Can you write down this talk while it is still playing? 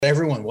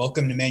everyone.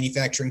 Welcome to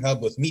Manufacturing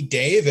Hub with me,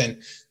 Dave,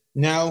 and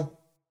now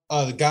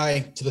the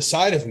guy to the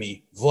side of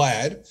me,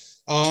 Vlad.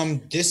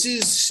 This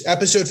is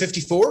episode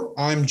 54.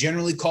 I'm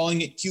generally calling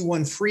it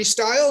Q1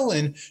 Freestyle,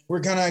 and we're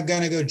gonna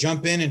go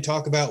jump in and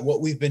talk about what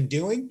we've been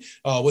doing,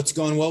 what's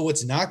going well,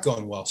 what's not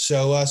going well.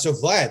 So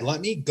Vlad, let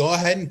me go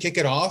ahead and kick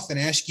it off and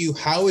ask you,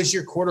 how is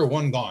your quarter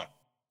one gone?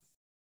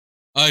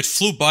 It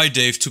flew by,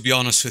 Dave, to be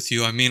honest with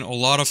you. I mean, a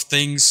lot of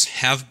things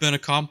have been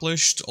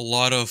accomplished, a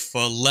lot of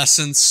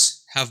lessons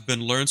have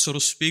been learned, so to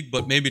speak,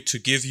 but maybe to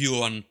give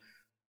you an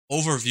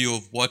overview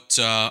of what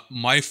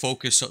my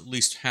focus at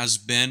least has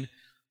been.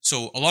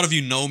 So a lot of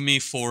you know me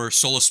for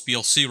Solus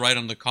PLC, right,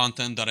 on the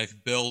content that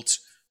I've built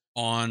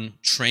on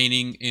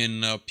training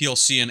in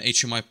PLC and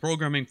HMI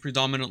programming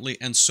predominantly.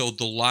 And so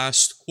the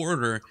last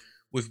quarter,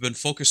 we've been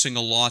focusing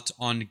a lot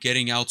on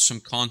getting out some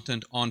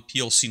content on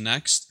PLC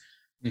Next.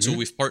 So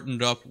we've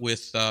partnered up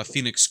with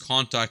Phoenix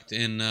Contact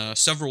in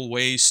several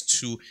ways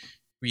to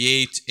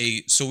create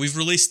so we've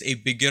released a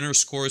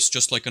beginner's course,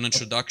 just like an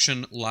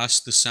introduction,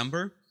 last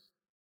December.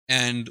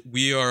 And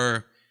we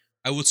are,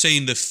 I would say,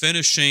 in the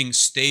finishing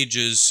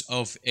stages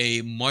of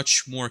a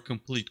much more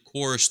complete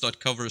course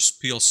that covers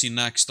PLC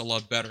Next a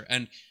lot better.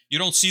 And you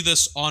don't see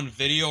this on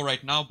video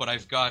right now, but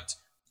I've got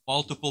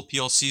multiple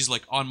PLCs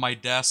like on my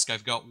desk.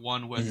 I've got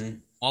one with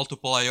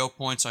multiple I/O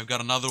points. I've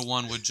got another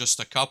one with just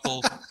a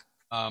couple.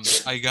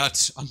 I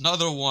got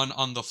another one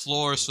on the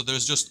floor, so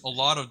there's just a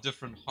lot of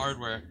different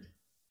hardware.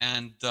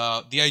 And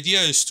the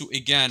idea is to,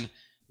 again,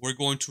 we're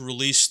going to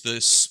release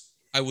this,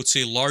 I would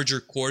say, larger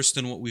course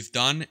than what we've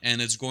done,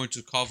 and it's going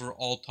to cover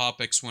all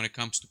topics when it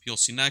comes to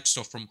PLC Next.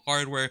 So from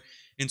hardware,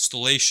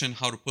 installation,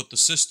 how to put the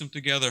system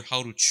together,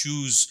 how to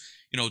choose,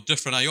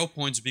 different I/O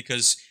points,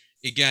 because,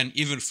 again,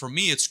 even for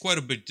me, it's quite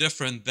a bit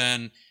different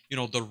than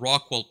the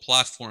Rockwell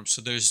platform.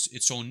 So there's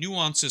its own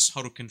nuances,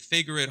 how to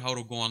configure it, how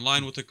to go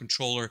online with the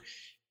controller,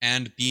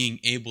 and being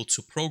able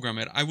to program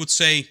it. I would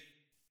say,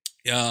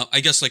 I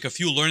guess, like a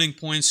few learning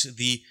points.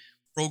 The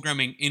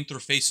programming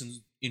interface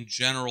in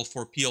general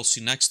for PLC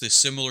Next is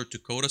similar to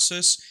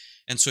Codesys.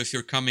 And so if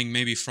you're coming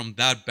maybe from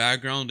that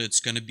background,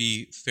 it's going to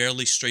be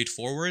fairly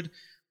straightforward.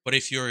 But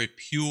if you're a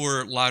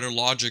pure ladder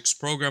logics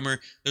programmer,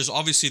 there's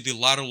obviously the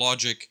ladder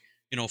logic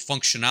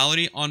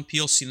functionality on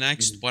PLC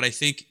Next, but I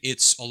think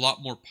it's a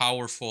lot more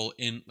powerful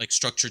in like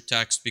structured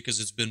text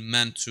because it's been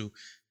meant to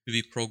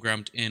be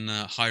programmed in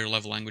higher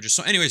level languages.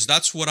 So anyways,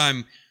 that's what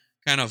I'm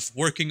kind of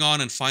working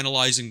on and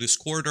finalizing this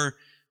quarter.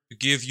 To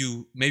give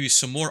you maybe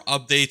some more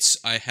updates,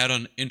 I had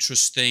an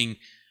interesting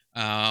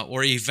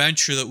or a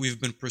venture that we've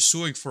been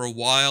pursuing for a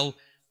while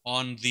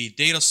on the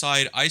data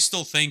side. I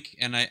still think,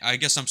 and I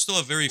guess I'm still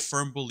a very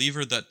firm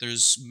believer that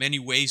there's many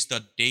ways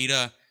that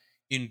data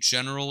in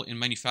general in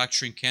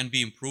manufacturing can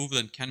be improved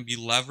and can be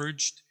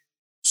leveraged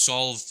to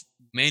solve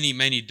many,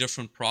 many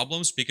different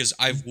problems, because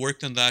I've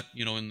worked on that,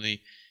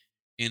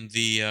 in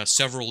the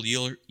several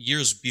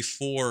years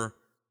before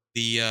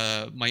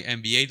my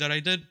MBA that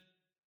I did.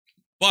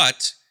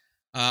 But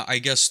I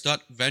guess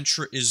that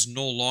venture is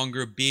no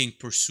longer being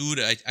pursued.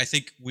 I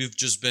think we've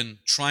just been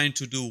trying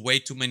to do way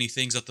too many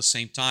things at the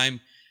same time,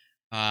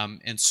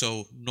 and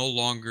so no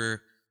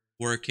longer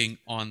working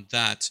on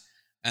that.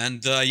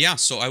 And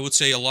so I would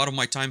say a lot of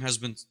my time has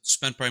been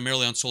spent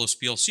primarily on Solus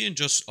PLC and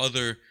just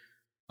other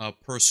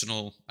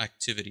personal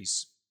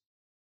activities.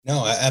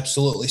 No,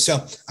 absolutely.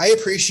 So I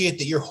appreciate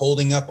that you're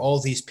holding up all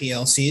these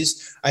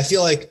PLCs. I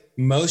feel like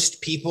most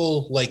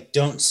people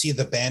don't see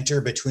the banter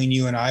between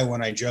you and I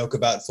when I joke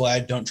about,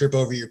 Vlad, don't trip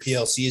over your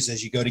PLCs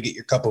as you go to get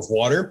your cup of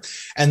water.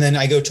 And then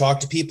I go talk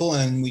to people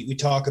and we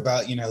talk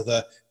about,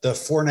 the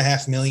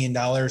 $4.5 million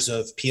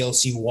of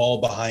PLC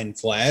wall behind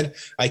Vlad.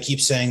 I keep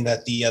saying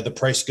that the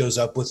price goes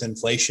up with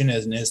inflation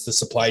as the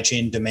supply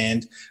chain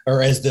demand,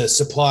 or as the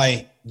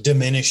supply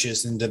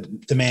diminishes and the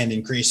demand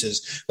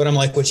increases. But I'm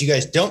like, what you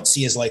guys don't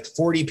see is like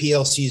 40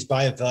 PLCs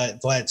by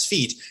Vlad's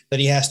feet that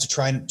he has to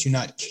try to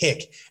not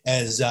kick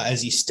as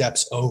he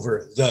steps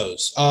over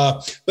those.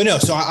 But no,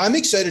 so I'm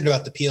excited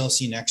about the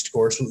PLC Next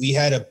course. We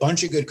had a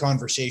bunch of good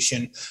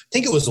conversation. I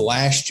think it was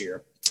last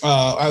year.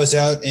 I was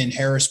out in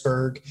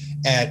Harrisburg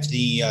at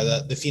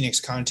the Phoenix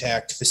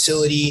Contact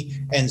facility,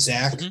 and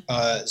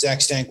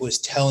Zach Stank was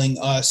telling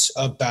us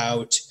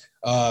about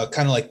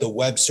kind of like the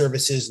web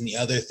services and the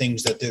other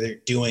things that they're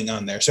doing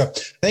on there. So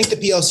I think the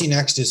PLC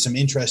Next is some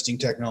interesting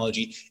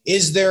technology.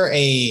 Is there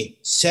a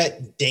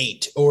set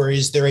date, or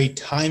is there a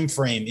time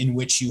frame in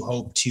which you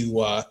hope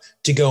to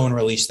go and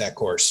release that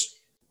course?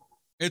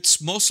 It's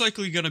most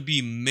likely going to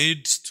be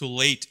mid to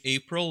late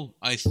April.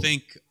 I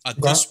think at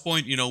this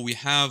point, we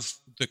have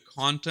the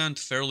content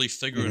fairly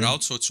figured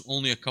out. So it's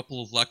only a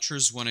couple of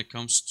lectures when it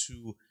comes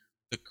to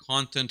the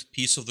content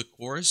piece of the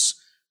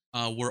course.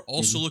 We're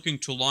also looking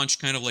to launch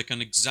kind of like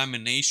an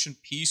examination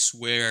piece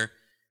where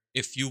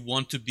if you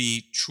want to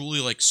be truly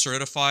like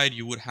certified,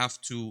 you would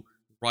have to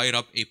write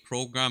up a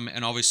program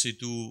and obviously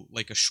do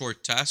like a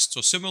short test.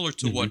 So similar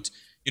to what,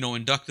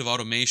 Inductive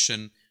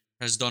Automation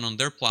has done on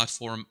their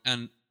platform.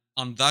 And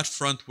on that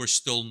front, we're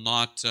still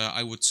not,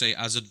 I would say,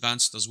 as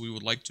advanced as we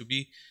would like to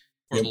be.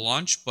 for the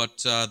launch,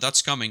 but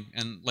that's coming.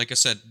 And like I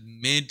said,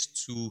 mid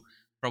to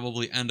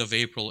probably end of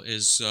April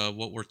is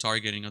what we're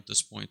targeting at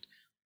this point.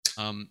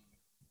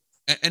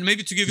 And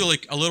maybe to give you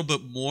like a little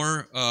bit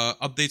more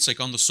updates, like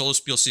on the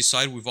Solus PLC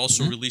side, we've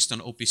also released an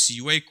OPC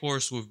UA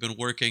course. We've been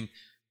working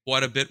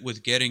quite a bit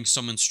with getting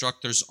some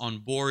instructors on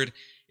board.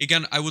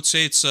 Again, I would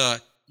say it's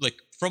like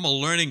from a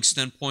learning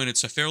standpoint,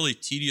 it's a fairly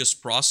tedious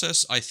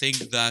process. I think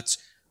that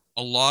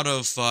a lot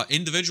of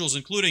individuals,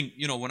 including,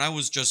 when I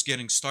was just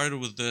getting started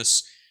with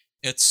this,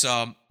 it's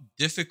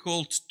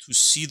difficult to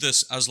see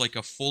this as like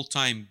a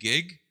full-time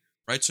gig,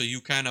 right? So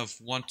you kind of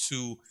want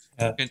to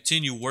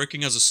continue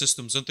working as a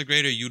systems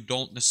integrator. You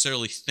don't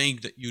necessarily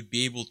think that you'd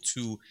be able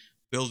to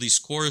build these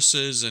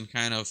courses and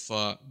kind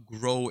of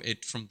grow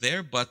it from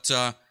there. But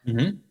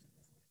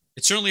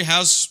it certainly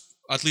has,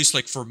 at least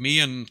like for me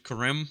and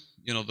Karim,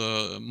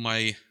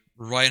 my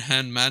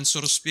right-hand man,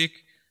 so to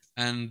speak.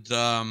 And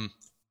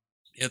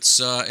it's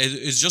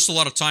just a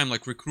lot of time,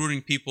 like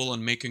recruiting people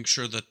and making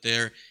sure that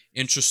they're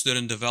interested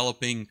in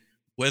developing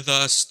with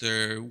us.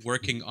 They're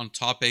working on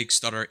topics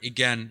that are,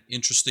 again,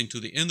 interesting to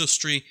the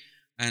industry,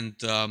 and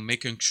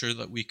making sure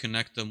that we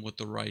connect them with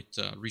the right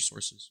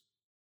resources.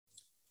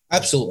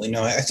 Absolutely.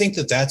 No, I think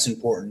that that's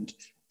important.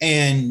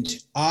 And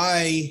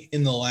I,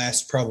 in the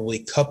last probably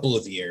couple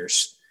of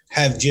years,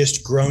 have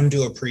just grown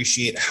to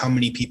appreciate how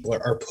many people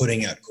are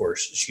putting out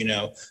courses,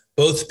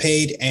 both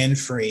paid and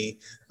free.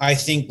 I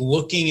think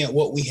looking at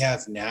what we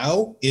have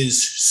now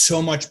is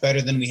so much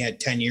better than we had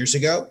 10 years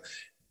ago.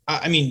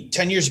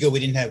 10 years ago,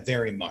 we didn't have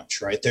very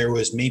much, right? There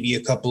was maybe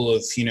a couple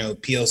of,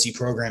 PLC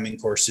programming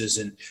courses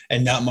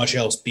and not much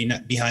else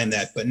behind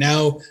that. But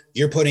now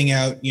you're putting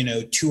out,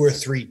 2 or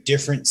 3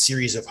 different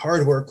series of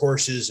hardware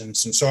courses and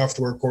some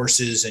software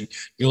courses, and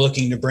you're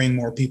looking to bring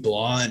more people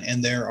on.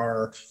 And there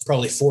are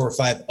probably 4 or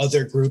 5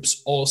 other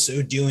groups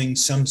also doing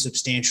some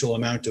substantial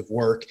amount of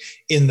work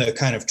in the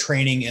kind of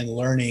training and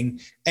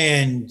learning.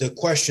 And the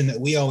question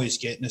that we always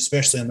get, and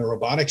especially on the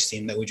robotics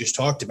team that we just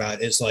talked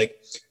about, is like,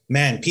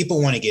 man, people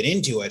want to get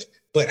into it,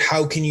 but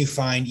how can you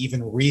find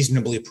even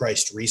reasonably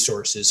priced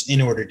resources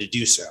in order to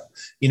do so?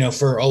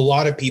 For a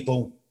lot of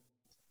people,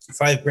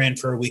 $5,000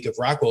 for a week of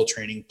Rockwell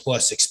training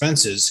plus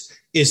expenses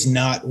is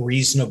not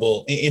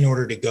reasonable in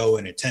order to go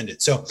and attend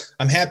it. So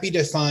I'm happy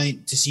to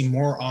see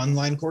more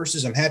online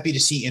courses. I'm happy to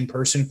see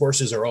in-person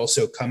courses are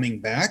also coming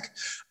back.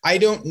 I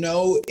don't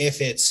know if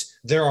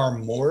there are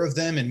more of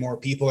them and more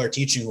people are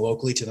teaching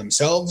locally to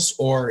themselves,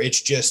 or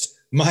it's just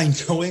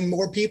mind knowing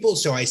more people.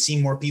 So I see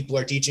more people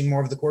are teaching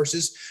more of the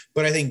courses,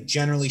 but I think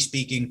generally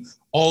speaking,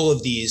 all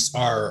of these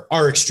are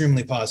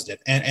extremely positive.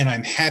 And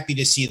I'm happy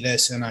to see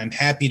this. And I'm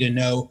happy to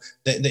know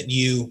that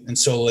you and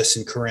Solus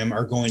and Karim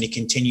are going to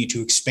continue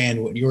to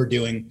expand what you're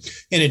doing,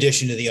 in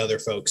addition to the other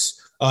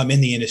folks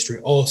in the industry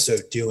also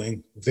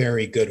doing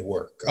very good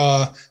work.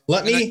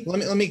 Let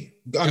me,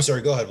 I'm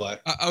sorry, go ahead, Vlad.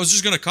 I was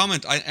just going to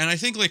comment. I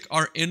think like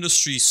our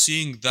industry is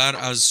seeing that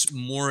as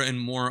more and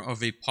more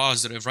of a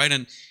positive, right?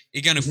 And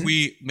again, if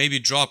we maybe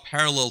draw a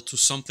parallel to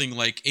something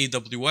like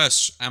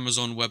AWS,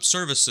 Amazon Web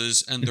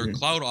Services, and their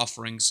cloud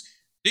offerings,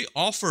 they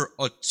offer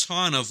a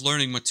ton of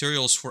learning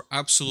materials for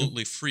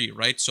absolutely free,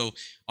 right? So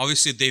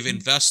obviously they've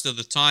invested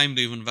the time,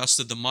 they've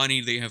invested the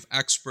money, they have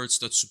experts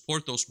that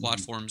support those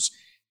platforms.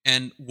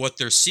 And what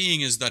they're seeing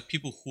is that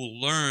people who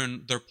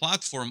learn their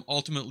platform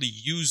ultimately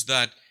use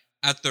that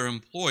at their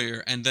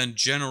employer and then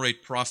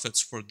generate profits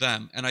for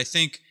them. And I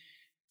think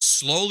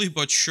slowly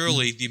but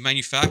surely, the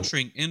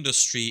manufacturing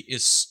industry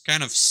is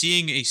kind of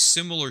seeing a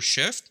similar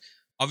shift.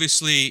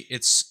 Obviously,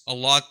 it's a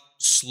lot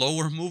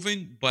slower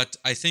moving, but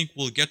I think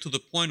we'll get to the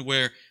point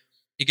where,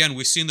 again,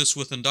 we've seen this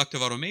with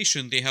inductive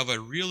automation. They have a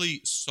really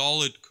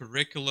solid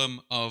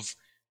curriculum of,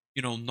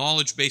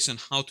 knowledge base and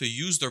how to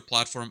use their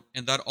platform,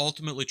 and that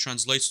ultimately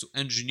translates to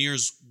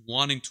engineers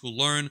wanting to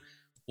learn,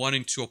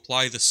 wanting to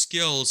apply the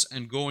skills,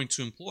 and going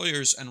to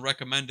employers and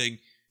recommending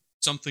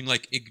something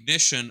like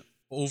Ignition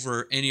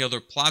over any other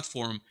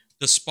platform,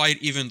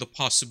 despite even the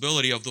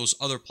possibility of those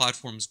other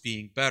platforms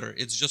being better.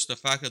 It's just the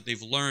fact that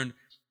they've learned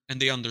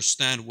and they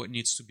understand what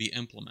needs to be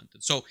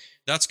implemented. So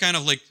that's kind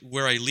of like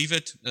where I leave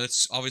it.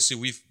 That's obviously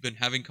we've been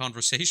having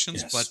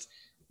conversations, but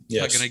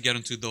I'm not going to get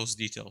into those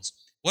details.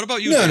 What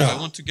about you? I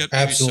want to get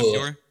maybe some of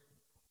your.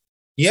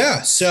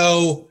 Yeah,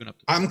 so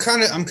I'm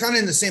kind of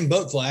in the same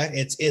boat, Vlad.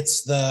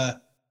 It's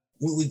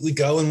we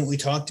go and we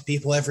talk to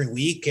people every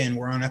week, and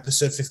we're on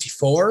episode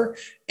 54,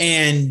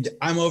 and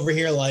I'm over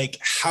here like,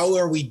 how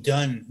are we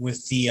done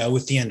with the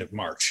end of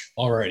March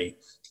already?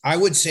 I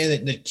would say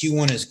that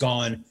Q1 has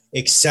gone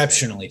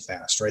exceptionally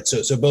fast, right?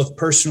 So both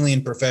personally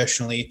and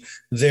professionally,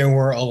 there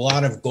were a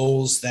lot of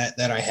goals that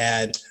I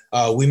had.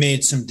 We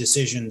made some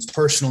decisions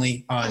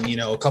personally on,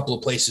 a couple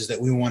of places that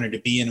we wanted to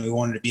be in. We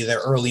wanted to be there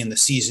early in the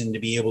season to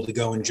be able to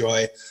go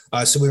enjoy.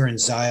 So we were in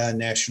Zion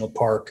National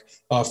Park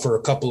for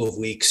a couple of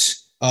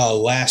weeks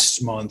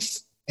last month.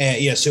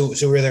 So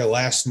we were there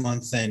last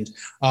month, and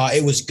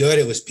it was good.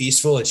 It was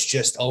peaceful. It's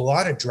just a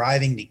lot of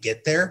driving to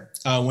get there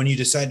when you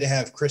decide to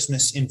have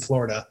Christmas in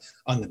Florida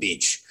on the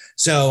beach.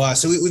 So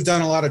we've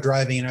done a lot of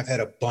driving, and I've had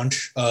a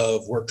bunch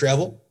of work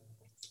travel.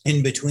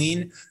 in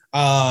between.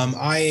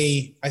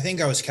 I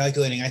think I was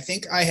calculating. I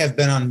think I have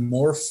been on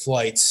more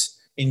flights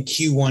in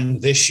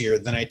Q1 this year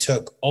than I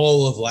took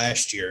all of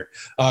last year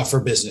for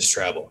business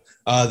travel.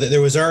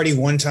 There was already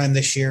one time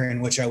this year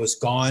in which I was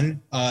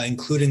gone,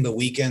 including the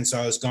weekend. So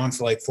I was gone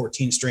for like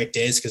 14 straight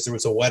days because there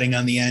was a wedding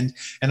on the end.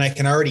 And I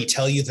can already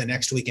tell you the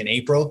next week in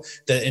April,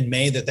 that in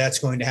May, that's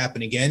going to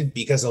happen again,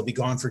 because I'll be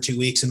gone for 2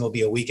 weeks and there'll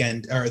be a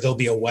weekend, or there'll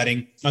be a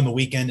wedding on the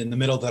weekend in the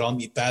middle that I'll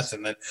meet Beth.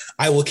 And then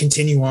I will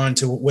continue on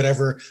to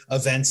whatever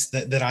events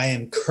that I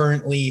am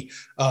currently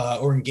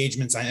or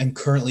engagements I am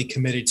currently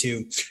committed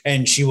to,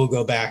 and she will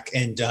go back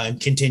and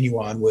continue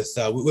on with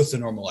the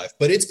normal life.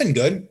 But it's been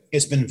good.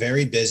 It's been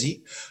very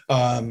busy.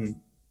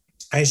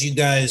 As you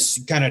guys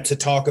kind of to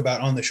talk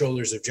about on the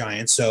shoulders of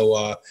giants.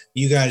 So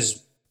you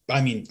guys,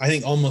 I mean, I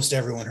think almost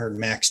everyone heard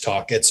Max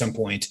talk at some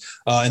point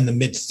in the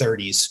mid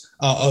 30s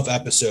of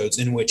episodes,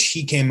 in which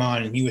he came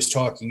on and he was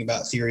talking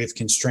about theory of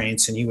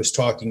constraints and he was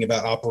talking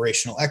about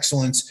operational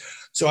excellence.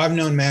 So I've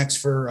known Max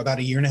for about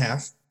a year and a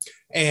half.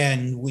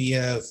 And we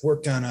have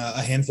worked on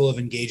a handful of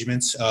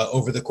engagements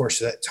over the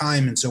course of that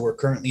time. And so we're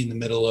currently in the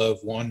middle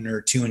of 1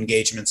 or 2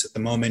 engagements at the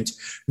moment.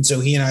 And so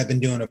he and I have been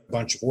doing a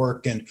bunch of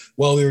work. And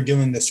while we were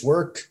doing this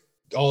work,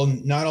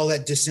 not all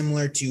that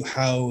dissimilar to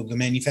how the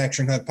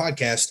Manufacturing Hub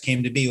podcast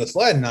came to be with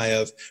Vlad and I,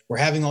 of we're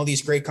having all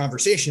these great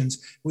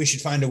conversations. We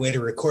should find a way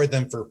to record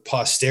them for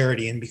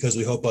posterity. And because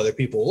we hope other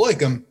people will like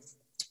them,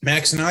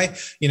 Max and I,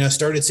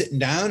 started sitting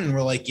down and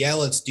we're like, yeah,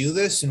 let's do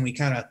this. And we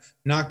kind of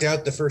knocked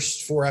out the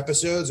first 4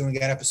 episodes, and we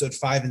got episode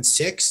 5 and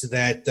 6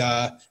 that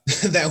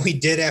that we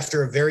did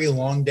after a very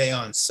long day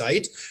on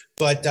site.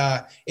 But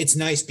it's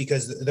nice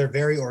because they're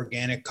very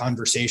organic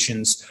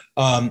conversations.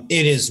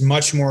 It is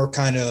much more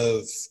kind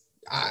of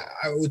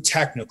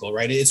technical,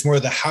 right? It's more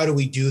the how do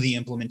we do the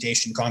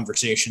implementation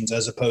conversations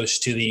as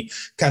opposed to the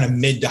kind of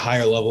mid to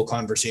higher level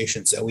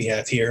conversations that we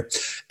have here.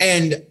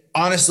 And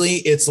honestly,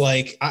 it's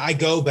like I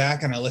go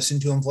back and I listen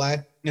to him,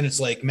 Vlad, and it's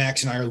like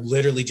Max and I are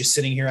literally just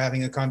sitting here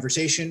having a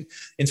conversation.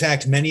 In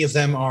fact, many of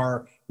them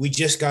are, we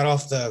just got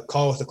off the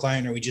call with a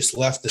client, or we just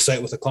left the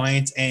site with a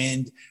client,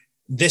 and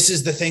this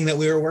is the thing that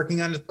we were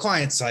working on at the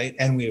client site,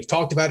 and we've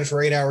talked about it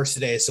for 8 hours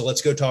today. So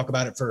let's go talk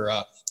about it for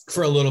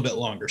a little bit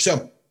longer.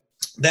 So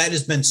that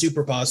has been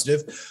super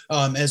positive.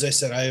 As I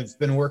said, I've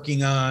been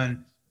working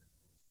on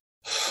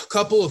a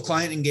couple of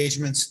client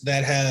engagements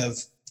that have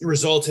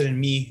resulted in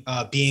me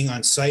being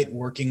on site,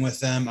 working with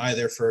them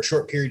either for a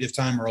short period of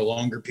time or a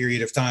longer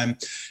period of time.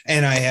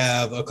 And I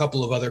have a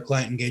couple of other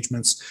client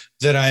engagements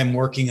that I am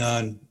working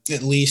on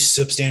at least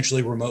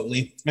substantially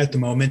remotely at the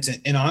moment.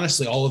 And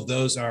honestly, all of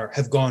those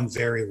have gone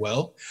very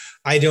well.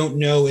 I don't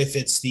know if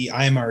it's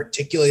I'm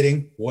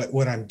articulating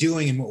what I'm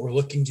doing and what we're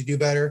looking to do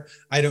better.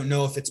 I don't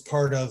know if it's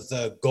part of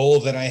the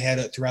goal that I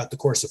had throughout the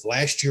course of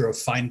last year of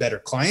find better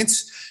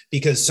clients,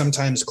 because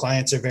sometimes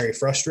clients are very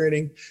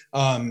frustrating.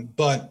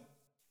 But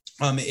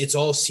it's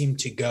all seemed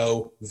to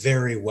go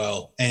very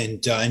well.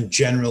 And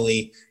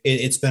generally,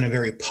 it's been a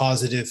very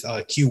positive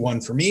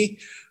Q1 for me.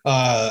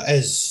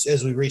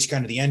 As we reach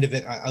kind of the end of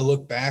it, I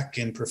look back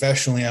and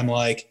professionally, I'm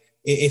like,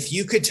 if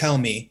you could tell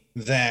me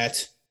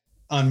that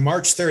on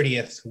March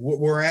 30th,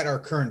 we're at our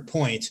current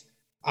point,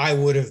 I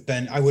would have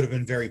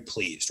been very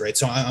pleased, right?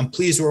 So I'm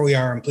pleased where we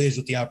are. I'm pleased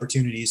with the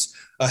opportunities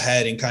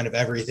ahead and kind of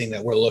everything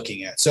that we're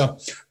looking at. So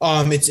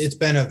it's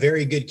been a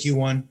very good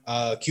Q1.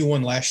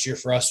 Q1 last year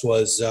for us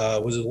was a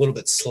little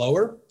bit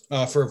slower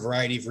for a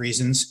variety of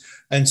reasons,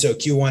 and so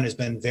Q1 has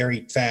been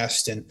very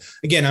fast. And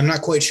again, I'm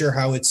not quite sure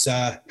how it's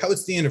the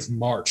end of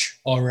March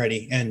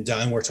already, and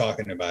we're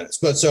talking about it.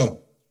 But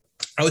so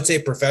I would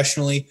say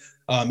professionally,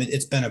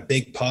 it's been a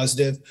big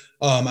positive.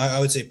 I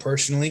would say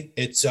personally,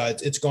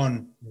 it's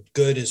gone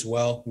good as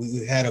well.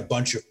 We've had a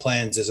bunch of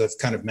plans, as I've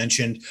kind of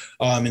mentioned,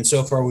 and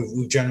so far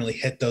we've generally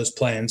hit those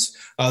plans.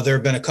 There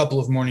have been a couple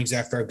of mornings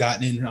after I've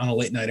gotten in on a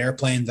late night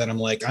airplane that I'm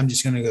like, I'm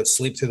just going to go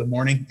sleep through the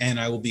morning, and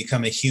I will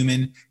become a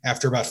human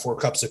after about 4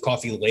 cups of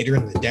coffee later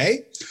in the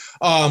day,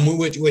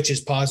 which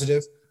is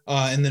positive.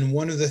 And then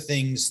one of the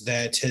things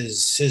that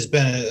has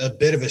been a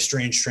bit of a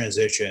strange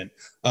transition,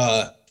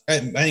 I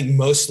think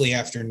mostly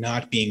after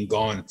not being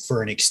gone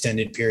for an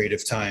extended period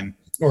of time,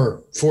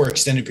 or for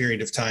extended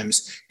period of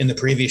times in the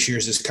previous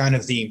years, is kind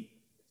of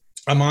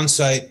I'm on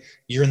site,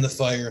 you're in the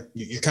fire,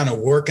 you're kind of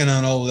working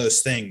on all of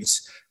those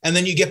things. And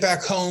then you get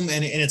back home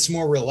and it's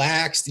more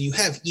relaxed, and you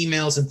have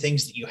emails and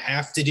things that you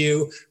have to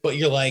do, but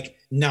you're like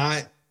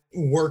not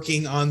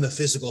working on the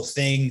physical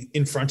thing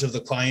in front of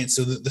the client,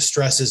 so that the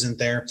stress isn't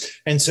there.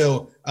 And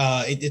so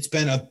it's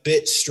been a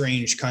bit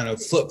strange kind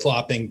of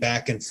flip-flopping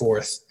back and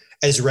forth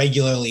as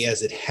regularly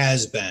as it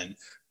has been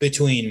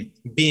between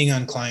being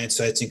on client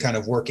sites and kind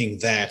of working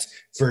that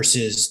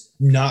versus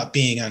not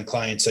being on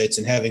client sites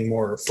and having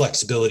more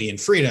flexibility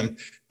and freedom,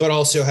 but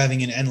also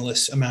having an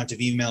endless amount of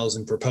emails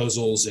and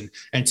proposals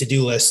and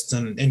to-do lists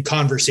and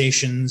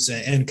conversations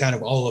and kind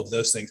of all of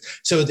those things.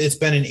 So it's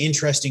been an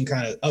interesting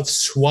kind of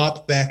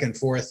swap back and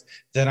forth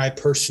that I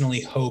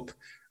personally hope,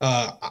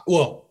 I'm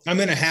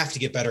going to have to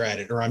get better at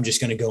it, or I'm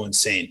just going to go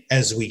insane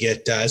as we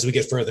get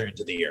further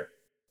into the year.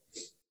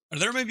 Are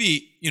there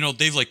maybe,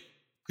 Dave, like,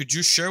 could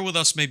you share with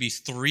us maybe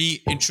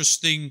three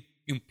interesting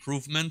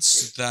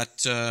improvements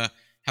that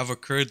have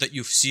occurred that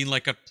you've seen,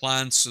 like at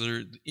plants?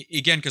 Or,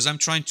 again, because I'm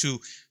trying to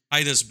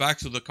tie this back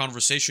to the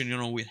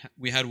conversation,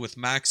 we had with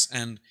Max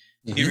and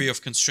theory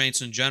of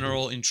constraints in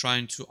general in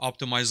trying to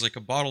optimize like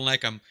a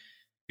bottleneck. I'm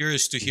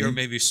curious to hear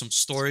maybe some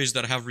stories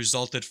that have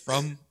resulted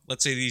from,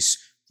 let's say, these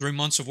 3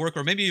 months of work,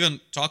 or maybe even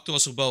talk to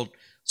us about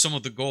some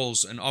of the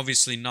goals, and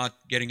obviously not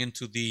getting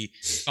into the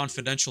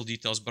confidential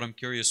details, but I'm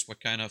curious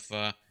what kind of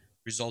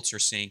results you're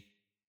seeing.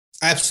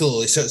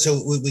 Absolutely.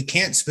 So we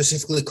can't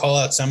specifically call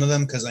out some of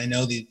them because I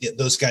know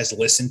those guys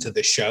listen to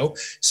the show.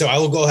 So I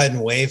will go ahead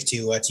and wave to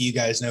you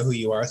guys. Know who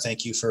you are.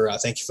 Thank you for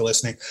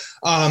listening.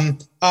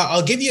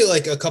 I'll give you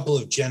like a couple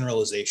of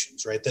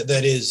generalizations, right?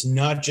 That is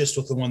not just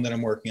with the one that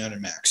I'm working on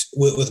in Max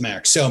with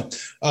Max. So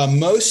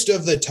most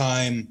of the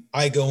time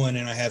I go in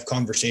and I have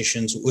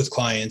conversations with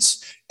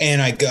clients,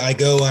 and I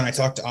go and I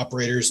talk to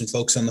operators and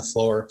folks on the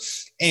floor,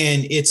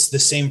 and it's the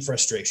same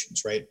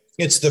frustrations, right?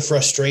 It's the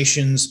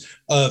frustrations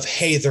of,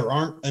 hey, there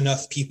aren't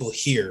enough people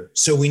here,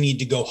 so we need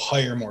to go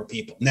hire more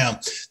people. Now,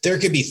 there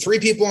could be 3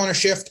 people on a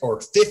shift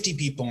or 50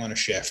 people on a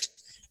shift.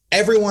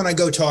 Everyone I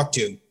go talk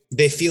to,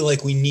 they feel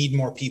like we need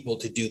more people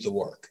to do the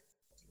work.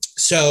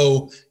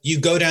 So you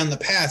go down the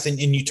path and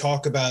you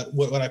talk about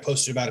what I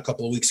posted about a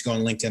couple of weeks ago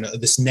on LinkedIn,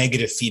 this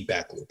negative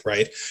feedback loop,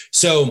 right?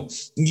 So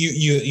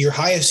your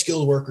highest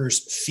skilled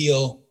workers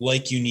feel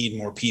like you need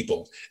more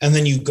people. And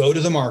then you go to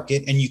the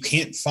market and you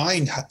can't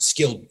find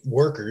skilled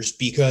workers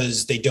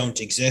because they don't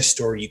exist,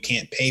 or you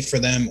can't pay for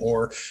them,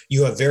 or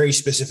you have very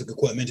specific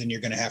equipment and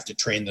you're going to have to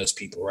train those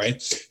people,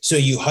 right? So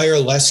you hire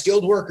less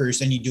skilled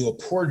workers and you do a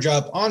poor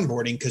job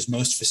onboarding because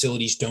most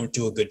facilities don't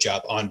do a good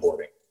job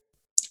onboarding.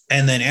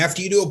 And then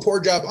after you do a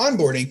poor job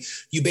onboarding,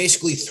 you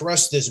basically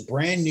thrust this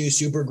brand new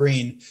super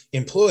green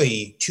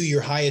employee to your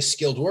highest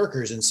skilled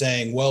workers and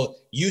saying, well,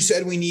 you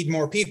said we need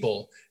more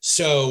people,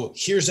 so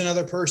here's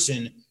another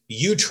person.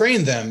 You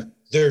train them.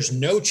 There's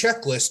no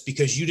checklist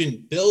because you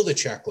didn't build a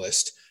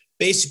checklist.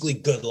 Basically,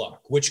 good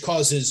luck, which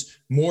causes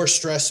more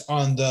stress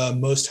on the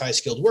most high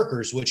skilled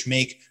workers, which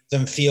make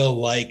them feel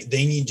like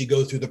they need to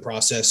go through the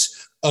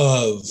process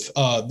of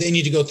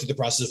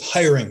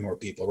hiring more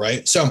people,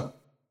 right? So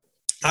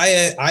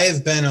I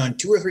have been on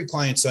 2 or 3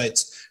 client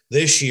sites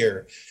this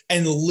year,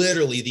 and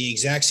literally the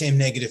exact same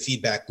negative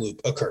feedback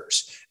loop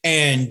occurs.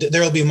 And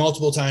there will be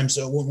multiple times.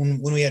 So when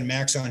we had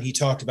Max on, he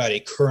talked about a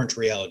current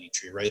reality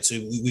tree, right? So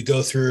we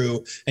go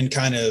through and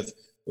kind of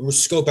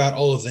scope out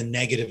all of the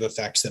negative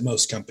effects that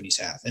most companies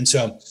have. And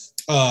so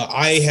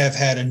I have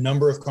had a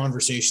number of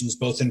conversations,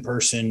 both in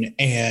person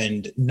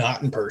and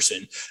not in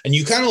person. And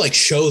you kind of like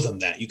show them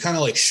that. You kind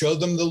of like show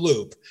them the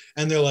loop,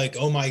 and they're like,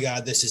 oh my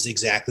God, this is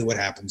exactly what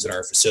happens at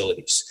our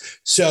facilities.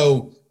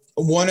 So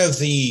one of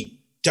the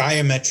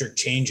diametric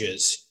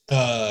changes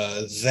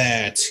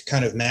that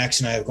kind of Max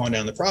and I have gone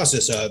down the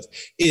process of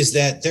is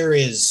that there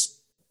is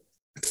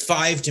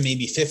 5 to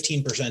maybe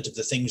 15% of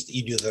the things that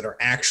you do that are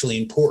actually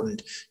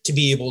important to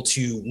be able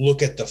to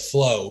look at the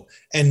flow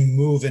and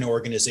move an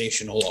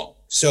organization along.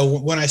 So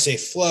when I say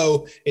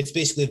flow, it's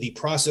basically the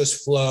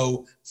process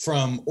flow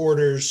from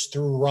orders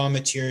through raw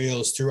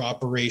materials, through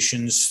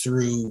operations,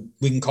 through,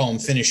 we can call them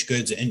finished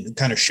goods, and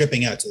kind of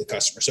shipping out to the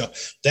customer. So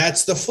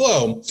that's the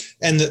flow.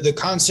 And the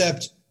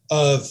concept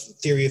of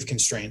theory of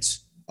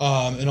constraints,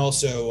 and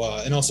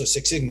also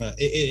Six Sigma,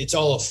 it's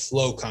all a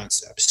flow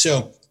concept.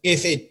 So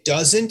if it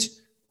doesn't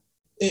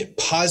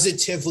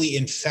positively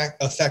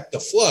affect the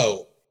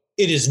flow,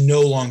 it is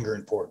no longer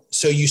important.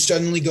 So you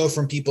suddenly go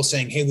from people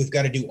saying, hey, we've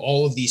got to do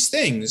all of these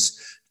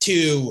things,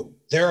 to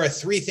there are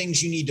 3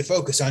 things you need to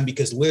focus on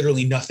because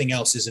literally nothing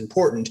else is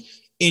important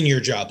in your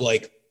job.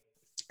 Like,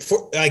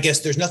 I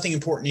guess there's nothing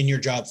important in your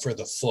job for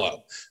the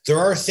flow. There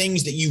are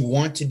things that you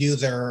want to do.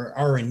 There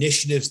are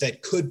initiatives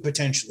that could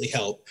potentially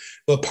help,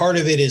 but part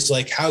of it is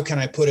like, how can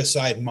I put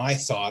aside my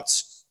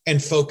thoughts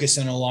and focus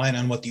and align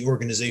on what the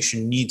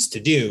organization needs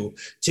to do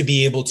to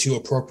be able to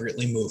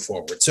appropriately move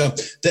forward. So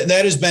that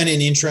has been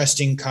an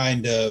interesting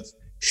kind of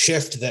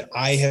shift that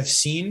I have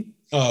seen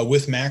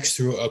with Max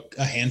through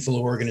a handful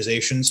of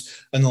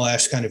organizations in the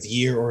last kind of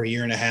year or a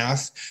year and a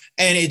half.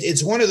 And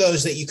it's one of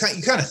those that you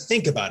kind of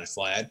think about it,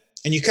 Vlad,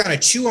 and you kind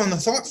of chew on the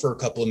thought for a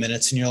couple of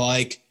minutes, and you're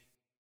like,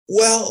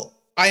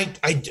 well, I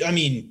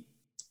mean,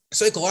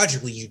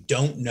 psychologically, you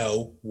don't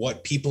know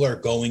what people are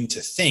going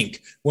to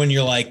think when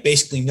you're like,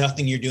 basically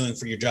nothing you're doing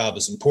for your job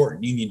is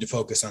important. You need to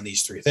focus on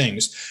these 3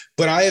 things.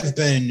 But I have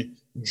been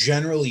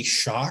generally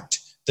shocked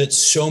that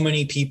so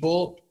many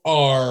people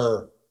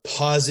are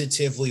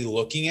positively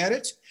looking at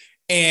it.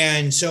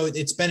 And so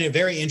it's been a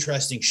very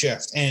interesting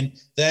shift. And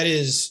that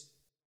is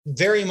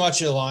very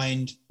much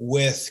aligned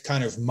with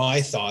kind of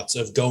my thoughts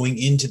of going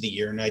into the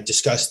year. And I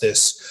discussed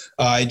this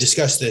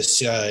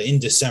in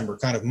December,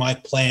 kind of my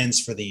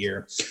plans for the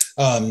year.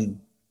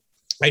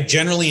 I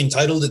generally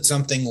entitled it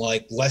something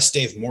like Less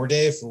Dave, More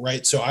Dave,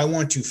 right? So I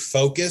want to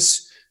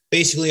focus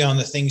basically on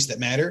the things that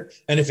matter.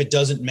 And if it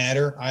doesn't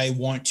matter, I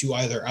want to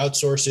either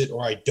outsource it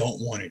or I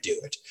don't want to do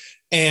it.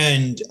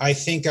 And I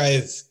think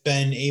I've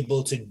been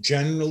able to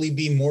generally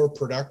be more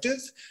productive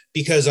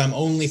because I'm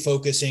only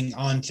focusing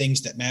on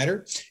things that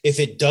matter. If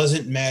it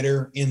doesn't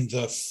matter in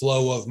the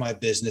flow of my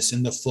business,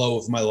 in the flow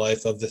of my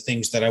life, of the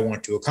things that I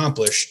want to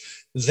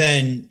accomplish,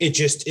 then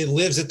it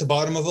lives at the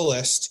bottom of a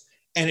list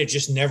and it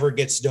just never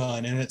gets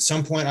done. And at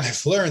some point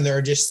I've learned there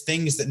are just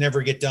things that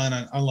never get done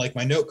on like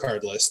my note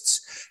card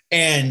lists.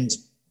 And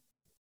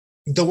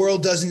the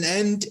world doesn't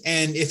end.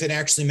 And if it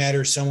actually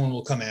matters, someone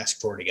will come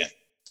ask for it again.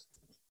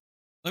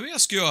 Let me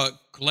ask you a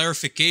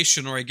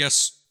clarification, or I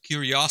guess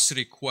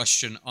curiosity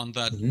question on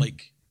that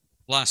like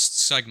last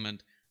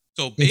segment.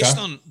 So based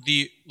on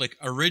the like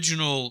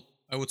original,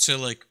 I would say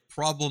like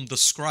problem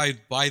described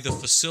by the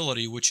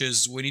facility, which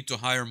is we need to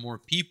hire more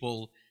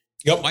people.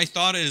 Yep. My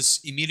thought is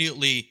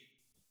immediately,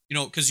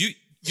 because you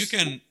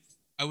can,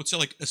 I would say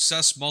like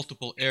assess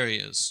multiple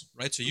areas,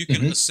 right? So you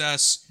can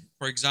assess,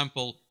 for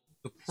example,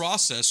 the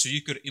process, so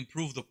you could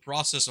improve the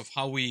process of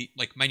how we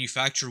like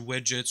manufacture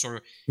widgets, or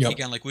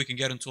again, like we can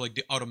get into like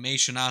the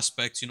automation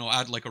aspects,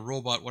 add like a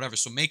robot, whatever.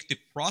 So make the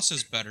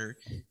process better.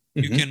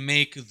 You can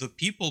make the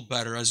people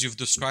better, as you've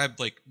described,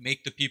 like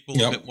make the people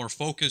a bit more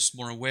focused,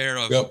 more aware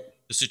of the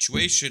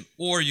situation.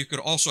 Or you could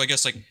also, I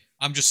guess, like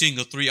I'm just seeing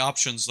the three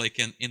options, like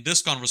in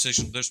this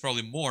conversation, there's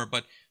probably more,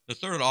 but the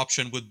third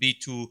option would be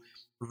to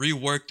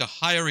rework the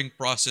hiring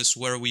process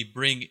where we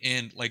bring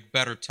in like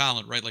better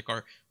talent, right? Like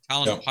our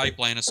talent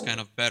pipeline is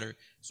kind of better.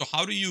 So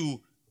how do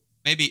you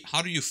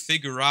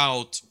figure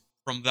out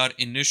from that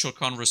initial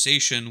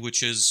conversation,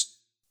 which is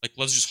like,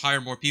 let's just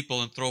hire more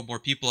people and throw more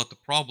people at the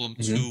problem,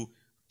 to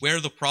where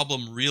the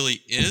problem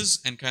really is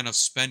and kind of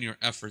spend your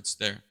efforts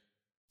there?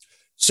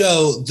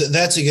 So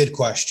that's a good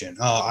question.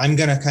 I'm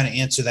going to kind of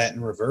answer that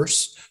in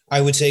reverse. I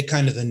would say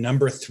kind of the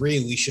number three,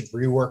 we should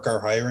rework our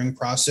hiring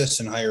process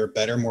and hire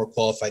better, more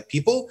qualified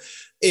people,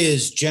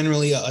 is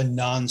generally a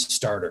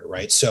non-starter,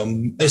 right?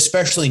 So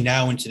especially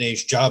now in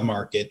today's job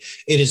market,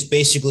 it is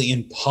basically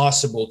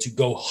impossible to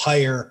go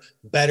hire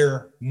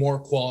better, more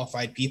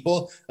qualified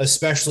people,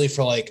 especially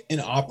for like an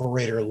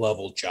operator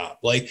level job.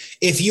 Like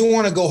if you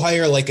want to go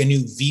hire like a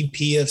new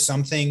VP of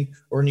something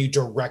or a new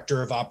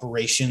director of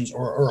operations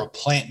or a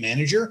plant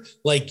manager,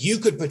 like you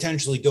could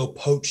potentially go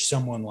poach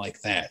someone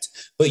like that,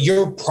 but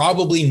you're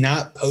probably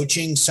not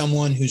poaching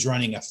someone who's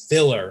running a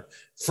filler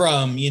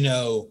from,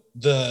 you're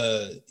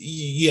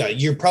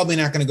probably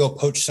not going to go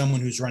poach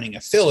someone who's running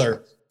a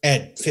filler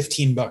at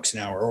 $15 an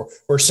hour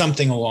or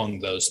something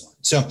along those lines.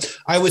 So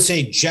I would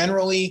say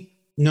generally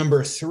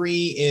number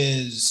three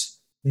is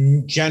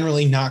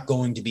generally not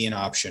going to be an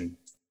option.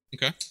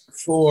 Okay.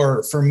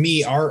 For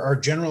me, our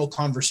general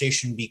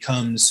conversation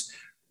becomes,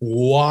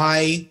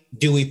 why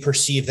do we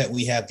perceive that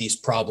we have these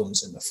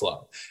problems in the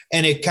flow?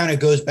 And it kind of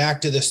goes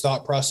back to this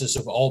thought process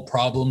of all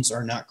problems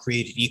are not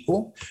created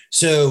equal.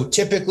 So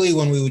typically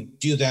when we would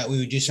do that, we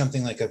would do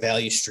something like a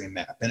value stream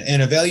map.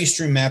 And a value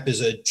stream map is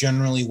a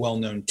generally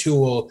well-known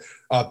tool.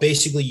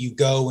 Basically, you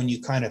go and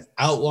you kind of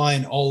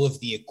outline all of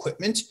the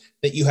equipment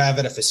that you have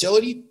at a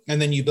facility,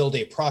 and then you build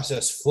a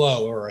process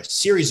flow or a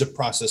series of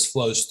process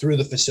flows through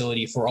the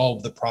facility for all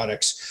of the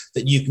products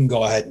that you can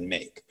go ahead and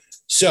make.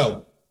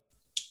 So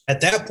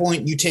at that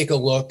point, you take a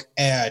look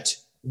at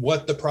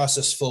what the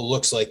process flow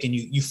looks like and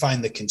you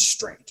find the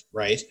constraint,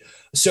 right?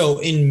 So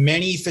in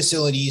many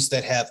facilities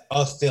that have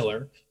a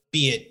filler,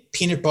 be it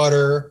peanut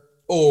butter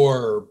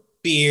or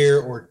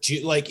beer or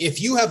like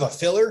if you have a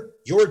filler,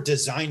 your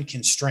design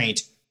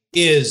constraint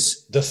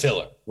is the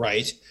filler,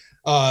 right?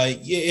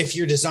 If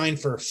you're designed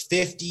for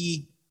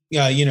 50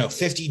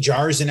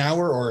 jars an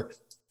hour or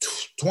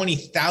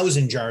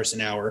 20,000 jars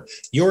an hour,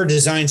 your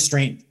design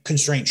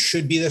constraint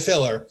should be the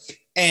filler.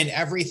 And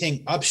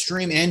everything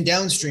upstream and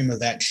downstream of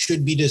that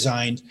should be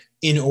designed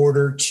in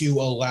order to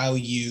allow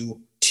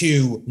you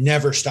to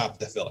never stop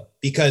the filler.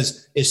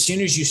 Because as soon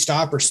as you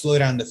stop or slow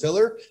down the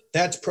filler,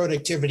 that's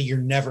productivity you're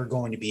never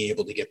going to be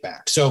able to get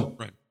back. So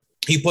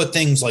you put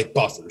things like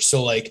buffers.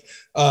 So like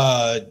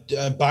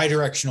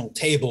bidirectional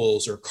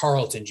tables or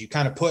Carltons, you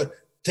kind of put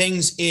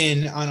things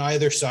in on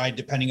either side,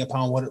 depending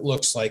upon what it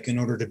looks like, in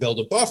order to build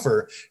a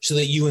buffer so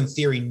that you, in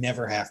theory,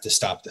 never have to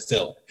stop the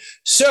filler.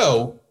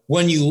 So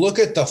when you look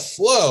at the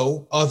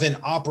flow of an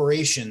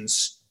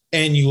operations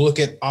and you look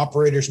at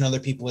operators and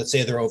other people that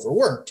say they're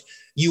overworked,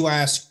 you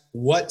ask,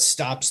 what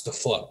stops the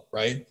flow,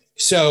 right?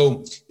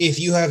 So if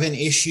you have an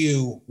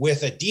issue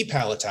with a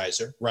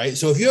depalletizer, right?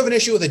 So if you have an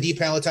issue with a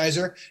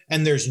depalletizer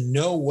and there's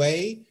no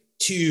way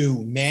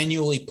to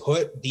manually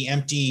put the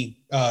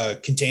empty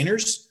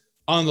containers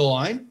on the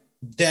line,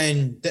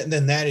 then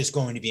that is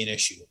going to be an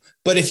issue.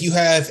 But if you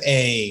have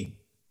a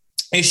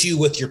issue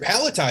with your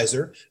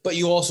palletizer, but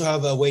you also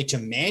have a way to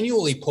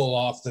manually pull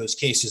off those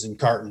cases and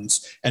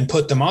cartons and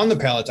put them on the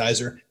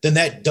palletizer, then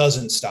that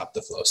doesn't stop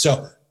the flow.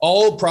 So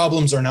all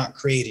problems are not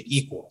created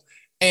equal.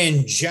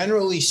 And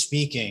generally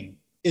speaking,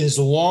 as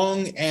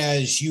long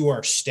as you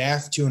are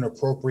staffed to an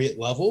appropriate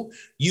level,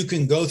 you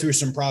can go through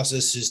some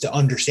processes to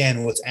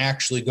understand what's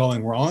actually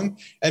going wrong.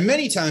 And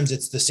many times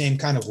it's the same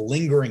kind of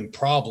lingering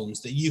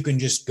problems that you can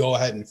just go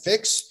ahead and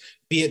fix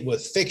be it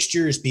with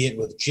fixtures, be it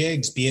with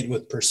jigs, be it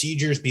with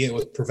procedures, be it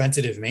with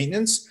preventative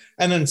maintenance.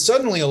 And then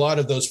suddenly a lot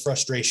of those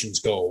frustrations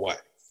go away.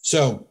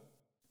 So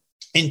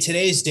in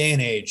today's day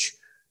and age,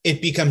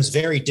 it becomes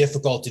very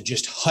difficult to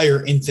just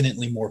hire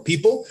infinitely more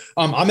people.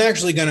 I'm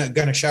actually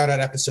gonna shout out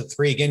episode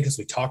 3 again, because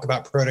we talk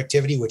about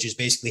productivity, which is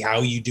basically how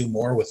you do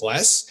more with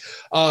less.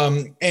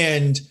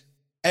 And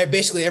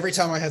basically every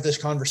time I have this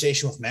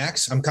conversation with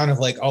Max, I'm kind of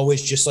like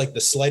always just like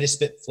the slightest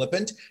bit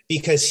flippant,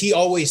 because he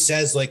always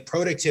says like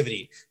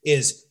productivity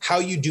is how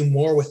you do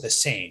more with the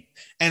same.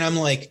 And I'm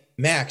like,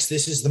 Max,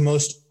 this is the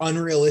most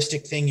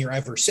unrealistic thing you're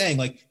ever saying.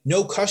 Like,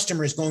 no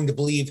customer is going to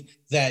believe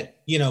that,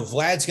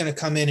 Vlad's going to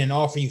come in and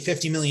offer you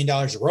 $50 million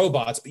of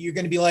robots, but you're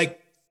going to be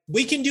like,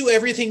 we can do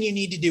everything you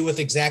need to do with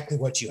exactly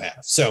what you have.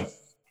 So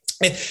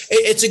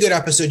it's a good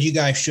episode. You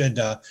guys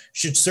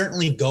should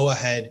certainly go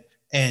ahead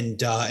and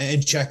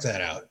check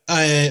that out.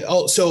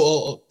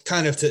 Also,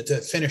 kind of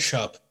to finish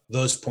up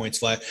those points,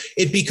 Vlad,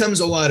 it becomes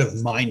a lot of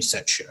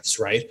mindset shifts,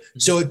 right? Mm-hmm.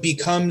 So it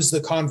becomes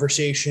the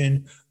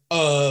conversation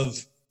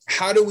of,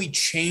 how do we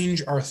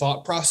change our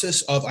thought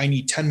process of I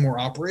need 10 more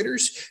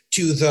operators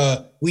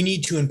to we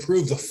need to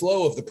improve the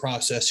flow of the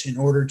process in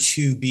order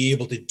to be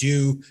able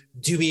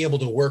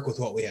to work with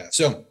what we have.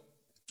 So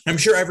I'm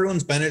sure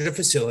everyone's been at a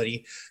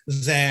facility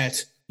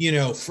that,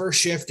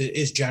 first shift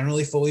is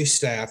generally fully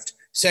staffed.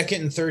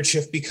 Second and third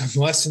shift become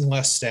less and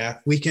less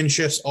staff. Weekend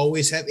shifts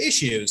always have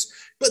issues,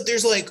 but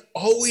there's like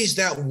always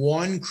that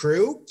one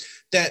crew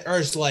that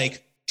is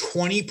like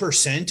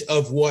 20%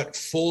 of what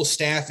full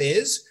staff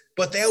is,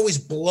 but they always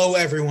blow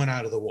everyone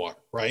out of the water,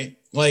 right?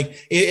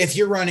 Like if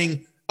you're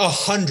running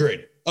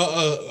 100,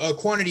 a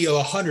quantity of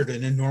 100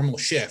 in a normal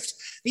shift,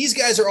 these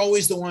guys are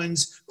always the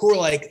ones who are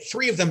like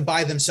 3 of them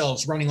by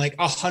themselves running like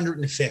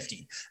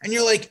 150. And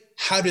you're like,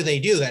 how do they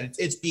do that?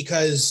 It's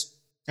because,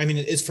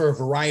 it's for a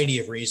variety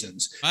of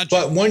reasons. Magic.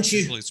 But once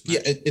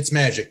it's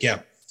magic.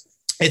 Yeah,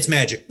 it's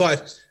magic.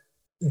 But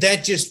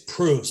that just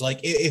proves like,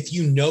 if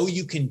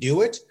you can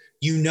do it,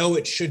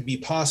 it should be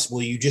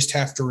possible. You just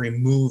have to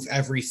remove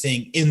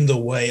everything in the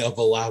way of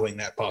allowing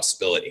that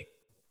possibility.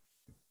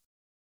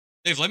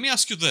 Dave, let me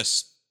ask you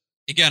this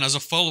again as a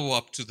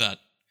follow-up to that.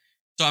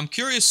 So I'm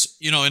curious,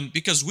 and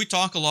because we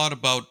talk a lot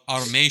about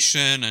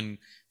automation and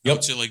I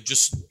would say like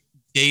just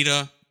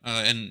data,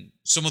 and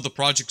some of the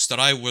projects that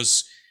I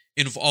was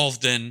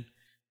involved in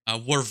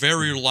were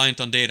very reliant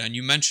on data. And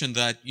you mentioned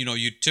that,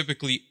 you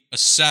typically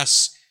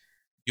assess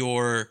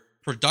your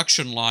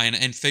production line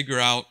and figure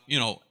out,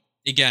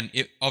 again,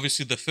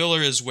 obviously the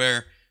filler is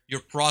where your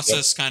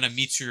process kind of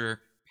meets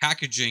your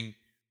packaging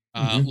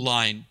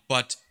line.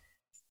 But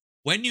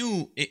when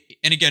you,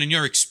 and again, in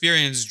your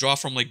experience, draw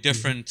from like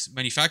different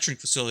manufacturing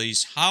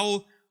facilities,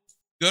 how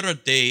good are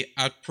they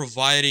at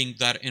providing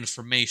that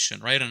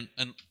information, right? And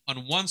on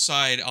one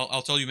side,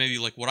 I'll tell you maybe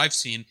like what I've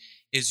seen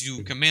is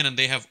you come in and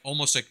they have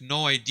almost like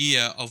no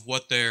idea of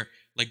what their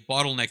like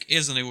bottleneck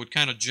is, and they would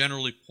kind of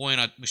generally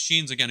point at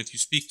machines. Again, if you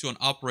speak to an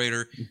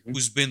operator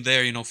who's been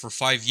there, for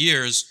 5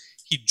 years,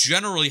 he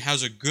generally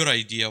has a good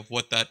idea of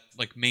what that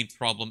like main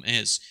problem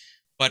is.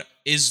 But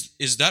is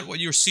that what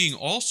you're seeing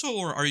also,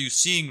 or are you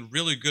seeing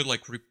really good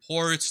like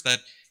reports that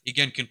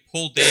again can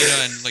pull data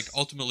and like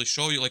ultimately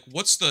show you like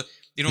what's the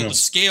the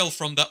scale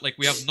from that like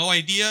we have no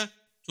idea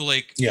to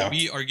like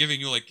we are giving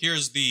you like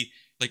here's the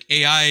like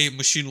AI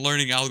machine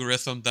learning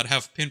algorithm that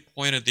have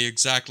pinpointed the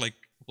exact like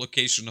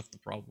location of the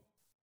problem?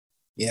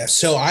 Yeah,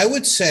 so I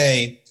would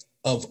say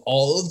of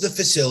all of the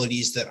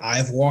facilities that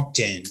I've walked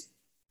in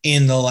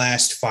the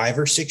last 5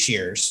 or 6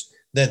 years,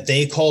 that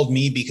they called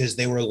me because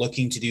they were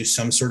looking to do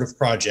some sort of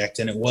project,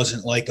 and it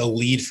wasn't like a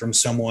lead from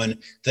someone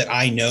that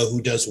I know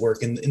who does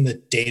work in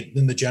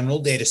the general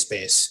data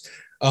space.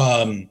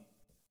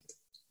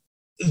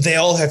 They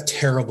all have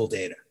terrible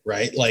data,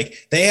 right?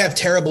 Like they have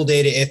terrible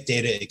data if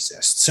data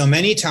exists. So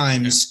many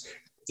times,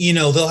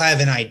 they'll have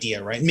an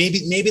idea, right?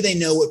 Maybe they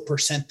know what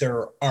percent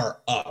there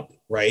are up,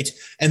 right?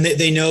 And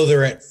they know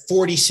they're at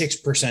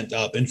 46%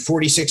 up, and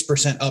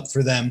 46% up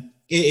for them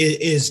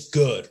is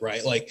good,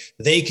 right? Like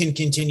they can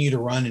continue to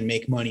run and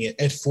make money at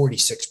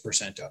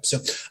 46% up. So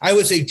I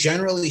would say,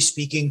 generally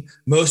speaking,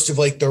 most of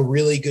like the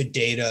really good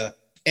data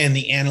and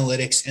the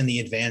analytics and the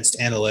advanced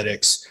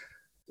analytics,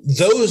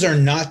 those are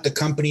not the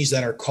companies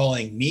that are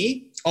calling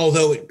me,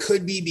 although it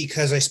could be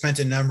because I spent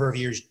a number of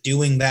years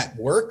doing that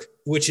work,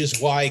 which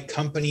is why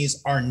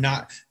companies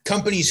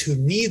who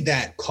need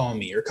that call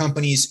me, or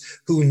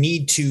companies who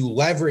need to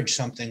leverage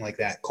something like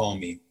that call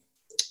me.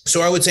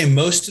 So I would say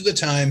most of the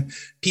time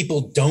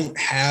people don't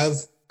have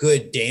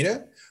good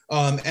data.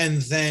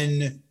 And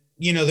then,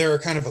 there are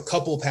kind of a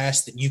couple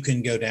paths that you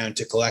can go down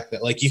to collect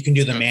that. Like you can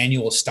do the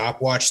manual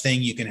stopwatch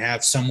thing. You can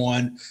have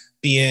someone,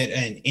 be it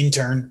an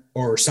intern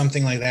or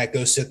something like that,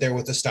 go sit there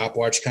with a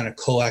stopwatch, kind of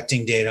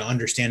collecting data,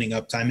 understanding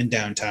uptime and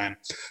downtime.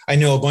 I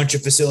know a bunch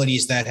of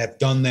facilities that have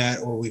done that,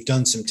 or we've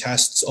done some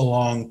tests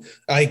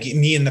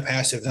me in the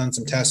past have done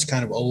some tests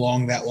kind of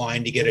along that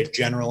line to get a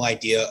general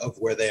idea of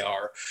where they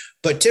are.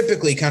 But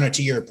typically, kind of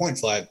to your point,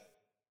 Vlad,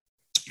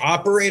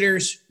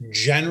 operators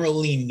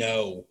generally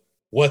know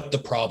what the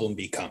problem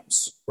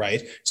becomes,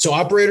 right? So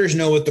operators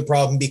know what the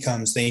problem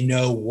becomes. They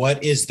know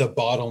what is the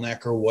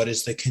bottleneck or what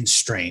is the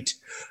constraint.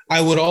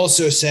 I would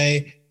also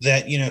say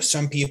that,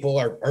 some people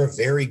are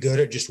very good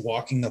at just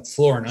walking the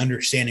floor and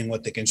understanding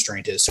what the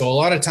constraint is. So a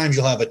lot of times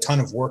you'll have a ton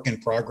of work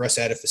in progress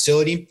at a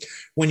facility.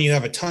 When you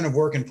have a ton of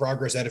work in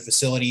progress at a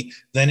facility,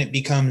 then it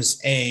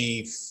becomes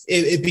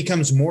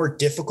more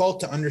difficult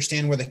to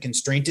understand where the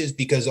constraint is,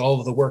 because all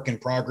of the work in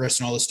progress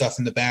and all the stuff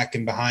in the back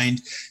and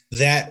behind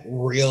that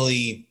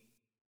really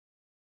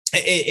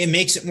it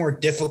makes it more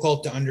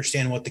difficult to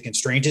understand what the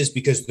constraint is,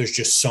 because there's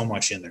just so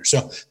much in there.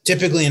 So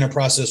typically in a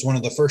process, one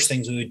of the first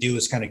things we would do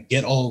is kind of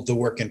get all of the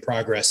work in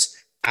progress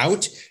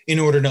out in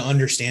order to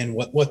understand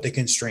what the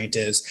constraint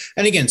is.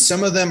 And again,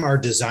 some of them are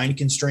design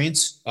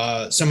constraints.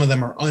 Some of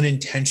them are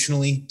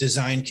unintentionally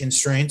designed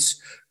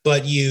constraints,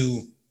 but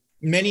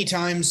many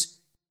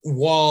times,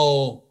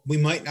 while we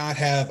might not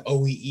have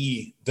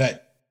OEE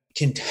that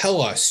can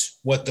tell us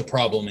what the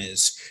problem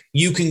is,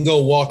 you can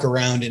go walk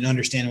around and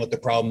understand what the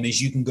problem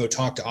is. You can go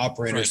talk to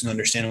operators and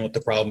understand what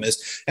the problem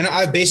is. And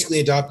I've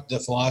basically adopted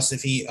the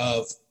philosophy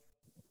of,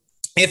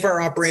 if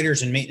our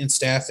operators and maintenance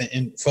staff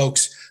and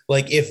folks,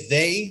 like, if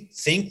they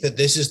think that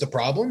this is the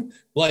problem,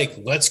 like,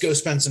 let's go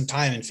spend some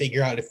time and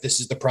figure out if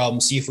this is the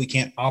problem, see if we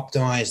can't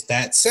optimize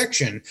that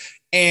section.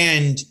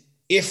 And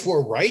if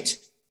we're right,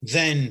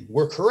 then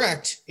we're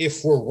correct.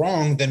 If we're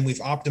wrong, then we've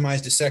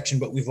optimized a section,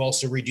 but we've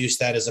also reduced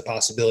that as a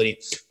possibility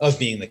of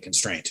being the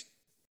constraint.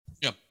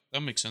 Yeah,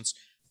 that makes sense.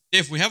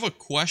 Dave, we have a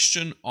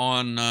question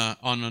on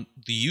the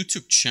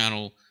YouTube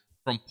channel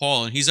from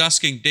Paul, and he's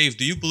asking, Dave,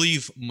 do you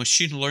believe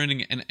machine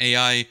learning and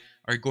AI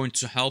are going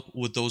to help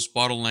with those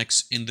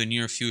bottlenecks in the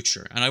near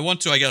future? And I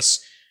want to, I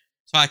guess,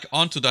 tack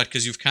onto that,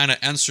 because you've kind of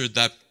answered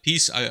that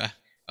piece,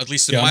 at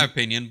least in my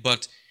opinion.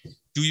 But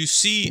do you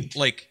see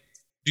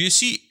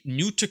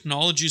new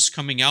technologies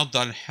coming out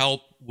that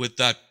help with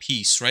that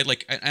piece, right?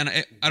 Like, and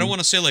I don't want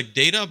to say like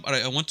data, but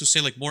I want to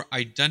say like more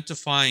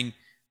identifying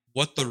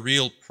what the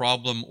real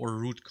problem or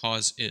root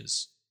cause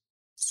is.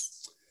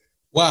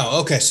 Wow.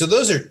 Okay. So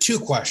those are two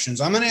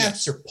questions. I'm going to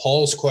answer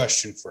Paul's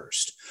question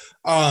first.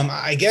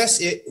 I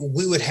guess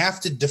we would have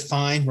to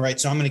define, right?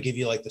 So I'm going to give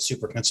you like the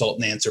super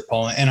consultant answer,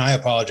 Paul, and I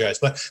apologize,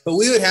 but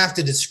we would have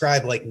to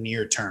describe like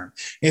near term.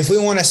 If we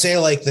want to say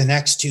like the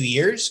next 2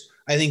 years,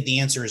 I think the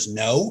answer is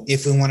no.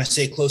 If we want to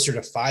say closer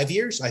to 5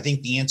 years, I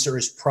think the answer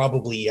is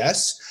probably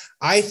yes.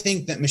 I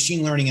think that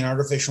machine learning and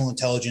artificial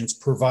intelligence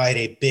provide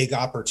a big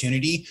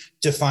opportunity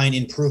to find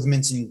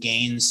improvements and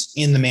gains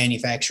in the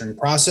manufacturing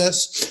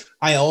process.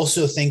 I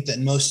also think that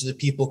most of the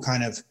people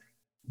kind of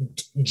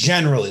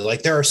generally,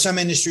 like, there are some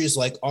industries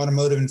like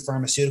automotive and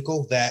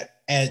pharmaceutical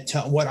that,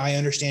 to what I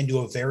understand, do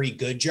a very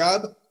good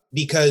job,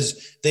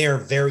 because they are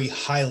very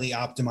highly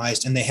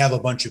optimized and they have a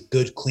bunch of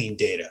good, clean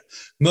data.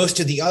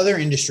 Most of the other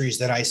industries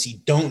that I see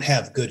don't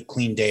have good,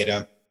 clean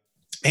data.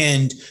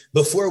 And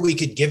before we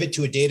could give it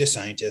to a data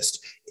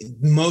scientist,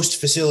 most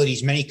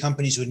facilities, many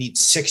companies would need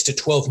 6 to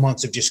 12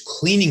 months of just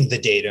cleaning the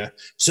data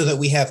so that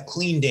we have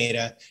clean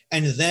data.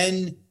 And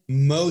then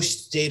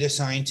most data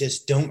scientists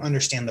don't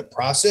understand the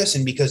process.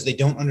 And because they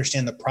don't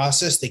understand the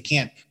process, they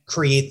can't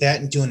create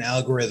that into an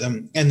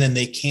algorithm. And then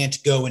they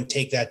can't go and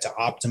take that to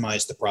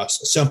optimize the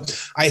process. So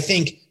I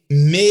think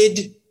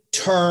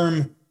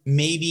mid-term,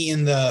 maybe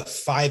in the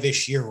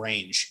 5-ish year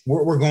range,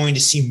 we're going to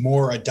see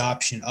more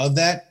adoption of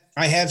that.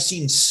 I have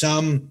seen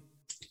some,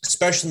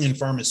 especially in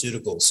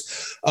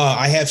pharmaceuticals,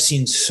 I have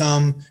seen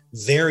some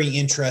very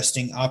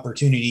interesting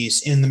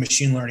opportunities in the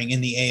machine learning,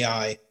 in the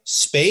AI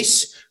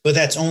space, but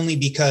that's only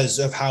because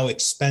of how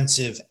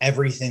expensive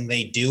everything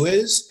they do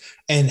is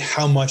and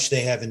how much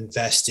they have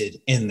invested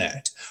in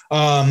that.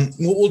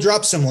 We'll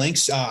drop some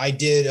links. I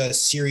did a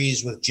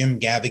series with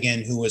Jim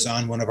Gavigan, who was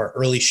on one of our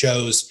early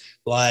shows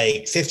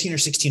like 15 or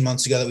 16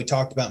 months ago, that we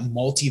talked about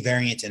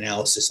multivariate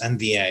analysis,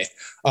 MVA,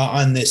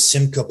 on this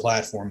Simca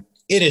platform.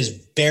 It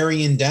is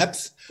very in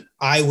depth.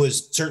 I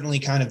was certainly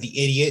kind of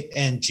the idiot,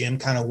 and Jim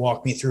kind of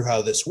walked me through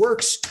how this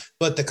works.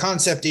 But the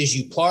concept is,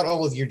 you plot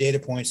all of your data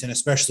points, and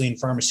especially in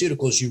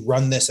pharmaceuticals, you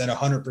run this at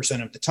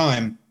 100% of the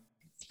time.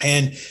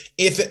 And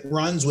if it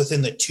runs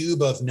within the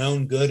tube of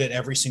known good at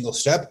every single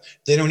step,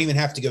 they don't even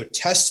have to go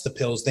test the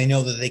pills. They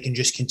know that they can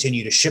just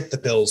continue to ship the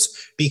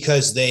pills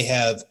because they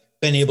have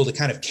been able to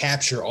kind of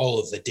capture all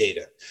of the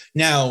data.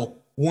 Now,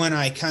 when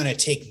I kind of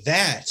take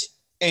that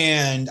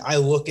and I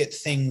look at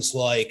things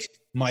like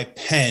my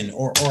pen,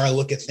 or I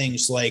look at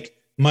things like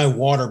my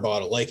water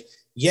bottle, like,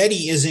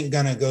 Yeti isn't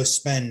going to go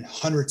spend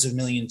hundreds of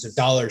millions of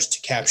dollars to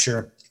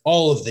capture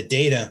all of the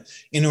data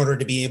in order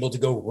to be able to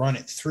go run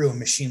it through a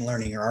machine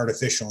learning or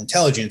artificial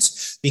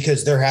intelligence,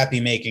 because they're happy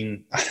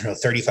making, I don't know,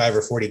 35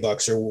 or 40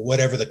 bucks or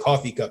whatever the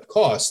coffee cup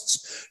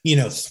costs,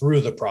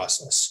 through the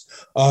process.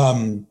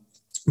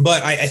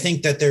 But I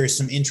think that there is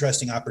some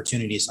interesting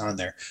opportunities on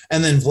there.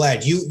 And then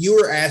Vlad, you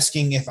were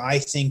asking if I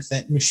think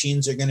that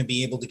machines are going to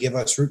be able to give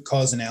us root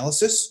cause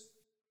analysis.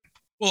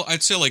 Well,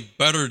 I'd say like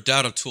better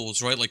data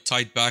tools, right? Like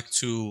tied back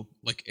to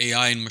like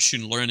AI and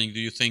machine learning.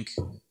 Do you think?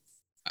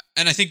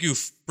 And I think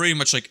you've pretty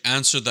much like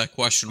answered that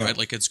question, Yeah. right?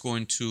 Like it's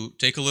going to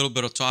take a little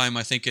bit of time.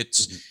 I think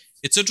Mhm.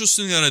 it's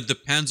interesting that it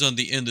depends on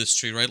the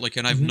industry, right? Like,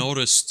 and I've Mhm.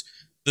 noticed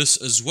this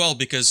as well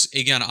because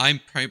again, I'm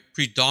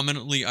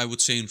predominantly, I would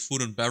say, in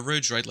food and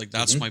beverage, right? Like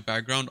that's Mhm. my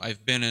background.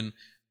 I've been in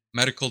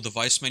medical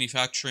device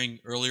manufacturing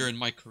earlier in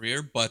my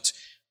career, but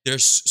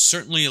there's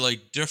certainly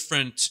like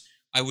different,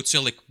 I would say,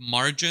 like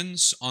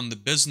margins on the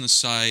business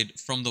side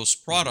from those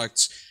Mhm.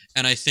 products.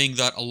 And I think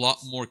that a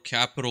lot more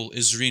capital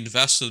is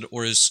reinvested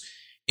or is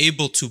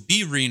able to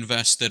be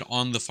reinvested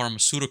on the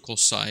pharmaceutical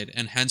side,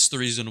 and hence the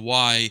reason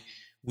why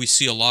we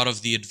see a lot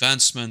of the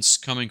advancements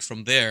coming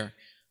from there.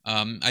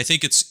 I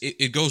think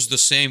it goes the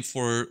same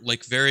for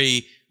like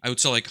very, I would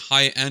say, like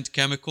high end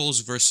chemicals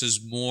versus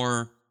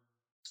more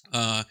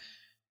uh,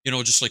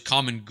 just like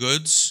common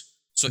goods.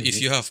 So if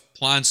Mhm. you have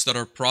plants that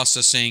are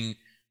processing,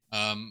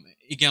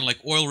 again, like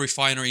oil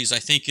refineries, I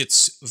think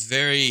it's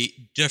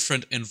very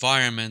different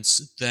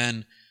environments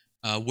than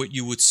what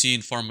you would see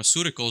in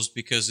pharmaceuticals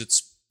because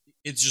it's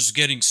just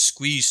getting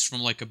squeezed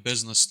from like a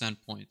business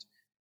standpoint.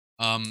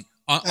 On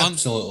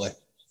Absolutely.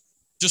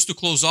 just to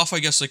close off, I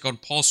guess like on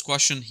Paul's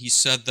question, he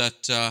said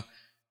that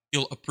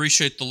he'll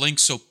appreciate the link.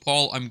 So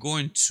Paul, I'm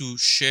going to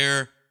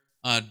share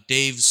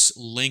Dave's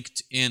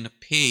LinkedIn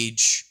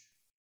page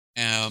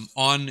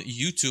on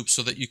YouTube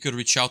so that you could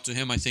reach out to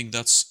him. I think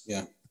that's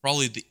Yeah.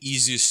 probably the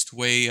easiest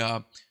way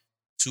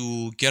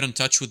to get in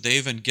touch with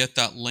Dave and get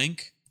that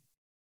link.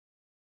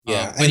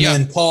 Yeah. But And yeah,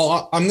 then,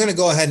 Paul, I'm going to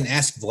go ahead and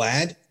ask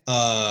Vlad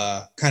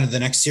kind of the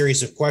next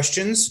series of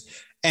questions.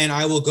 And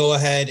I will go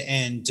ahead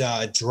and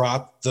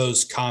drop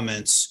those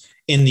comments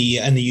in the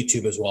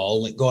YouTube as well.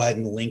 I'll go ahead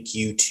and link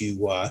you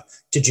to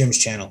Jim's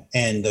channel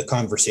and the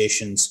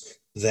conversations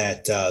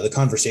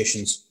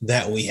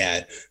that we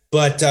had.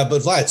 But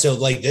Vlad, so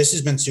like this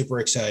has been super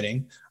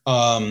exciting.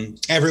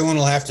 Everyone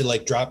will have to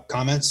like drop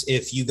comments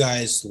if you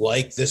guys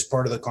like this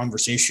part of the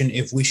conversation,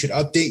 if we should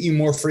update you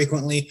more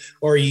frequently,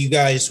 or you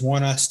guys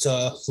want us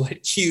to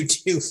let you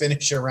two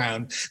finish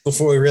around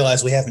before we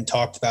realize we haven't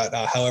talked about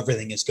how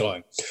everything is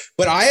going.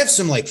 But I have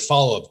some like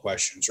follow-up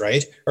questions,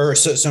 right? Or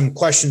some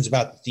questions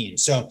about the theme.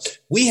 So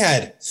we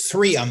had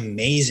 3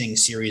 amazing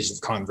series of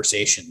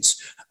conversations,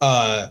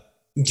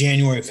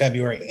 January,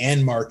 February,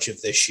 and March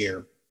of this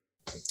year.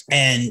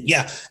 And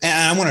yeah,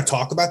 and I want to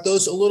talk about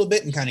those a little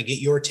bit and kind of get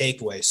your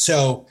takeaways.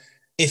 So,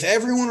 if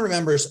everyone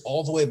remembers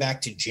all the way back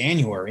to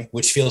January,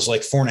 which feels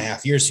like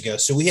 4.5 years ago,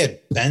 so we had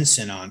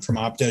Benson on from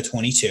Opto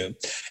 22,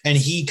 and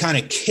he kind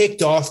of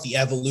kicked off the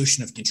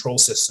evolution of control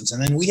systems.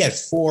 And then we had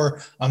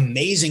 4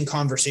 amazing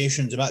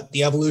conversations about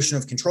the evolution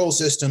of control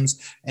systems.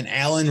 And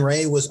Alan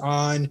Ray was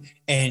on,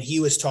 and he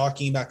was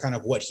talking about kind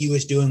of what he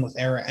was doing with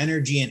Era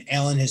Energy. And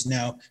Alan has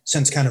now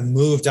since kind of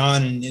moved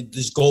on, and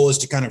his goal is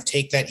to kind of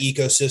take that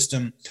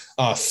ecosystem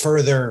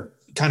further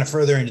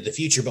into the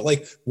future. But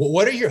like,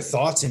 what are your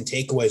thoughts and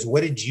takeaways?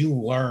 What did you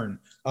learn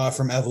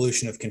from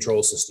evolution of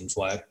control systems,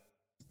 Vlad?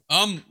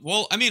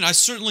 well, I mean, I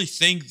certainly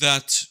think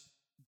that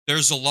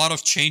there's a lot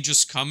of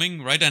changes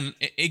coming, right? And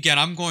again,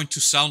 I'm going to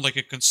sound like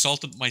a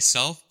consultant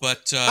myself,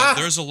 but Ah,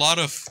 there's a lot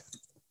of,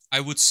 I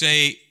would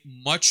say,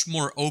 much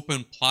more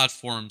open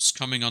platforms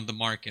coming on the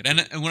market. And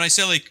when I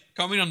say like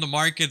coming on the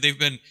market, they've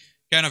been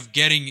kind of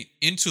getting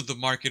into the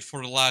market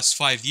for the last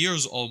 5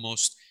 years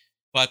almost.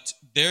 But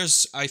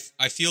I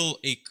feel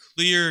a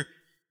clear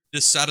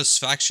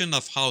dissatisfaction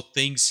of how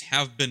things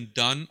have been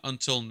done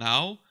until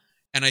now.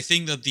 And I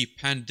think that the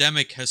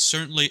pandemic has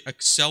certainly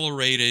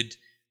accelerated,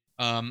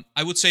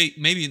 I would say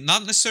maybe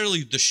not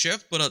necessarily the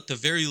shift, but at the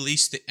very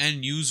least, the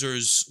end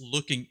users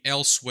looking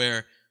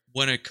elsewhere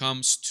when it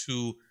comes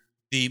to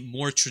the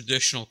more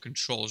traditional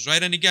controls,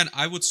 right? And again,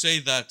 I would say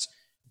that,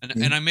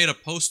 and I made a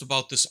post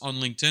about this on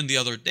LinkedIn the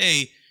other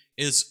day,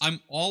 is I'm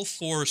all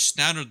for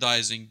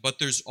standardizing, but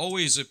there's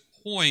always a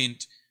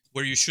point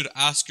where you should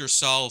ask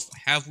yourself,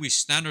 have we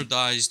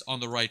standardized on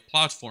the right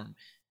platform?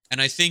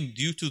 And I think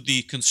due to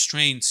the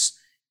constraints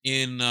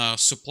in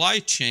supply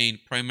chain,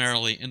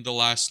 primarily in the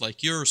last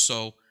like year or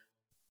so,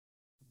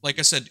 like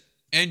I said,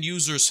 end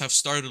users have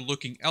started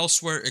looking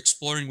elsewhere,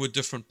 exploring with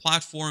different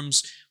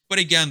platforms. But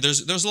again,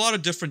 there's a lot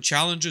of different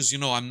challenges.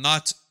 I'm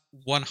not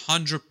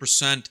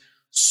 100%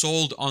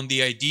 sold on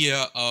the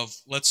idea of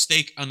let's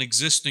take an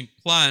existing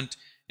plant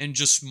and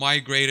just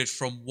migrate it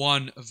from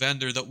one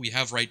vendor that we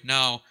have right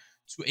now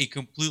to a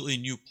completely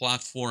new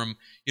platform,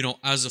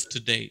 as of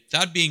today.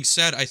 That being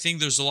said, I think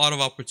there's a lot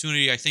of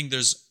opportunity. I think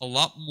there's a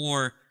lot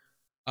more,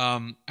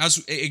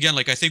 as again,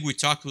 like I think we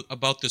talked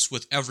about this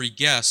with every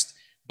guest,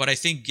 but I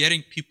think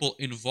getting people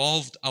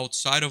involved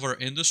outside of our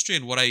industry,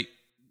 and what I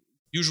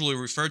usually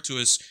refer to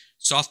as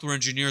software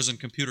engineers and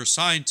computer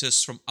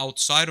scientists from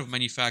outside of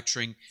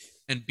manufacturing,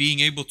 and being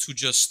able to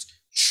just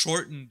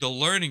shorten the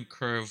learning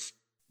curve,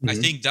 I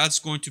mm-hmm. think that's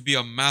going to be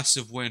a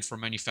massive win for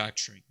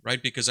manufacturing,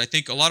 right? Because I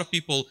think a lot of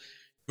people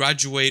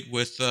graduate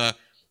with,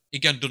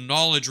 again, the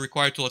knowledge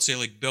required to, let's say,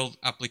 like build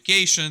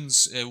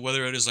applications,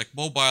 whether it is like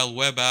mobile,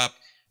 web app,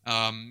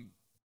 um,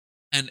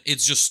 and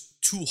it's just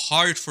too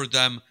hard for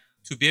them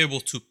to be able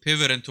to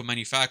pivot into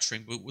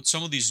manufacturing. But with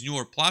some of these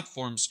newer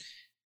platforms,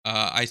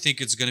 I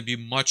think it's going to be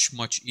much,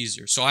 much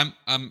easier. So I'm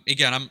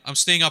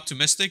staying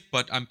optimistic,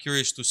 but I'm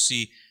curious to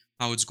see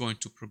how it's going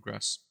to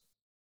progress.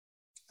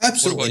 What about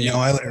Absolutely. No, you?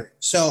 I would agree.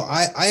 So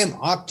I am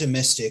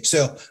optimistic.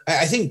 So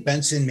I think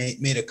Benson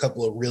made a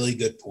couple of really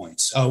good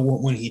points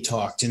when he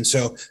talked. And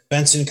so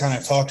Benson kind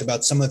of talked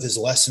about some of his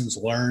lessons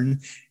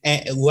learned.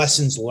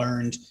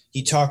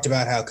 He talked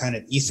about how kind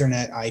of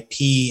Ethernet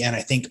IP and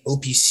I think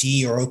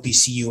OPC or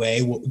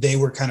OPCUA, they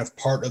were kind of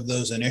part of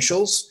those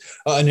initial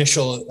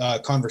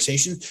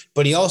conversations.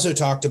 But he also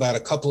talked about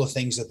a couple of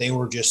things that they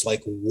were just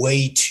like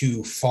way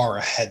too far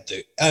ahead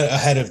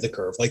of the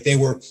curve. Like they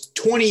were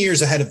 20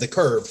 years ahead of the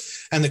curve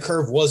and the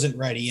curve wasn't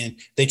ready. And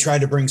they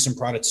tried to bring some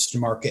products to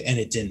market and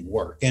it didn't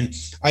work. And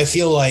I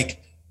feel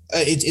like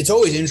it's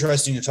always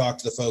interesting to talk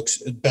to the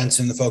folks,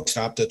 Benson, the folks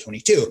at Opto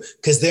 22,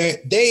 because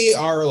they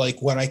are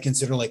like what I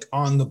consider like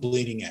on the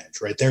bleeding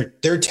edge, right?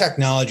 They're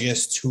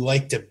technologists who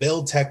like to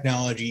build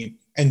technology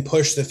and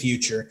push the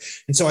future.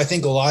 And so I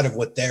think a lot of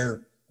what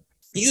they're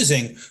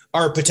using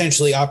are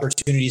potentially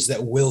opportunities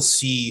that we'll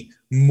see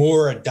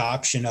more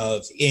adoption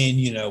of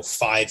in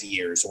 5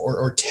 years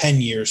or 10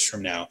 years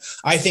from now.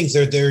 I think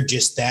they're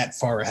just that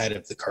far ahead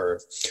of the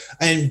curve.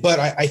 But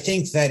I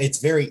think that it's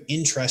very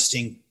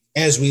interesting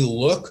as we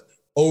look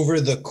over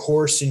the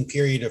course and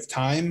period of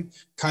time,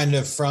 kind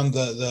of from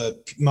the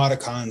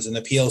Modicons and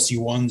the PLC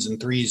 1s and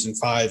 3s and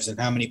 5s, and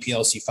how many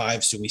PLC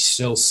 5s do we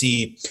still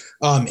see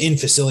in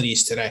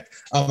facilities today?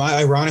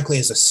 Ironically,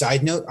 as a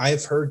side note,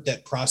 I've heard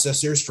that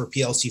processors for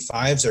PLC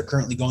 5s are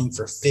currently going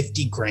for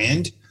 50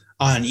 grand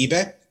on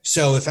eBay.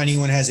 So if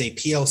anyone has a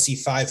PLC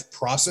 5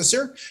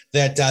 processor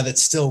that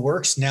still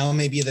works, now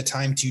may be the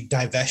time to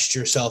divest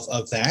yourself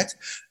of that.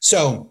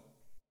 So,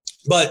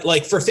 but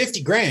like for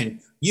 50 grand,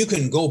 you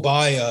can go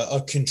buy a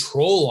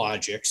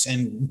ControlLogix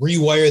and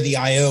rewire the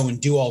IO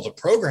and do all the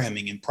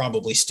programming and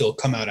probably still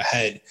come out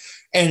ahead.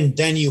 And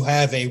then you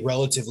have a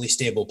relatively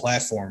stable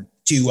platform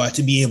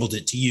to be able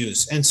to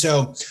use. And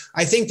so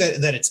I think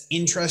that it's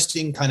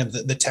interesting, kind of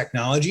the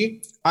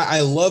technology.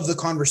 I love the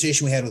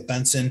conversation we had with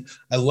Benson.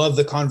 I love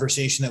the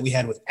conversation that we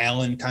had with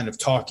Alan, kind of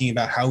talking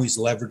about how he's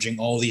leveraging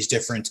all these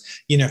different,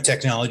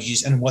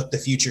 technologies and what the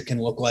future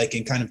can look like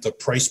and kind of the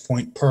price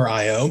point per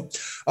IO.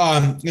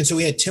 And so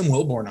we had Tim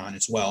Wilborn on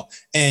as well.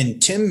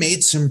 And Tim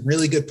made some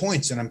really good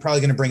points. And I'm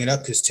probably going to bring it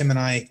up because Tim and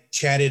I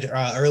chatted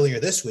earlier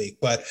this week,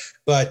 but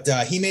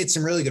he made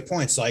some really good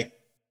points. Like,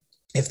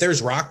 if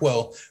there's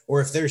Rockwell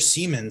or if there's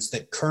Siemens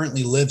that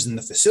currently lives in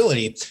the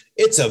facility,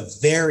 it's a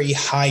very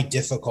high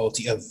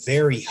difficulty, a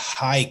very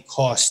high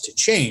cost to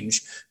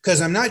change,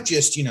 because I'm not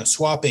just,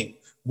 swapping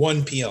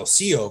one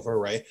PLC over,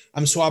 right?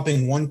 I'm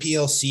swapping one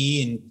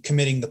PLC and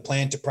committing the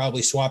plant to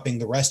probably swapping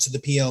the rest of the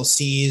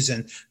PLCs.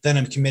 And then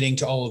I'm committing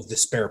to all of the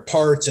spare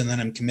parts. And then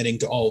I'm committing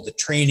to all of the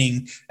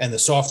training and the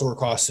software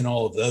costs and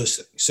all of those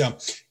things. So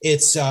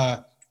it's,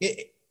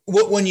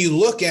 when you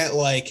look at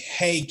like,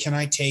 hey, can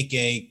I take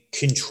a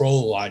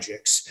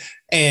ControlLogix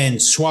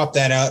and swap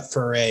that out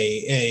for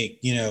an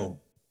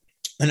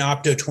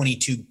Opto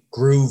 22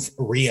 Groove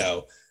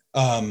Rio?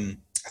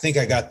 I think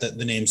I got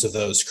the names of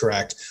those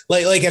correct.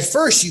 Like at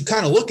first you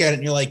kind of look at it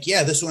and you're like,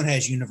 yeah, this one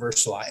has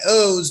universal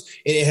IOs.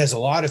 It has a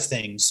lot of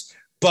things,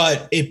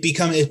 but it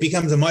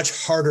becomes a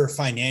much harder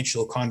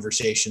financial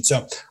conversation.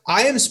 So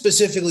I am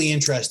specifically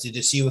interested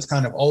to see with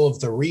kind of all of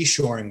the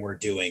reshoring we're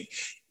doing,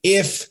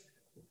 if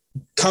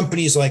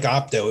companies like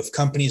Opto, if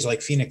companies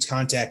like Phoenix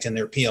Contact and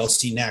their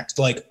PLC Next,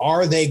 like,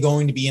 are they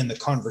going to be in the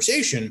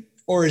conversation,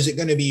 or is it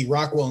going to be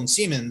Rockwell and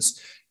Siemens,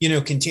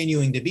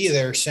 continuing to be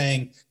there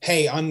saying,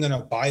 hey, I'm going to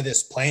buy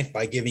this plant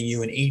by giving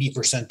you an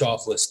 80%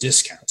 off list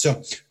discount.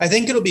 So I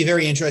think it'll be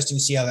very interesting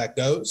to see how that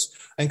goes.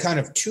 And kind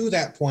of to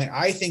that point,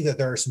 I think that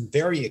there are some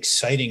very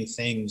exciting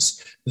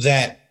things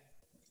that,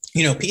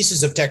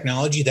 pieces of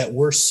technology that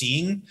we're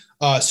seeing.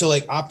 So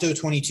like Opto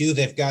 22,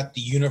 they've got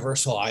the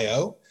universal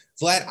IO.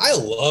 Vlad, I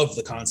love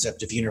the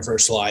concept of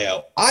universal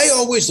IO. I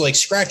always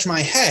scratch my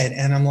head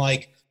and I'm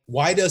like,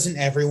 why doesn't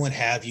everyone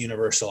have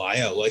universal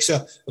IO?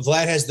 So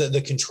Vlad has the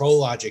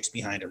ControlLogix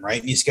behind him,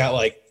 right? He's got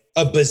like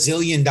 $1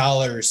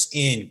 bazillion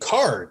in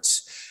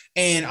cards.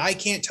 And I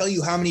can't tell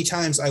you how many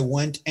times I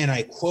went and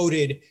I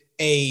quoted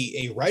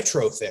a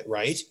retrofit,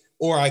 right?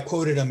 Or I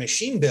quoted a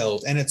machine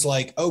build and it's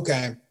like,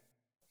 okay,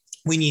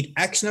 we need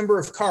X number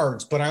of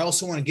cards, but I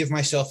also want to give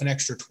myself an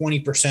extra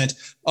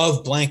 20%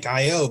 of blank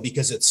IO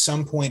because at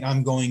some point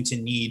I'm going to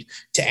need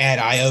to add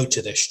IO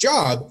to this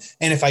job.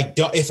 And if I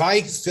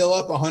fill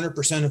up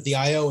 100% of the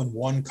IO in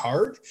one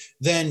card,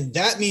 then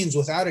that means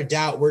without a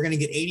doubt, we're going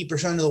to get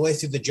 80% of the way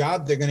through the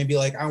job. They're going to be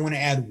like, I want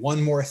to add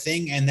one more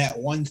thing. And that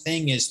one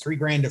thing is $3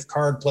 grand of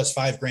card plus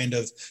 $5 grand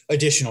of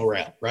additional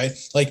rail, right?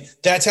 Like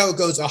that's how it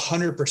goes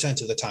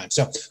 100% of the time.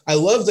 So I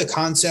love the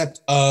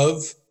concept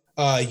of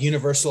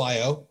universal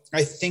IO.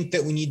 I think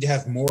that we need to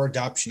have more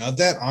adoption of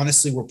that.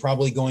 Honestly, we're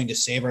probably going to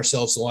save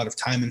ourselves a lot of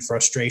time and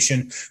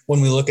frustration when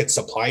we look at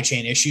supply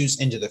chain issues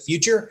into the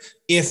future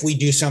if we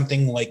do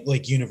something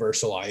like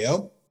universal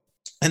IO.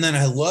 And then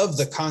I love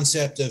the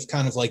concept of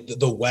kind of like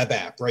the web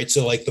app, right?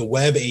 So like the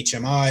web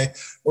HMI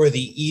or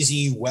the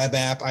easy web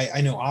app.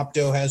 I know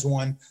Opto has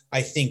one.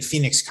 I think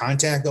Phoenix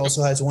Contact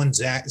also has one.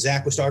 Zach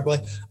was talking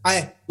about.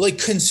 I like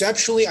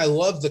conceptually, I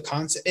love the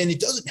concept, and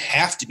it doesn't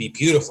have to be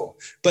beautiful.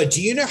 But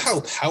do you know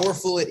how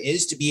powerful it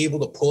is to be able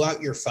to pull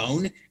out your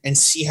phone and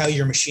see how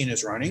your machine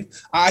is running?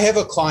 I have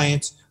a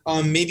client.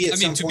 Maybe at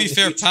some point. To be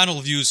fair,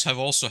 panel views have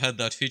also had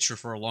that feature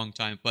for a long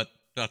time, but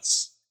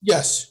that's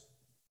yes.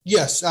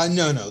 Yes,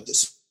 no.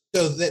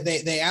 So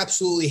they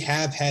absolutely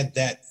have had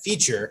that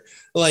feature,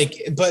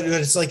 like, but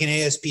it's like an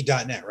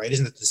ASP.NET, right?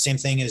 Isn't it the same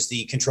thing as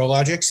the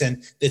ControlLogix,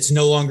 and it's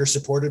no longer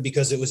supported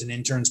because it was an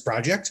intern's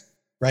project,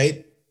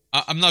 right?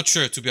 I'm not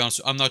sure, to be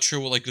honest. I'm not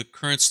sure what like the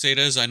current state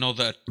is. I know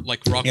that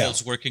like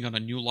Rockwell's working on a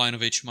new line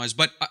of HMIs,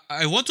 but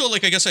I want to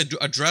like I guess I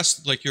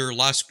address like your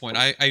last point.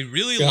 I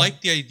really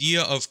like the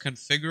idea of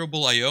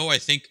configurable I/O. I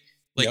think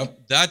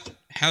like that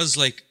has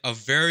like a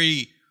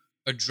very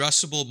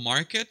addressable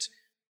market.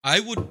 I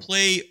would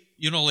play,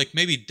 like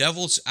maybe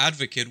devil's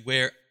advocate,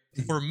 where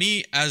for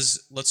me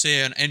as, let's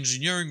say, an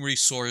engineering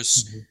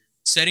resource,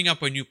 setting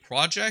up a new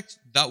project,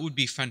 that would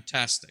be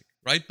fantastic,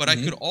 right? But I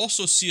could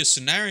also see a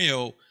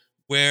scenario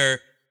where,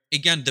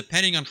 again,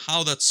 depending on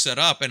how that's set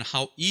up and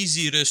how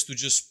easy it is to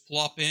just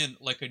plop in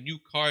like a new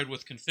card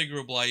with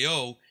configurable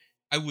I/O,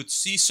 I would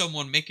see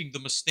someone making the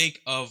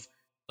mistake of,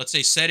 let's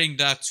say, setting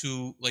that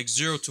to like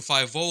 0 to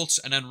 5 volts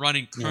and then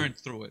running current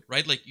through it,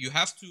 right? Like you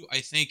have to,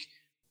 I think,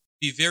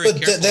 be very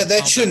careful.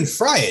 That shouldn't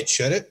fry it,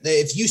 should it?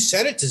 If you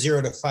set it to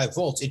 0 to 5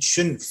 volts, it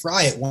shouldn't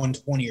fry at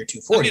 120 or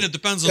 240. I mean, it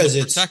depends on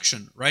the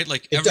protection, right?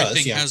 Like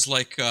everything has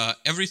like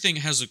everything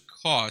has a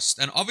cost,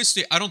 and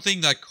obviously, I don't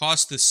think that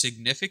cost is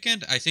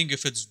significant. I think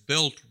if it's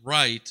built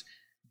right,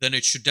 then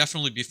it should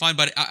definitely be fine.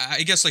 But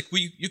I guess like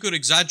you could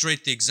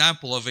exaggerate the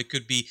example of it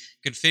could be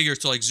configured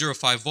to like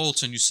 0.5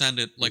 volts and you send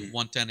it like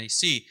 110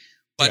 AC.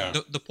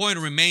 But the point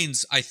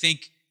remains, I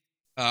think.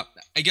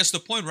 I guess the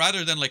point,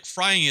 rather than like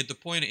frying it, the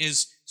point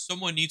is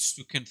someone needs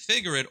to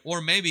configure it,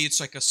 or maybe it's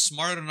like a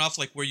smart enough,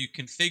 like where you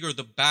configure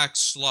the back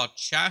slot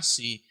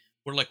chassis,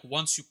 where like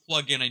once you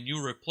plug in a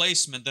new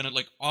replacement, then it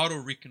like auto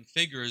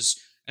reconfigures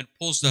and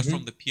pulls that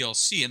from the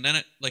PLC, and then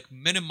it like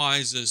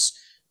minimizes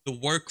the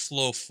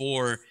workflow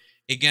for,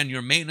 again,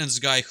 your maintenance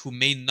guy who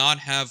may not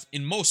have,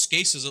 in most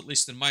cases, at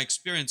least in my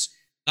experience,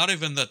 not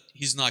even that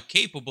he's not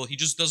capable, he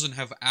just doesn't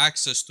have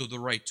access to the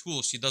right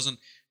tools. He doesn't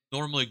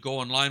normally go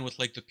online with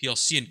like the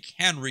PLC and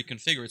can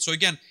reconfigure it. So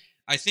again,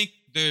 I think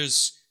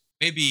there's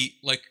maybe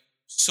like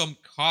some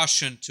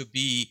caution to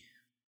be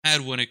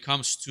had when it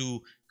comes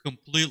to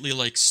completely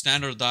like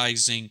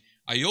standardizing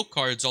I/O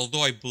cards,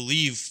 although I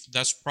believe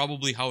that's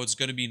probably how it's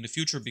going to be in the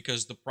future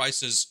because the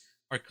prices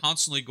are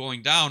constantly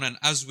going down, and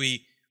as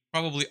we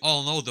probably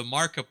all know, the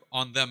markup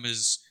on them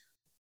is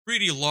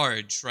pretty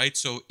large, right?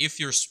 So if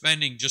you're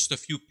spending just a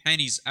few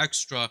pennies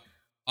extra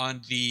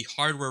on the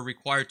hardware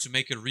required to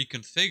make it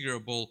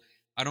reconfigurable,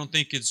 I don't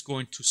think it's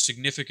going to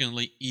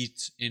significantly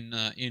eat in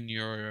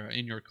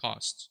your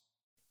costs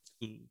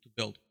to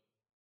build.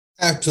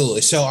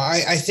 Absolutely. So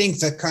I think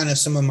that kind of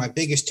some of my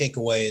biggest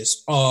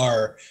takeaways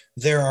are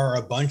there are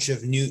a bunch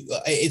of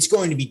it's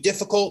going to be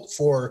difficult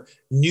for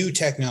new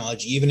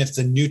technology, even if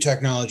the new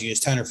technology is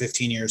 10 or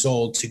 15 years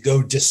old, to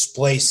go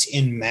displace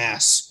in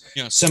mass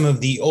some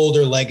of the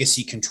older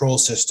legacy control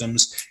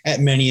systems at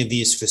many of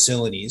these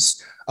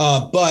facilities.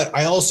 But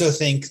I also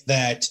think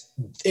that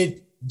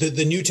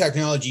the new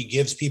technology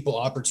gives people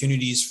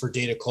opportunities for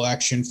data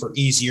collection, for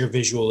easier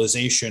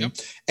visualization.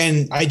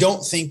 And I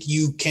don't think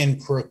you can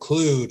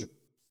preclude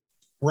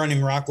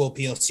running Rockwell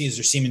PLCs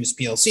or Siemens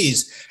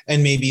PLCs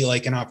and maybe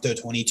like an Opto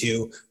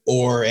 22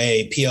 or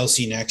a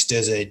PLC Next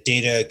as a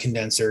data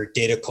condenser,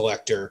 data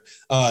collector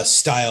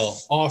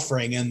style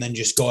offering, and then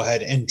just go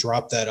ahead and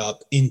drop that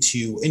up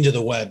into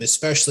the web,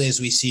 especially as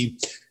we see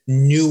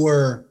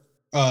newer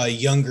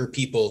younger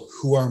people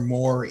who are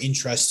more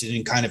interested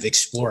in kind of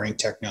exploring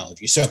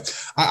technology. So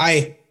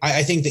I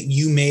think that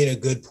you made a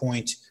good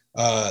point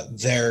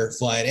there,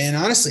 Vlad. And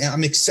honestly,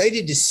 I'm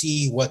excited to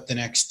see what the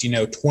next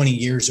 20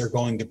 years are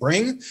going to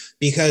bring,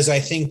 because I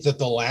think that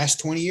the last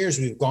 20 years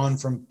we've gone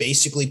from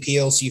basically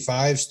PLC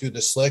 5s through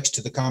the slicks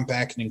to the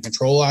compact and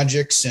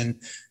ControlLogix. And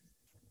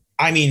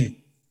I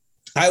mean,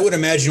 I would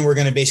imagine we're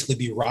going to basically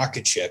be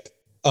rocket ship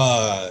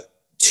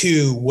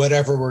to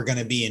whatever we're going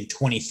to be in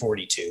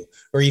 2042,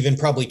 or even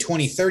probably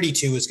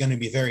 2032 is going to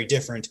be very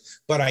different.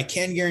 But I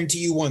can guarantee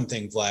you one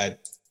thing, Vlad,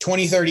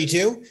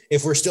 2032,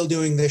 if we're still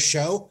doing this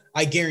show,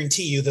 I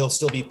guarantee you there'll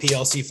still be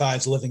PLC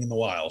 5s living in the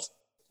wild.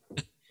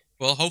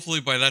 Well, hopefully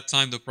by that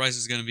time the price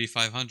is going to be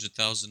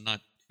 500,000,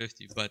 not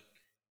 50. But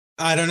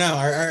I don't know.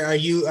 Are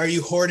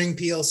you hoarding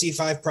PLC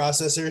 5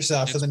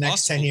 processors for the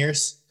next 10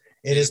 years?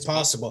 It is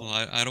possible.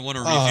 I don't want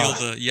to reveal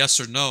the yes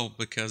or no,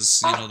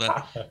 because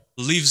that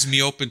leaves me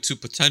open to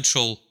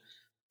potential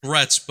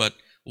threats. But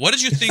what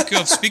did you think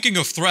of? Speaking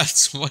of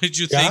threats, what did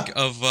you think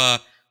of the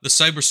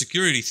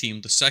cybersecurity theme,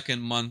 the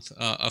second month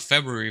of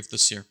February of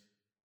this year?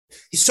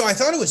 So I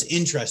thought it was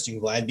interesting,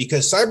 Vlad,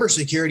 because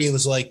cybersecurity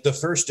was like the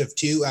first of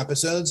two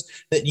episodes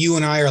that you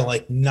and I are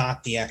like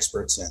not the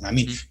experts in. I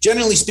mean,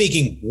 generally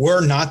speaking,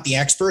 we're not the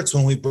experts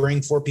when we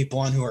bring four people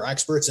on who are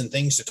experts in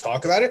things to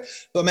talk about it.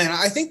 But man,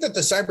 I think that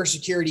the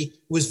cybersecurity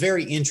was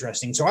very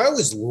interesting. So I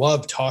always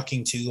love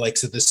talking to like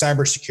the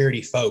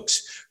cybersecurity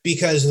folks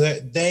because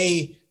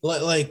they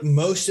like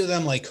most of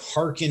them like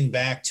harken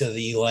back to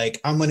the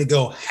like I'm going to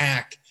go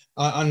hack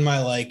on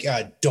my like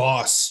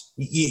DOS.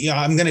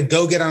 I'm going to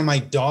go get on my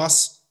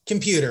DOS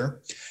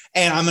computer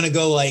and I'm going to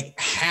go like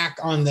hack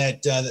on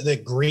that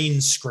the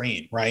green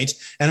screen, right?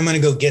 And I'm going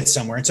to go get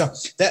somewhere. And so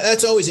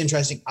that's always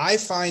interesting. I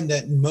find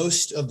that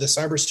most of the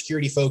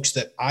cybersecurity folks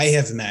that I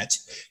have met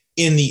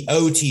in the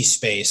OT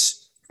space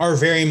are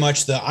very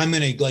much I'm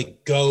going to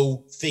like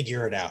go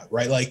figure it out,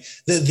 right? Like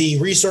the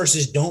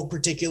resources don't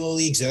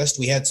particularly exist.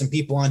 We had some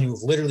people on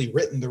who've literally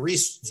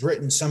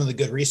written some of the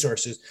good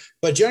resources,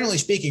 but generally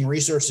speaking,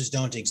 resources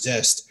don't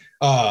exist.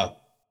 A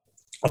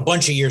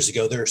bunch of years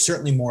ago, there are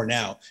certainly more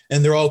now,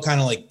 and they're all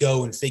kind of like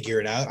go and figure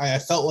it out. I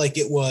felt like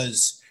it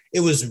was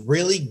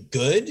really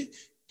good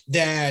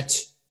that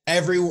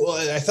I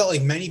felt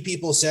like many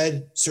people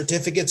said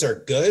certificates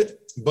are good,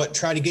 but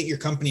try to get your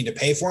company to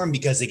pay for them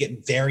because they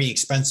get very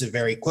expensive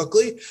very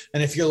quickly.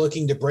 And if you're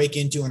looking to break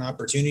into an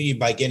opportunity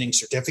by getting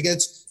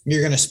certificates,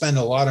 you're going to spend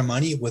a lot of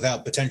money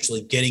without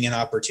potentially getting an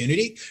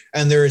opportunity.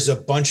 And there is a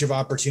bunch of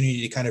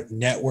opportunity to kind of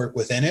network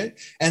within it.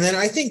 And then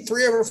I think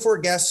 3 of our 4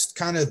 guests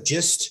kind of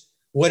just,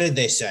 what did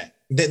they say?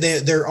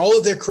 They're all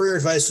of their career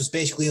advice was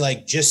basically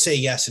like, just say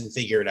yes and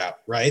figure it out,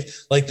 right?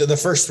 Like the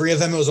first 3 of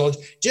them, it was all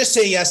just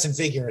say yes and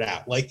figure it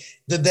out. Like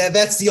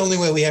that's the only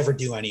way we ever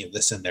do any of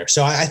this in there.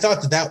 So I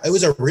thought that it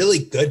was a really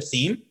good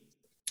theme.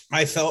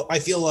 I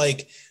feel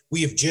like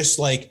we've just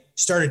like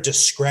started to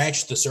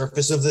scratch the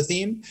surface of the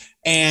theme,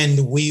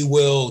 and we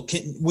will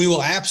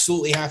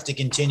absolutely have to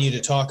continue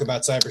to talk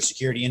about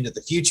cybersecurity into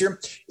the future.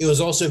 It was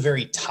also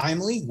very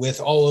timely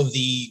with all of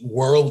the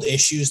world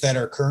issues that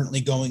are currently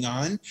going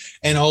on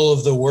and all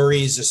of the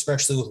worries,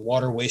 especially with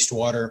water,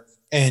 wastewater,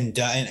 and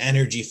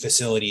energy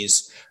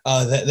facilities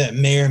that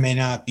may or may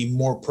not be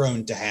more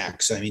prone to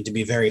hacks. I mean, to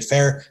be very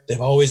fair,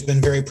 they've always been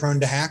very prone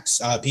to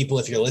hacks. People,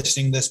 if you're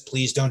listening to this,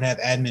 please don't have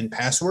admin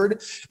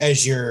password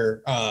as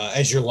your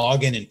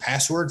login and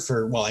password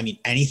for, well, I mean,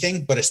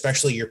 anything, but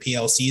especially your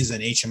PLCs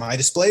and HMI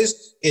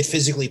displays. It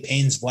physically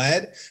pains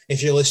Vlad.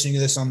 If you're listening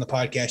to this on the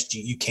podcast,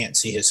 you can't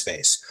see his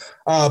face.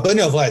 But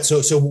no, Vlad,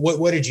 so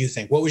what did you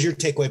think? What was your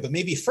takeaway? But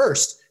maybe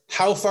first,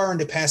 how far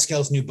into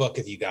Pascal's new book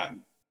have you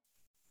gotten?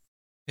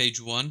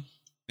 Page 1,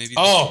 maybe.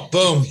 Oh,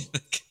 boom!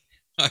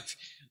 I've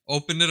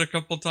opened it a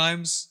couple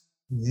times,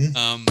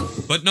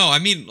 but no, I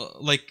mean,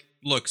 like,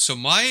 look. So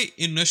my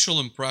initial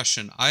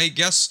impression, I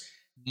guess,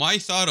 my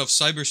thought of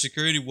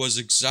cybersecurity was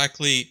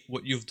exactly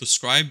what you've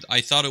described.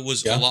 I thought it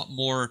was a lot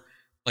more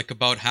like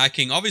about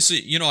hacking.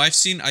 Obviously, I've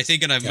seen, I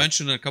think, and I've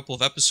mentioned in a couple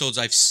of episodes,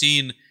 I've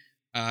seen,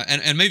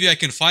 and maybe I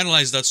can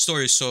finalize that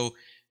story. So,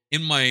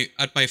 at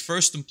my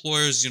first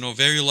employer's,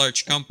 very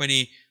large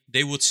company,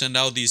 they would send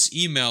out these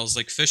emails,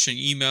 like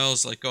phishing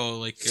emails, like,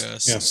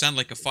 send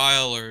like a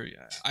file, or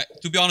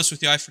to be honest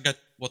with you, I forget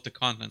what the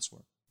contents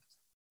were.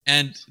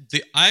 And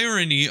the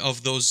irony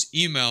of those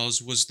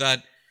emails was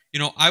that,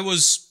 I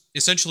was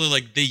essentially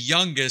like the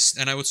youngest,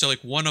 and I would say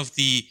like one of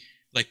the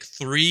like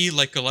 3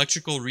 like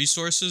electrical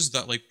resources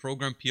that like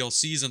program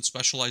PLCs and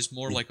specialize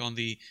more like on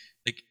the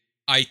like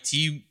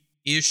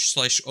IT-ish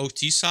 /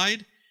 OT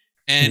side.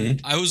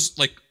 And I was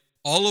like,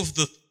 all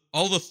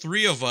the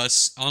 3 of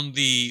us on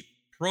the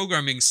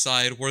programming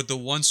side were the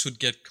ones who'd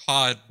get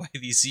caught by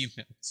these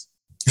emails.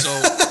 So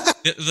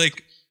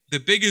like the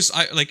biggest,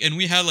 and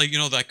we had like,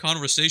 that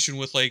conversation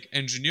with like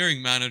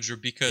engineering manager,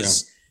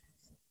 because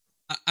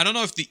I don't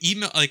know if the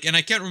email, like, and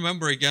I can't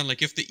remember again,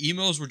 like if the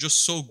emails were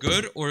just so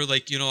good, or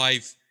like,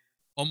 I've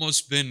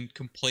almost been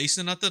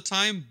complacent at the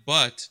time,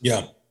 but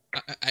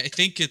I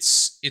think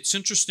it's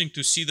interesting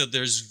to see that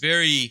there's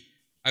very,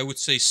 I would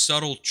say,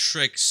 subtle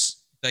tricks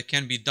that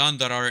can be done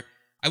that are,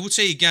 I would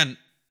say, again,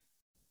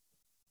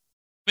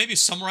 maybe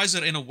summarize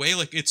it in a way,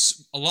 like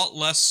it's a lot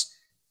less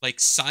like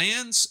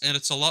science and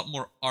it's a lot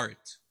more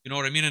art. You know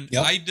what I mean? And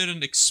I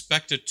didn't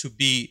expect it to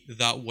be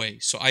that way.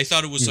 So I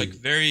thought it was like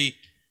very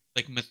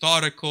like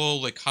methodical,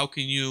 like how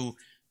can you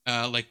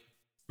like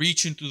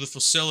reach into the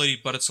facility,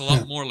 but it's a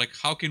lot more like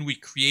how can we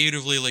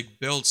creatively like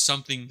build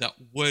something that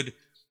would,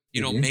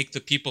 make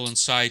the people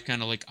inside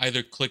kind of like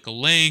either click a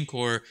link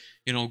or,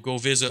 go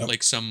visit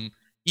like some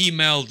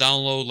email,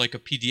 download like a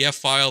PDF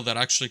file that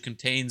actually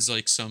contains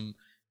like some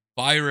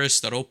virus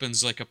that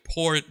opens like a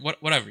port,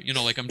 whatever,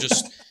 like I'm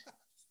just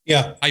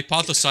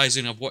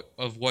hypothesizing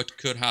of what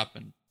could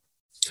happen.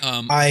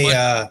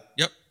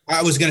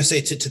 I was going to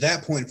say to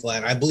that point,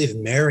 Vlad, I believe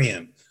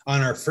Miriam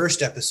on our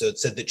first episode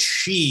said that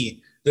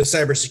she, the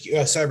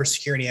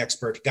cybersecurity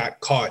expert, got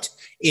caught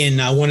in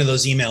one of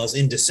those emails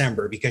in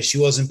December because she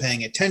wasn't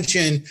paying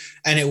attention,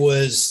 and it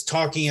was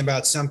talking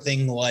about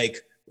something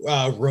like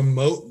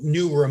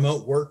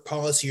remote work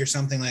policy or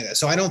something like that.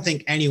 So I don't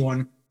think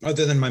anyone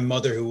other than my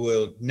mother, who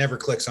will never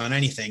clicks on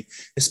anything,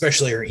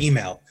 especially her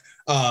email.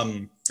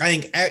 I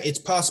think it's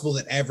possible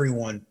that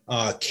everyone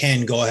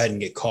can go ahead and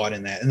get caught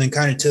in that. And then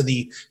kind of to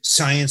the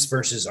science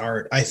versus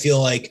art, I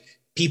feel like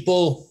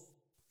people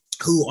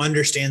who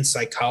understand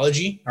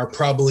psychology are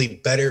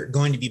probably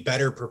going to be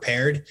better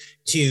prepared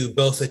to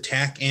both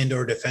attack and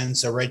or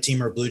defend a red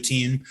team or blue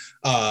team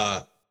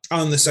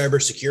on the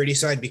cybersecurity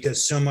side,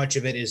 because so much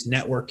of it is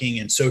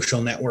networking and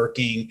social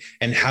networking,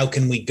 and how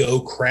can we go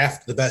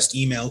craft the best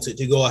email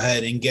to go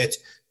ahead and get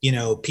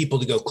people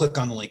to go click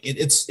on the link.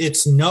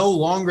 It's no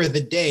longer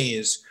the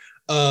days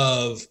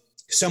of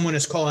someone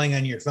is calling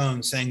on your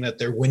phone saying that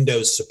they're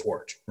Windows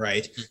support,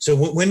 right?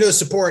 So Windows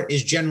support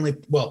is generally,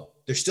 well,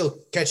 they're still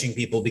catching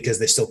people because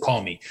they still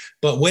call me,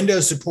 but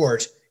Windows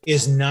support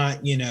is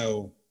not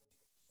the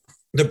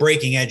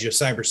breaking edge of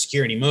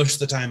cybersecurity. Most of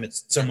the time,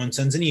 it's someone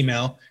sends an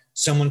email,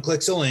 someone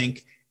clicks a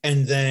link,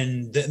 and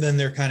then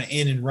they're kind of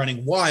in and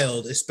running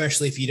wild,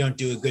 especially if you don't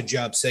do a good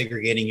job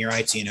segregating your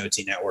IT and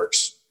OT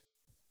networks.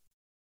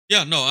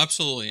 Yeah, no,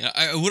 absolutely.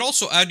 I would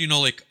also add,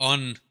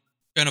 on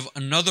kind of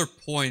another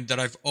point that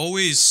I've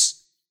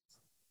always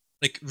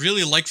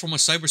really liked from a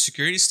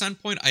cybersecurity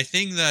standpoint. I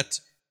think that,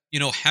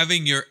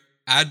 having your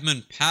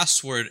admin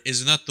password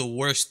is not the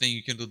worst thing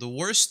you can do. The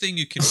worst thing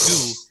you can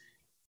do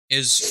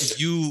is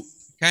you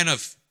kind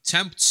of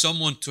tempt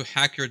someone to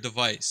hack your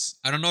device.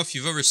 I don't know if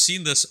you've ever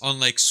seen this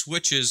on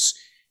switches.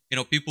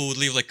 People would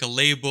leave a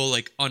label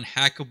like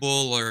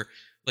unhackable, or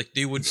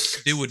they would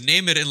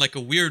name it in a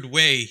weird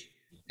way.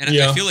 And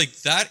I feel like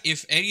that,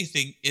 if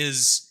anything,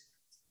 is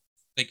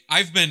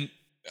I've been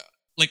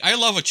I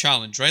love a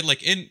challenge, right?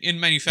 In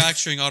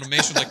manufacturing,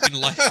 automation, in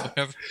life,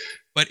 whatever.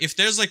 But if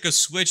there's a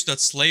switch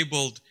that's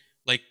labeled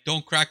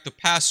don't crack the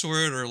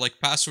password, or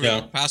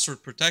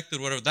password protected,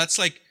 whatever, that's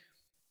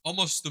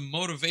almost the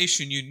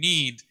motivation you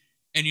need.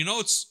 And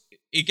it's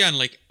again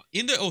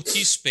in the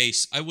OT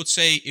space, I would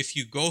say if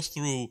you go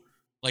through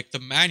the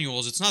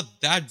manuals, it's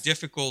not that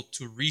difficult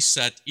to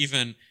reset,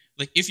 even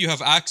if you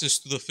have access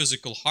to the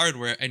physical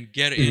hardware and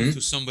get into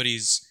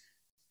somebody's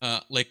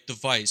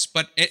device.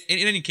 But in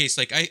any case,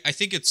 I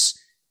think it's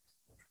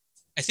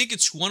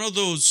one of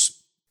those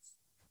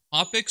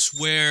topics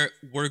where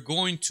we're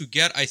going to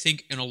get, I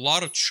think, in a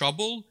lot of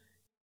trouble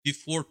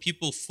before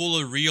people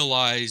fully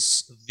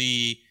realize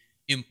the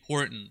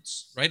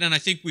importance, right? And I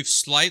think we've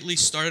slightly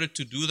started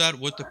to do that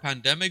with the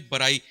pandemic,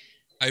 but I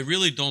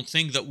really don't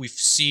think that we've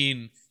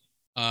seen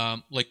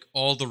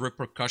all the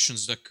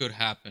repercussions that could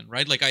happen,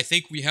 right? I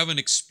think we haven't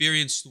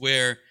experienced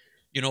where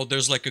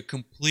there's a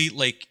complete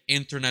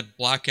internet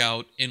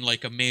blackout in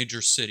a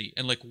major city,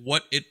 and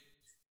what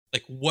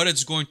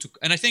it's going to.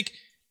 And I think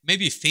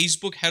maybe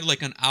Facebook had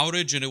an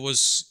outage, and it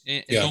was,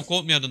 don't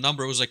quote me on the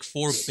number, it was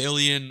 4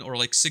 billion or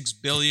 6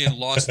 billion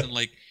lost in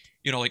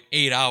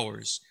 8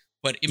 hours.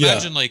 But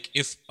imagine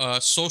if a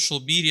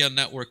social media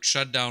network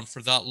shut down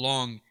for that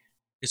long,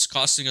 it's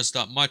costing us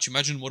that much.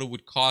 Imagine what it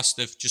would cost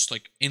if just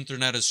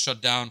internet is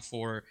shut down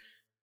for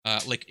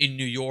in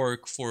New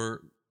York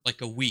for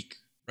a week,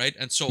 right?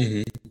 And so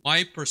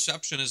my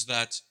perception is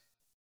that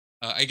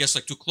I guess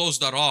to close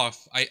that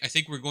off, I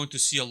think we're going to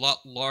see a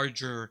lot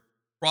larger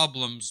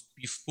problems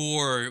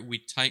before we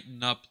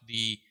tighten up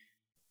the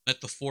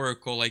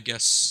metaphorical, I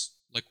guess,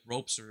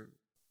 ropes, or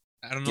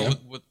I don't know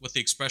what the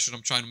expression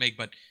I'm trying to make,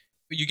 but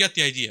you get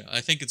the idea. I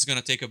think it's going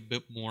to take a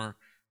bit more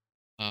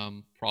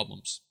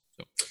problems.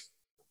 So.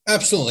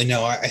 Absolutely.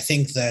 No, I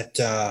think that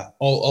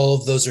all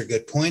of those are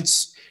good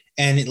points.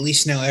 And at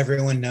least now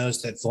everyone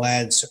knows that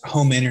Vlad's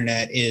home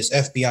internet is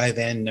FBI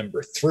van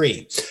number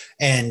 3.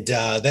 And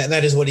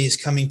that is what he's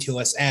coming to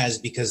us as,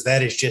 because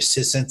that is just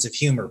his sense of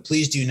humor.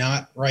 Please do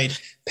not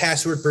write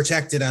password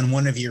protected on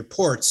one of your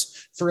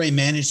ports for a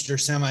managed or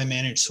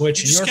semi-managed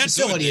switch in your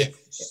facility.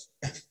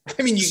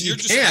 I mean, you're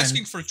just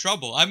asking for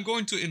trouble. I'm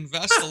going to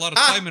invest a lot of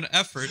time and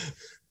effort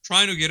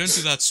trying to get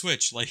into that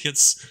switch.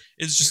 It's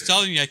just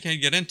telling me I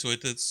can't get into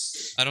it.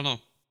 I don't know.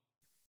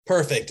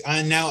 Perfect.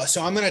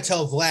 So I'm going to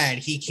tell Vlad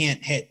he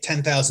can't hit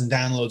 10,000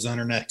 downloads on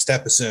our next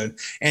episode,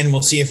 and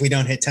we'll see if we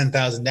don't hit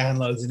 10,000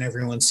 downloads and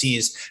everyone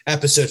sees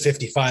episode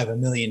 55 a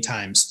million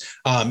times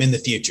in the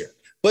future.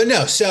 But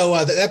no,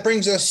 so that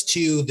brings us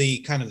to the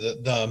kind of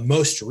the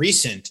most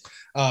recent,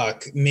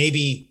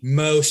 maybe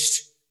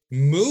most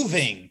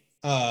moving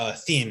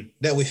theme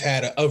that we've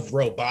had of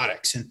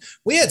robotics. And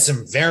we had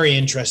some very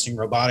interesting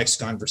robotics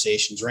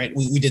conversations, right?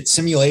 We did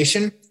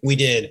simulation. We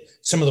did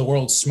some of the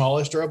world's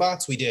smallest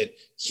robots. We did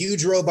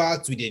huge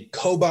robots. We did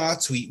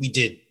cobots. We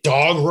did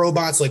dog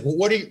robots.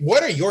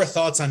 What are your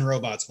thoughts on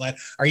robots, Vlad?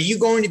 Are you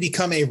going to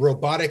become a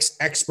robotics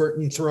expert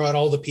and throw out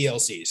all the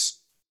PLCs?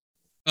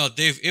 Oh,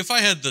 Dave, if I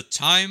had the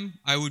time,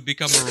 I would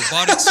become a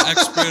robotics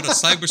expert, a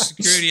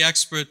cybersecurity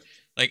expert.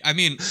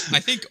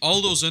 I think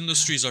all those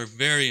industries are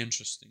very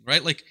interesting,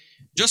 right?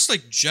 Just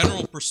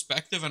general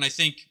perspective. And I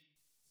think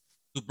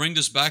to bring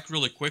this back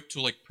really quick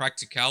to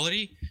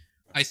practicality,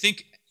 I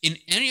think in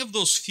any of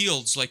those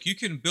fields, you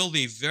can build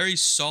a very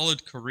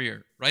solid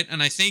career, right?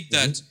 And I think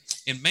that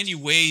in many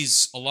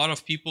ways, a lot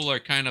of people are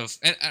kind of,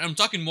 and I'm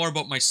talking more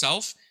about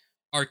myself,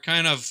 are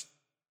kind of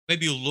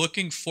maybe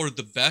looking for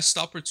the best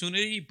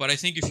opportunity. But I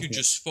think if you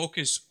just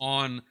focus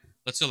on,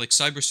 let's say, like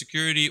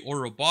cybersecurity or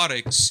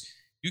robotics,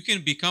 you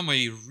can become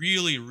a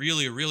really,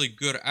 really, really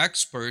good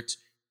expert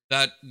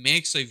that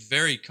makes a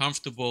very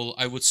comfortable,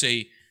 I would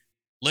say,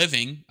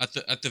 living at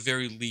the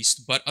very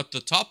least. But at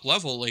the top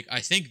level, like I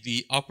think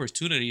the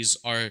opportunities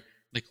are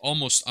like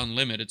almost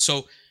unlimited.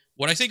 So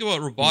what I think about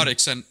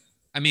robotics, and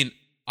I mean,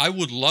 I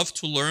would love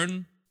to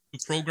learn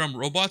to program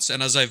robots.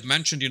 And as I've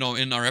mentioned,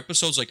 in our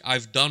episodes, like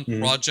I've done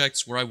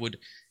projects where I would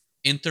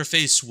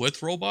interface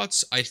with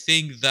robots. I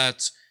think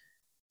that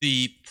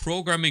the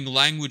programming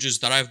languages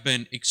that I've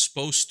been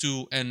exposed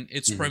to, and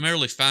it's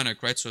primarily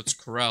FANUC, right? So it's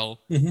Corel.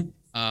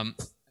 Um,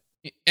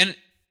 and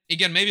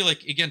again, maybe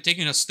like, again,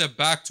 taking a step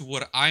back to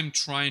what I'm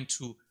trying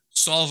to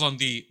solve on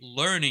the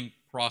learning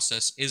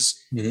process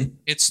is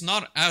it's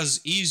not as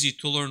easy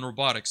to learn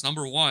robotics.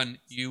 Number one,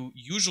 you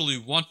usually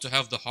want to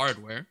have the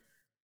hardware.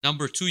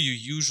 Number two,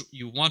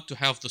 you want to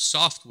have the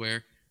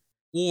software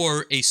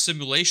or a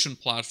simulation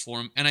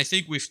platform. And I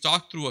think we've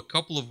talked through a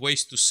couple of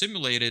ways to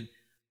simulate it.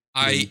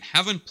 I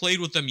haven't played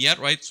with them yet,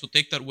 right? So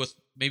take that with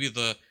maybe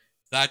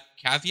that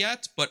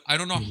caveat, but I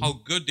don't know how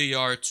good they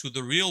are to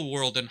the real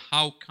world and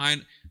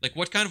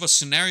what kind of a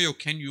scenario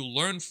can you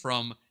learn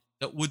from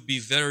that would be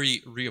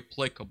very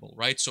reapplicable,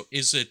 right? So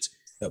is it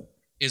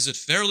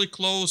fairly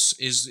close?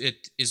 Is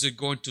it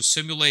going to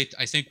simulate?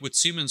 I think with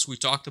Siemens we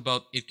talked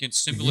about it can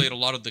simulate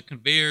a lot of the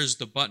conveyors,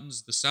 the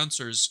buttons, the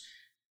sensors,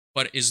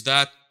 but is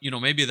that,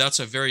 maybe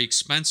that's a very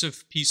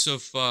expensive piece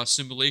of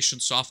simulation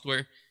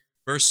software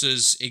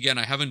versus, again,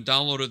 I haven't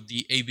downloaded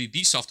the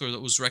ABB software that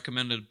was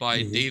recommended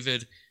by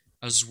David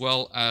as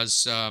well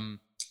as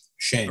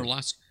Shane.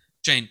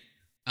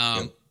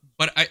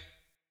 But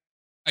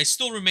I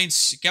still remain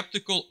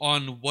skeptical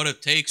on what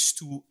it takes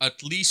to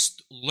at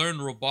least learn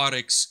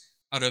robotics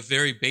at a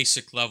very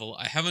basic level.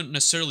 I haven't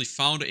necessarily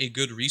found a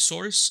good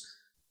resource.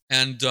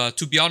 And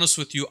to be honest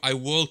with you, I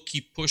will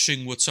keep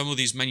pushing with some of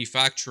these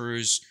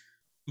manufacturers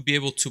to be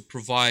able to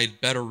provide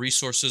better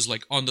resources,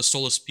 like on the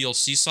Solus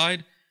PLC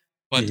side.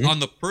 But on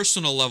the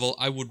personal level,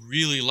 I would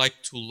really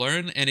like to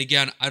learn. And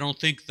again, I don't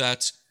think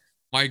that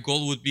my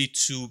goal would be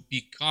to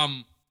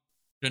become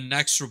the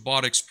next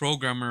robotics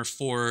programmer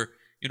for,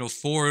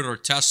 Ford or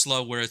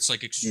Tesla, where it's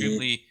like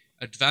extremely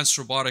advanced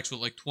robotics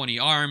with like 20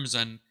 arms.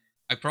 And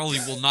I probably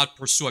will not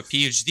pursue a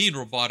PhD in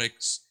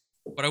robotics,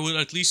 but I would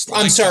at least.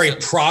 I'm sorry,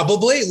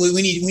 probably.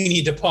 We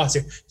need to pause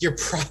here.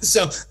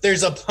 So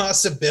there's a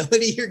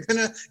possibility you're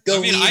gonna go.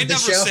 I mean, I never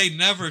say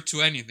never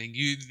to anything.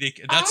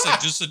 That's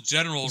just a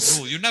general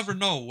rule. You never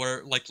know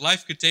where like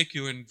life could take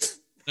you in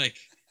like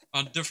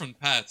on different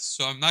paths.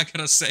 So I'm not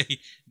gonna say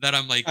that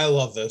I'm like. I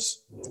love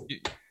this.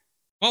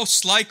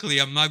 Most likely,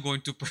 I'm not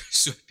going to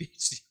pursue a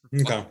PhD.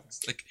 Okay.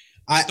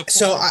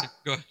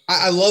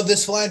 I love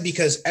this, Vlad,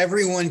 because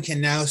everyone can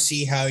now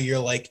see how your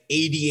like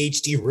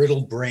ADHD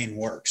riddled brain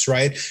works,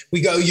 right?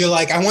 You're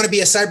like, I want to be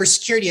a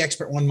cybersecurity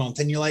expert one month.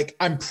 And you're like,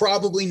 I'm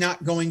probably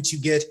not going to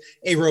get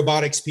a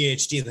robotics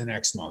PhD the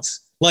next month.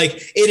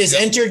 Like it has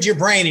entered your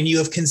brain and you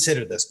have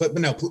considered this, but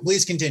no,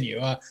 please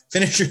continue.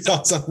 Finish your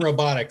thoughts on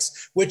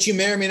robotics, which you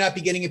may or may not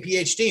be getting a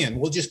PhD in.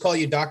 We'll just call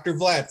you Dr.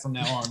 Vlad from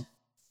now on.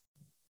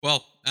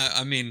 Well,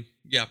 I mean,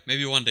 yeah,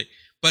 maybe one day.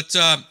 But,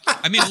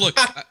 I mean, look,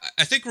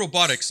 I think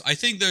robotics, I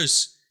think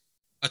there's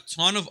a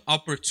ton of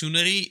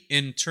opportunity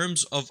in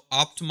terms of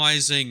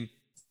optimizing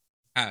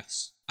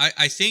paths.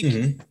 I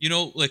think,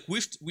 like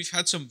we've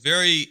had some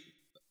very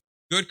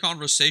good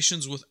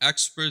conversations with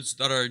experts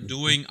that are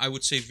doing, I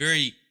would say,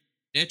 very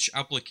niche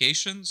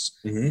applications.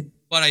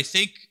 But I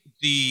think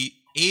the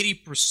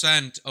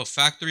 80% of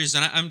factories,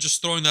 and I'm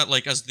just throwing that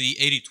like as the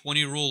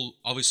 80-20 rule,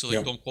 obviously,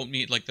 like don't quote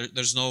me, like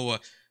there's no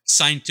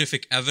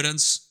scientific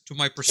evidence to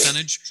my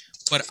percentage.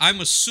 But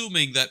I'm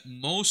assuming that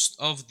most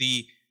of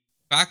the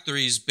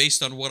factories,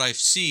 based on what I've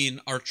seen,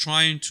 are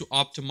trying to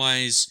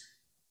optimize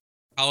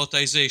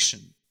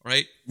palletization,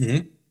 right?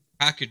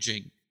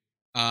 Packaging.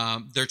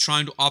 They're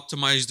trying to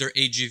optimize their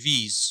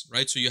AGVs,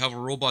 right? So you have a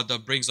robot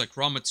that brings like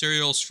raw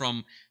materials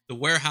from the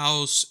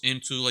warehouse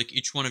into like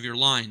each one of your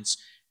lines.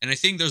 And I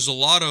think there's a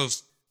lot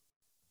of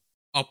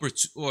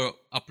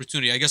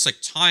opportunity, I guess,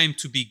 like time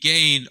to be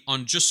gained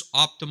on just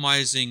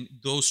optimizing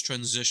those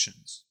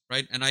transitions.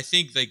 Right. And I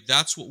think like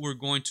that's what we're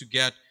going to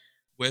get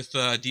with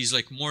these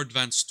like more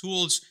advanced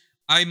tools.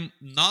 I'm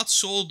not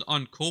sold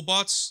on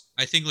cobots.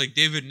 I think like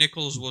David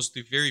Nichols was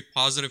the very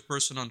positive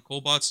person on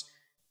cobots.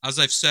 As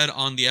I've said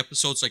on the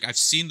episodes, like I've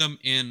seen them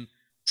in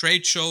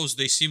trade shows.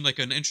 They seem like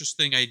an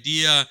interesting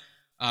idea.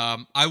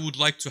 I would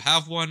like to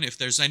have one. If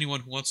there's anyone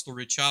who wants to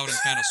reach out and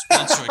kind of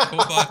sponsor a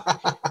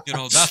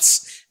cobot,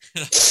 that's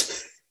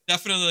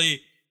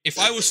definitely. If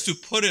I was to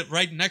put it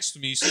right next to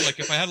me, so like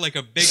if I had like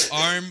a big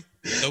arm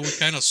that would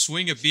kind of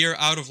swing a beer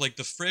out of like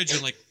the fridge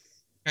and like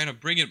kind of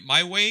bring it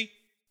my way,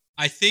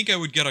 I think I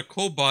would get a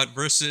cobot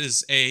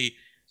versus a,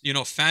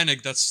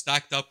 FANUC that's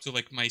stacked up to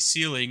like my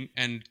ceiling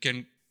and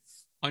can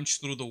punch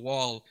through the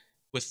wall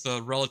with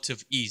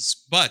relative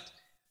ease. But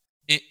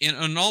in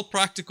an all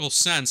practical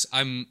sense,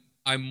 I'm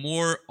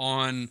more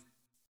on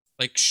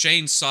like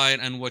Shane's side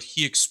and what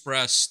he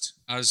expressed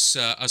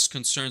as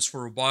concerns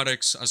for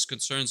robotics, as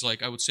concerns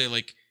like I would say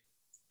like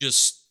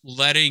just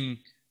letting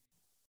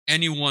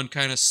anyone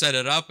kind of set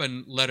it up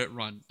and let it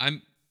run.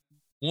 I'm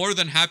more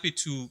than happy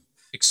to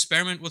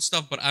experiment with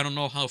stuff, but I don't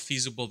know how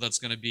feasible that's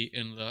going to be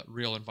in the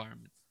real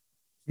environment.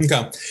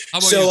 Okay.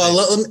 So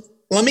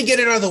let me get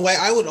it out of the way.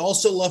 I would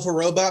also love a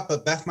robot,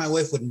 but Beth, my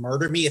wife, would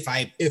murder me if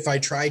I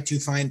tried to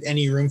find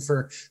any room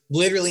for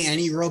literally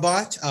any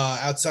robot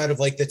outside of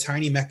like the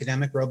tiny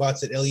macadamic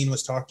robots that Ilian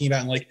was talking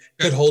about and like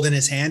could hold in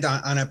his hand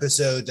on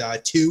episode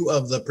 2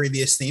 of the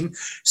previous theme.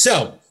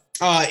 So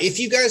if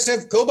you guys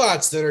have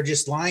cobots that are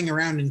just lying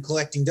around and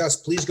collecting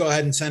dust, please go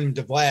ahead and send them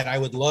to Vlad. I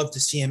would love to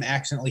see him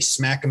accidentally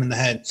smack him in the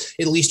head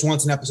at least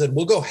once an episode.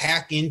 We'll go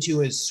hack into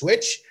his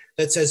switch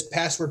that says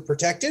password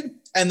protected,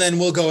 and then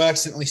we'll go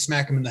accidentally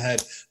smack him in the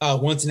head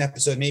once an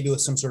episode, maybe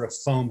with some sort of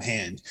foam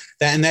hand.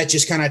 That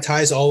just kind of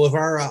ties all of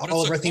our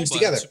themes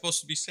together. It's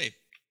supposed to be safe.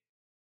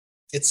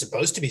 It's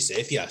supposed to be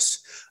safe,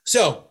 yes.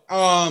 So,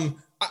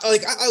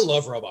 I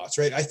love robots,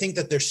 right? I think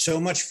that they're so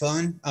much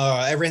fun.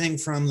 Everything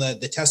from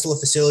the Tesla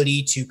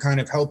facility to kind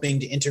of helping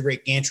to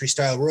integrate gantry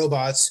style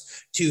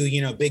robots to,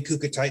 big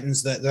KUKA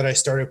Titans that I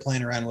started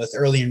playing around with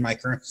early in my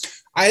career.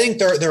 I think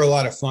they're a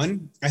lot of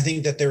fun. I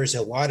think that there is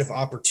a lot of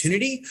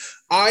opportunity.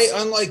 I,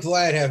 unlike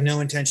Vlad, have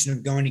no intention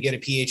of going to get a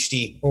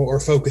PhD or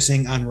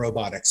focusing on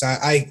robotics.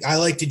 I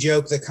like to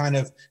joke that kind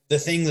of the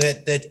thing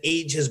that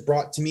age has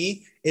brought to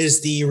me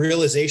is the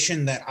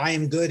realization that I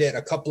am good at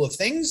a couple of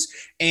things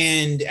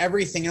and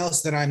everything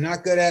else that I'm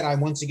not good at. I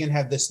once again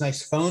have this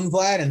nice phone,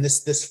 Vlad, and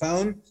this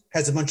phone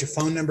has a bunch of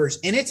phone numbers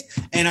in it,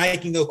 and I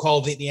can go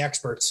call the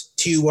experts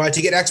to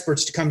get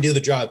experts to come do the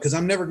job, because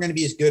I'm never going to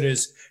be as good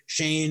as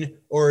Shane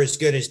or as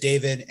good as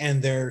David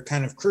and their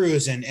kind of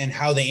crews and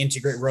how they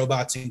integrate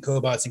robots and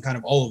cobots and kind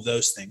of all of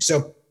those things.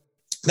 So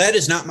that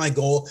is not my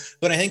goal,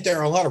 but I think there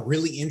are a lot of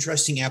really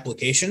interesting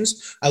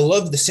applications. I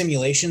love the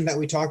simulation that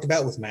we talked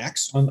about with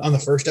Max on the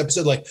first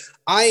episode. Like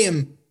I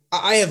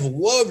have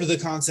loved the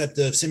concept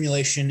of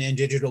simulation and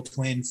digital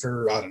twin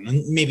for, I don't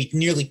know, maybe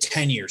nearly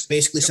 10 years,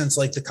 basically since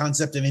like the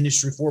concept of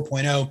Industry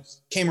 4.0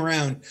 came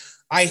around.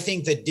 I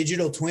think that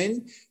digital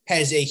twin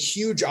has a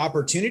huge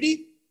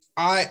opportunity.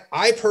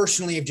 I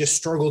personally have just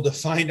struggled to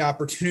find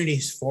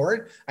opportunities for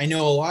it. I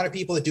know a lot of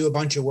people that do a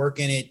bunch of work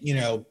in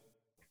it,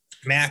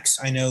 Max,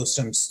 I know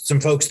some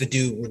folks that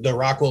do the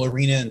Rockwell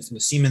Arena and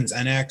the Siemens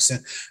NX,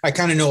 and I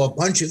kind of know a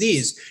bunch of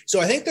these. So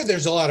I think that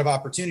there's a lot of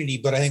opportunity,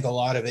 but I think a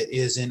lot of it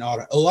is a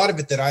lot of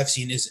it that I've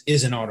seen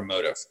is in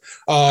automotive.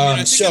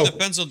 I think it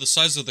depends on the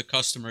size of the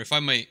customer. If I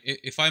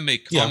may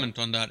comment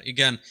on that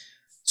again,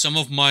 some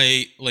of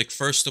my like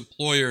first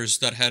employers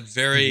that had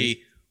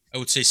very, I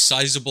would say,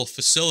 sizable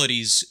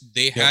facilities,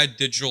 they had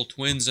digital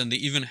twins, and they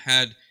even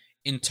had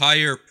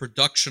entire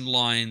production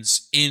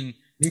lines in.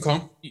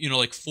 Okay.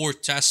 Like for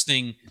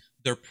testing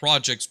their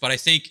projects. But I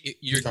think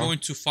you're going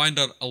to find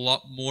out a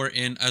lot more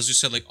in, as you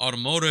said, like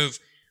automotive,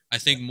 I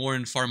think more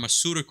in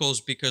pharmaceuticals,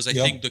 because I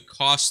think the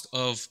cost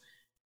of,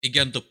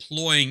 again,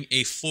 deploying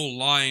a full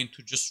line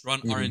to just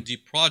run R&D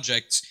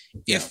projects,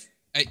 and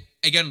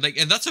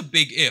that's a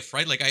big if,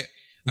 right? Like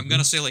I'm going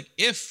to say, like,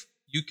 if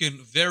you can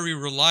very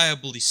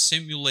reliably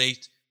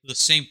simulate the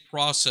same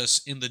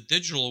process in the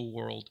digital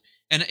world.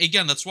 And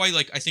again, that's why,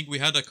 like, I think we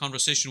had that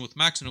conversation with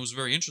Max, and it was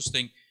very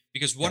interesting.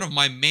 Because one of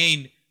my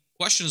main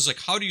questions is like,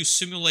 how do you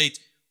simulate?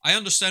 I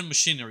understand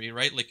machinery,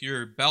 right? Like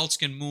your belts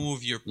can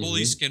move, your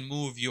pulleys can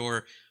move,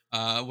 your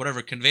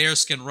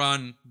conveyors can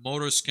run,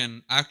 motors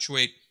can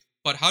actuate.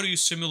 But how do you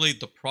simulate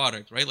the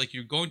product, right? Like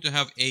you're going to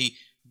have a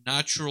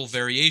natural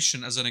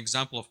variation as an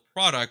example of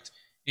product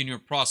in your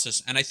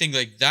process. And I think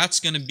like that's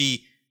going to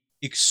be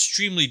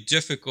extremely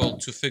difficult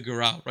to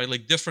figure out, right?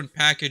 Like different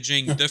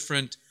packaging,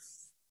 different,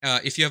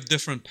 if you have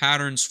different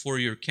patterns for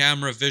your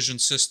camera vision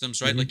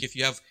systems, right? Like if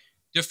you have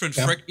different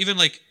even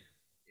like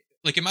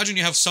imagine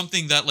you have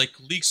something that like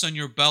leaks on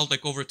your belt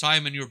like over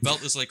time, and your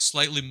belt is like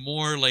slightly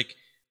more like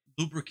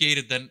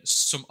lubricated than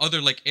some other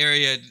like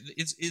area.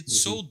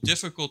 It's so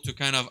difficult to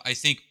kind of, I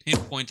think,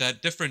 pinpoint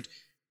that. Different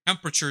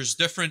temperatures,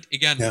 different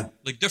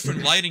like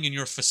different lighting in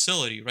your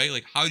facility, right?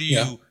 Like how do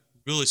you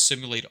really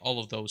simulate all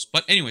of those?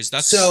 But anyways,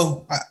 that's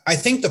so I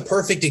think the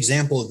perfect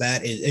example of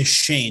that is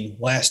Shane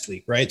last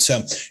week, right?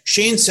 So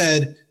Shane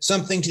said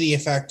something to the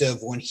effect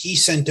of, when he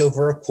sent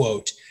over a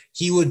quote,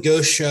 he would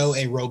go show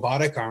a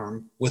robotic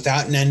arm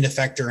without an end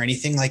effector or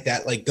anything like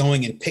that, like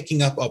going and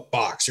picking up a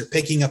box or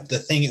picking up the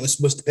thing it was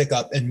supposed to pick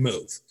up and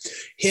move.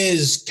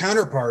 His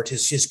counterpart,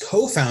 his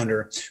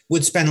co-founder,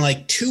 would spend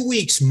like 2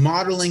 weeks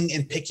modeling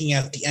and picking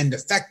out the end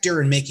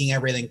effector and making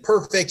everything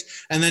perfect,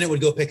 and then it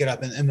would go pick it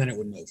up and then it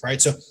would move, right?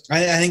 So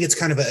I think it's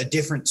kind of a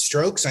different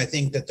strokes. I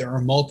think that there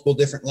are multiple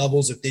different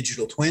levels of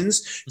digital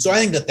twins. So I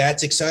think that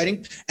that's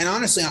exciting. And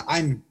honestly,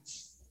 I'm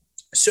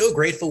so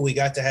grateful we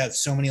got to have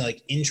so many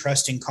like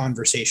interesting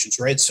conversations,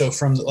 right? So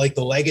from like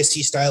the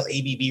legacy style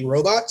ABB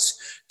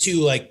robots to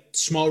like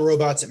small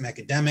robots at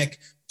Macademic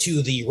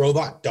to the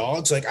robot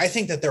dogs. Like I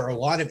think that there are a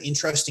lot of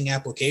interesting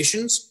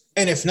applications.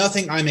 And if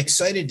nothing, I'm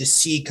excited to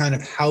see kind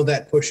of how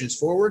that pushes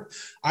forward.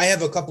 I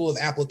have a couple of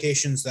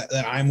applications that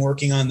I'm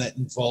working on that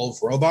involve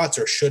robots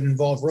or should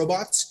involve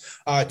robots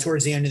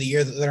towards the end of the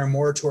year that are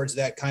more towards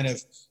that kind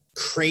of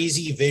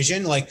crazy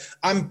vision. Like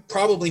I'm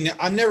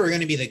never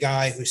going to be the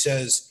guy who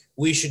says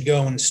we should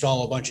go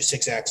install a bunch of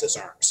 6-axis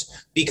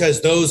arms,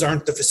 because those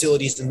aren't the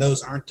facilities and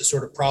those aren't the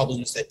sort of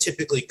problems that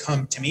typically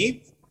come to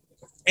me.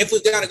 If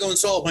we've got to go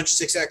install a bunch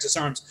of 6-axis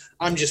arms,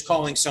 I'm just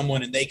calling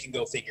someone and they can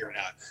go figure it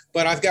out.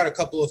 But I've got a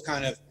couple of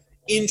kind of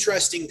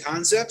interesting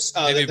concepts.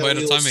 Maybe by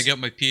the time I get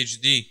my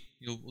PhD,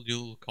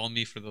 you'll call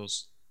me for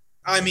those.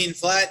 I mean,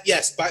 Vlad,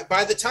 yes,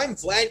 by the time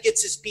Vlad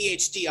gets his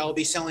PhD, I'll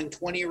be selling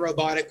 20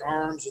 robotic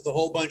arms with a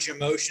whole bunch of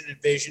motion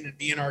and vision and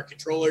VNR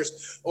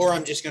controllers, or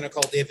I'm just going to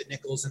call David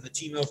Nichols and the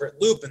team over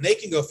at Loop, and they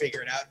can go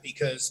figure it out,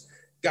 because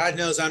God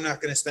knows I'm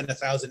not going to spend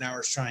 1,000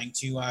 hours trying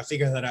to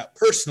figure that out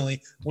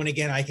personally, when,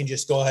 again, I can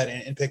just go ahead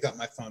and pick up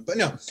my phone. But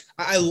no,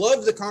 I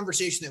love the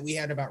conversation that we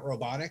had about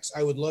robotics.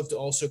 I would love to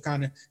also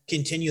kind of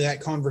continue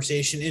that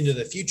conversation into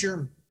the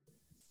future.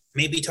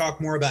 Maybe talk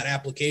more about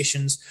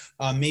applications,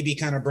 maybe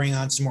kind of bring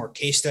on some more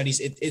case studies.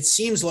 It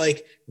seems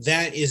like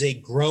that is a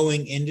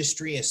growing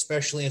industry,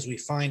 especially as we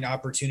find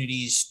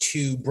opportunities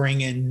to bring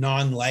in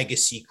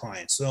non-legacy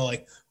clients. So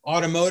like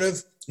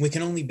automotive, we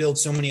can only build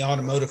so many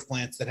automotive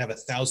plants that have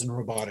 1,000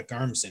 robotic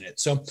arms in it.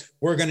 So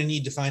we're going to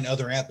need to find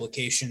other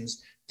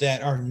applications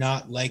that are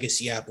not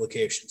legacy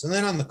applications. And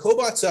then on the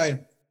cobot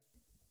side,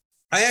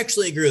 I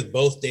actually agree with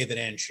both David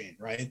and Shane,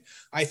 right?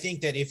 I think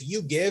that if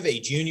you give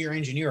a junior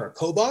engineer a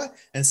cobot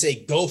and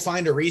say, go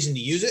find a reason to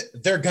use it,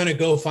 they're going to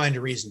go find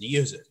a reason to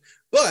use it.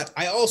 But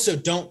I also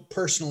don't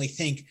personally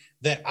think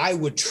that I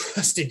would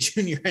trust a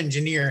junior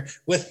engineer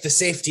with the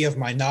safety of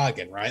my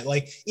noggin, right?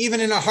 Like even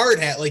in a hard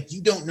hat, like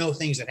you don't know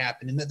things that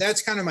happen. And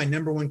that's kind of my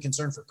number one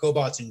concern for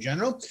cobots in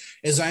general,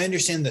 is I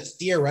understand the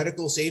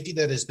theoretical safety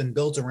that has been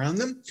built around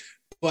them,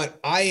 but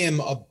I am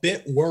a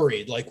bit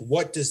worried, like,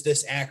 what does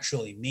this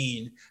actually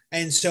mean?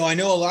 And so I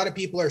know a lot of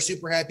people are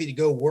super happy to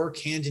go work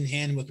hand in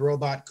hand with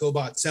robot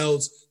cobot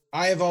cells.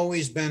 I have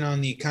always been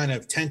on the kind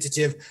of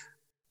tentative.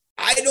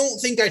 I don't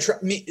think I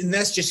trust me, and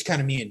that's just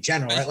kind of me in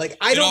general, right? Like,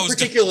 I don't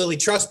particularly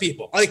trust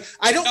people. Like,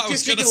 I don't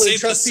particularly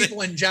trust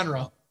people in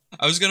general.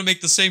 I was gonna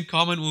make the same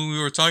comment when we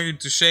were talking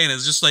to Shane.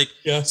 It's just like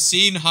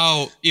seeing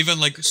how even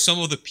like some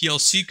of the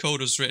PLC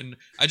code is written.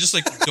 I just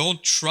like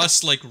don't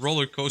trust like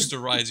roller coaster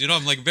rides. You know,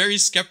 I'm like very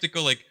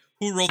skeptical. Like,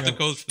 who wrote the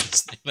code for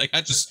this thing? Like,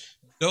 I just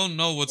don't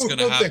know what's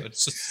gonna happen.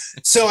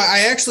 So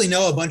I actually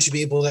know a bunch of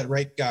people that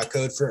write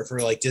code for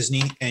like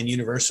Disney and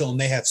Universal, and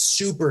they have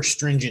super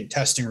stringent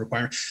testing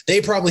requirements. They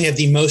probably have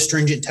the most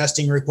stringent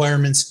testing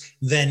requirements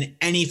than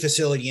any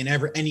facility in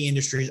any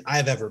industry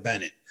I've ever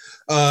been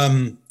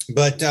in.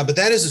 But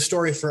that is a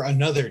story for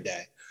another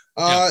day.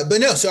 But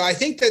no, so I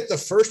think that the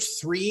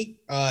first three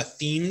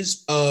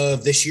themes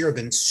of this year have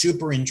been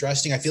super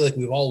interesting. I feel like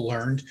we've all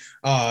learned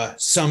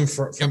some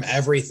from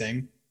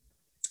everything.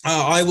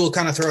 I will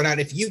kind of throw it out.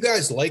 If you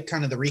guys like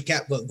kind of the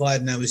recap what Vlad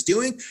and I was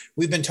doing,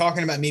 we've been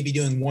talking about maybe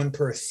doing one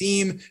per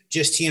theme,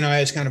 just he and I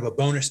as kind of a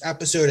bonus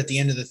episode at the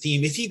end of the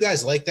theme. If you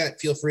guys like that,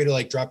 feel free to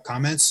like drop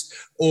comments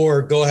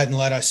or go ahead and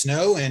let us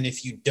know. And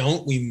if you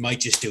don't, we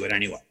might just do it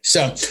anyway.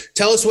 So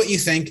tell us what you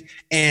think.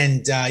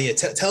 And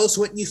tell us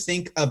what you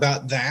think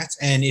about that.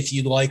 And if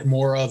you'd like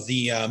more of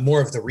the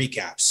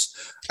recaps.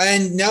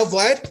 And now,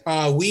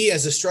 Vlad, we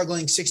as a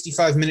struggling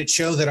 65-minute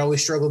show that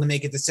always struggle to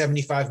make it to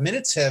 75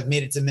 minutes have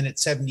made it to minute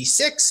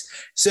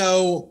 76.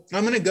 So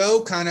I'm going to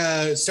go kind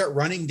of start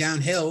running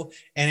downhill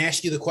and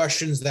ask you the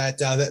questions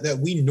that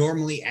we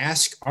normally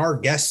ask our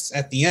guests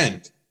at the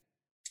end.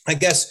 I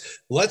guess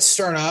let's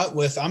start out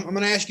with, I'm going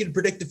to ask you to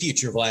predict the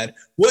future, Vlad.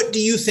 What do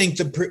you think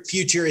the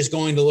future is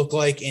going to look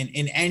like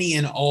in any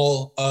and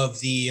all of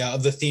the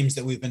themes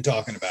that we've been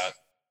talking about?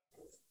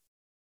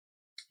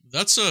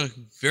 That's a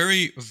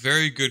very,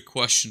 very good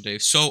question,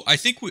 Dave. So I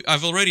think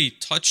I've already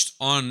touched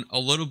on a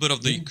little bit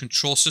of the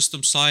control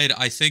system side.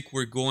 I think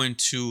we're going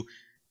to,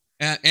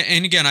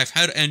 and again, I've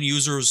had end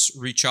users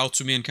reach out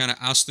to me and kind of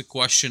ask the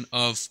question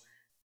of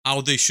how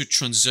they should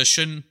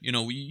transition. You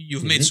know,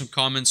 you've made some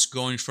comments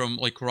going from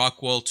like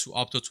Rockwell to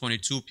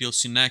Opto22,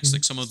 PLC Next,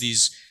 like some of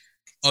these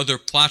other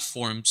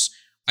platforms.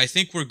 I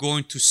think we're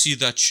going to see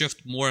that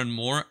shift more and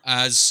more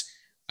as,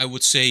 I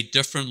would say,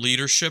 different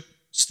leadership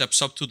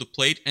steps up to the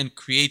plate and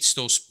creates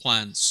those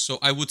plans. So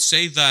I would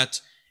say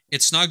that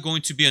it's not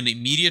going to be an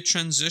immediate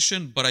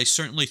transition, but I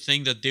certainly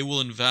think that they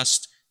will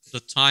invest the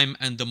time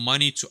and the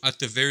money to, at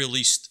the very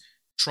least,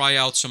 try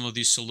out some of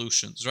these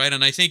solutions, right?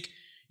 And I think,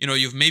 you know,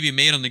 you've maybe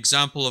made an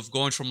example of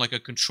going from like a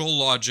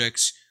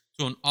Control-Logix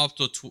to an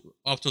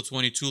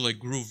Opto22 like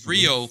Groove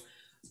Rio.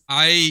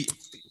 I've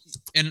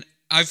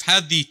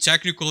had the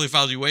technical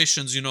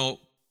evaluations, you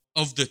know,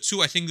 of the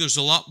two. I think there's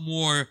a lot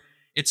more,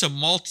 it's a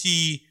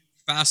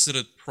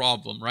multi-faceted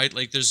problem, right?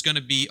 Like there's going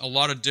to be a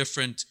lot of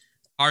different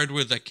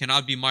hardware that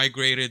cannot be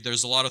migrated.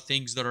 There's a lot of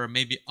things that are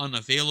maybe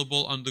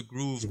unavailable on the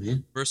Groove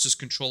versus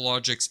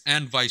Control-Logix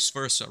and vice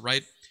versa,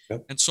 right?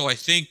 Yep. And so I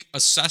think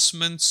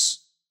assessments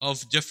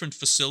of different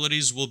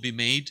facilities will be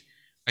made.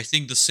 I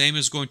think the same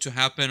is going to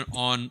happen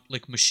on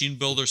like machine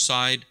builder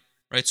side,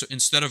 right? So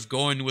instead of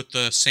going with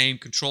the same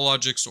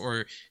ControlLogix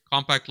or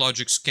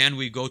CompactLogix, can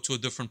we go to a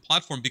different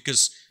platform?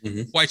 Because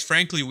quite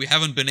frankly, we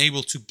haven't been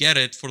able to get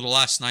it for the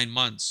last 9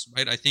 months,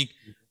 right? I think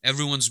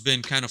everyone's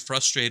been kind of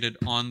frustrated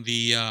on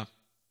the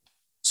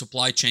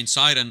supply chain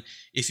side. And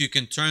if you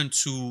can turn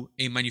to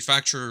a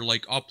manufacturer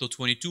like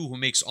Opto22, who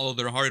makes all of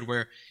their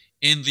hardware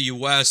in the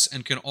US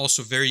and can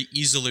also very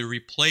easily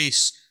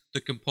replace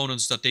the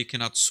components that they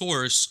cannot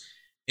source,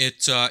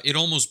 it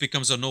almost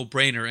becomes a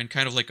no-brainer and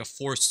kind of like a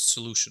forced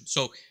solution.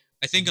 So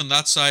I think on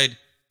that side,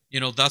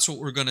 that's what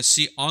we're going to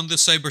see. On the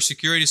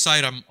cybersecurity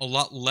side, I'm a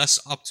lot less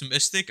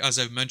optimistic. As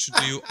I've mentioned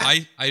to you,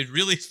 I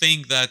really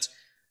think that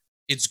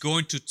it's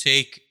going to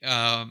take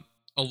a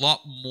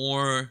lot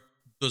more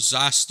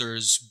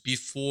disasters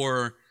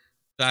before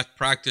that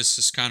practice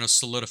is kind of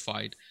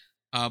solidified.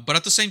 But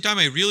at the same time,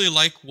 I really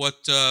like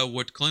what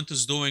Clint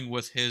is doing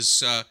with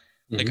his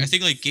I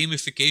think like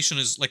gamification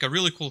is like a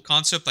really cool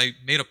concept. I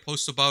made a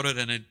post about it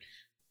and it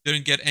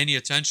didn't get any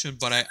attention,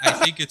 but I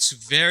think it's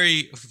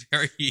very,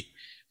 very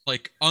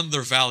like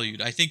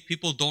undervalued. I think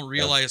people don't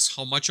realize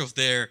how much of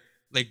their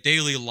like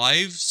daily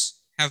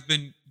lives have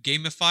been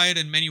gamified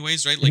in many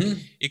ways, right? Like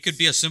it could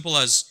be as simple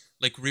as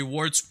like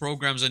rewards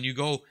programs, and you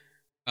go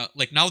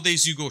like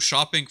nowadays you go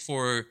shopping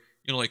for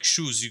like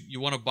shoes. You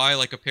want to buy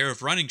like a pair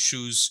of running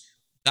shoes.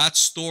 That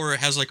store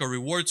has like a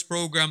rewards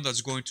program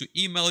that's going to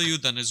email you,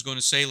 then it's going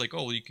to say like,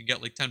 oh, you can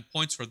get like 10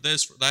 points for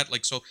this, for that.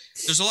 Like, so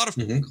there's a lot of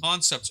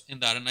concepts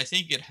in that. And I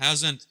think it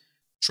hasn't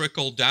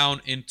trickled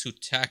down into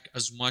tech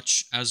as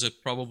much as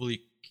it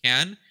probably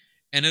can.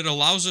 And it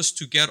allows us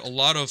to get a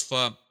lot of,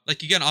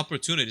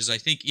 opportunities. I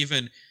think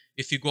even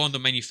if you go on the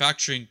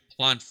manufacturing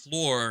plant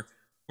floor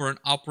for an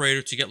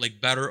operator to get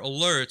like better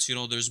alerts,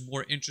 there's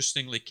more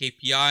interesting like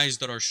KPIs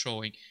that are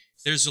showing.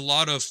 There's a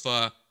lot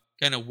of,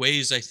 kind of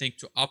ways, I think,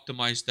 to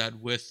optimize that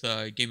with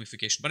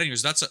gamification. But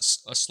anyways, that's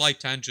a slight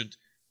tangent,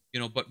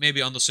 but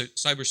maybe on the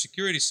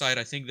cybersecurity side,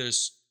 I think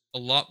there's a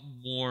lot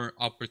more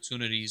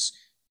opportunities,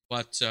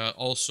 but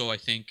also, I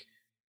think,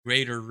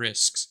 greater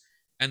risks.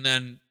 And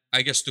then,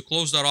 I guess, to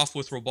close that off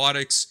with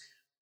robotics,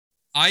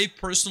 I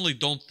personally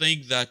don't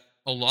think that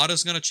a lot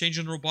is going to change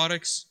in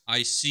robotics.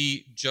 I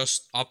see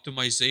just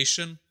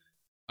optimization.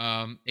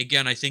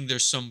 Again, I think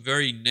there's some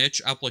very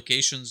niche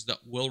applications that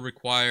will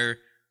require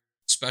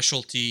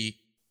specialty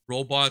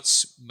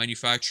robots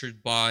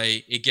manufactured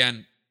by,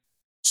 again,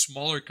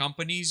 smaller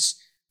companies.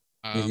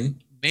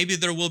 Maybe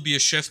there will be a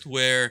shift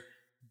where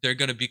they're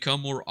going to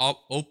become more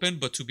open,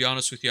 but to be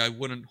honest with you, I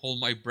wouldn't hold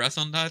my breath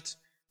on that.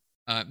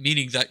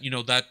 Meaning that,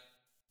 that,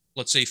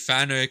 let's say,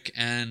 FANUC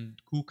and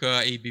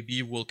KUKA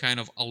ABB will kind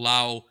of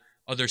allow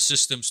other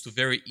systems to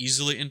very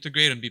easily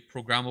integrate and be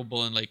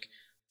programmable in like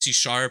C#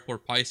 or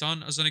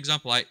Python, as an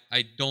example.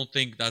 I don't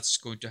think that's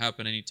going to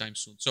happen anytime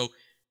soon. So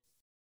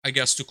I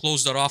guess to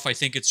close that off, I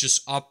think it's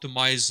just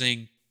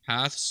optimizing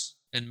paths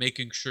and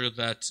making sure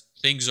that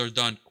things are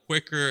done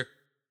quicker,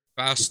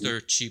 faster,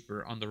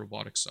 cheaper on the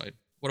robotics side.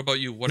 What about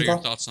you? What are your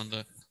thoughts on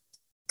the...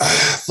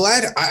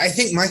 Vlad, I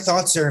think my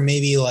thoughts are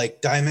maybe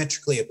like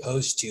diametrically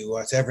opposed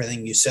to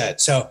everything you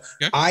said. So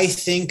I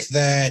think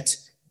that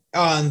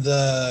on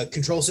the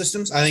control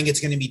systems, I think it's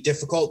going to be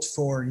difficult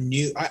for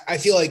new. I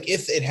feel like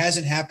if it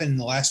hasn't happened in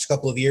the last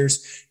couple of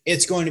years,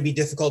 it's going to be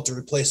difficult to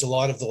replace a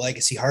lot of the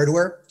legacy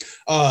hardware.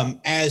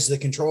 As the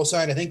control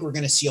side, I think we're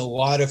going to see a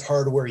lot of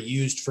hardware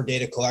used for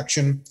data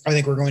collection. I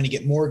think we're going to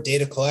get more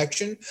data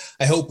collection.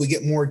 I hope we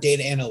get more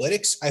data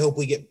analytics. I hope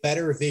we get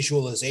better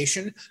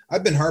visualization.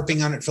 I've been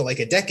harping on it for like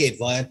a decade,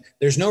 Vlad.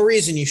 There's no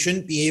reason you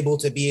shouldn't be able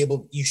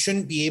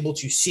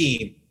to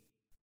see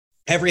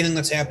everything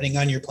that's happening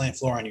on your plant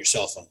floor on your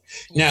cell phone.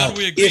 Now,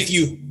 if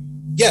you,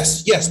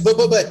 yes,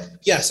 but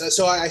yes.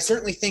 So I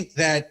certainly think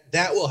that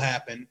will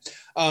happen.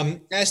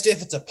 As to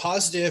if it's a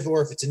positive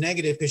or if it's a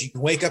negative, because you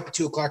can wake up at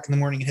 2:00 in the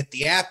morning and hit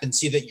the app and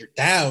see that you're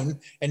down,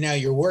 and now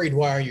you're worried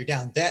why are you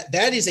down.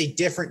 That is a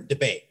different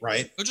debate,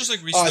 right? Or just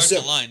like restart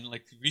the line,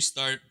 like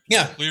restart,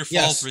 clear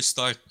fault,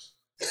 restart.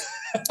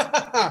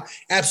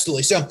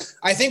 Absolutely. So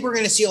I think we're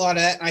going to see a lot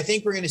of that. And I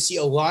think we're going to see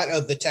a lot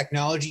of the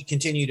technology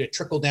continue to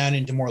trickle down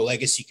into more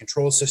legacy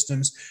control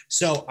systems.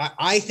 So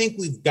I think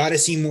we've got to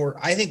see more.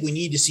 I think we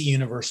need to see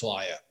universal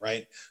I/O,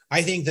 right?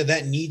 I think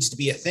that needs to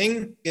be a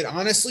thing. It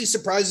honestly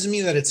surprises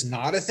me that it's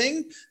not a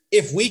thing.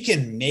 If we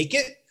can make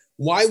it,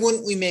 why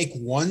wouldn't we make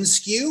one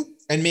SKU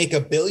and make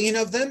 1 billion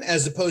of them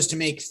as opposed to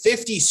make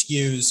 50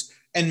 SKUs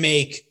and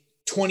make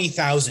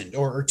 20,000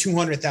 or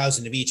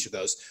 200,000 of each of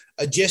those?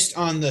 Just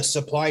on the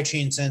supply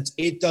chain sense,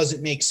 it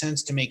doesn't make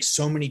sense to make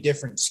so many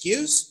different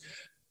SKUs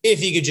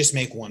if you could just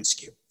make one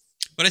SKU.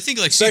 But I think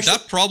like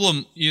that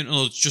problem,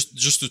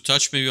 just to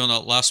touch maybe on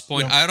that last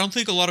point, I don't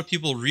think a lot of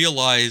people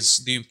realize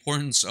the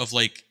importance of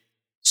like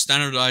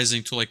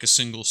standardizing to like a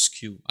single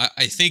SKU.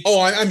 I think.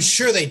 Oh, I'm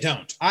sure they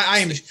don't. I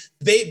am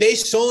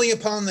based solely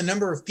upon the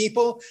number of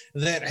people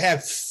that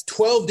have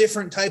 12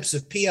 different types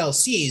of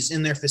PLCs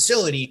in their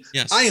facility.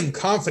 Yes. I am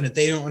confident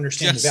they don't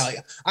understand the value.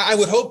 I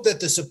would hope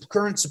that the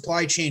current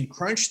supply chain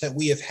crunch that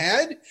we have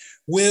had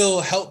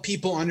will help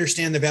people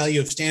understand the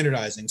value of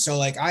standardizing. So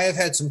like I have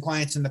had some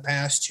clients in the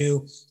past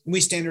who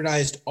we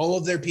standardized all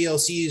of their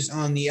PLCs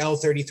on the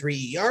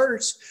L33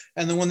 ERs,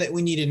 and the one that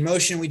we needed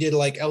motion, we did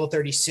like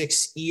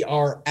L36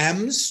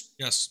 ERMs.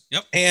 Yes.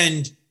 Yep.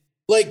 And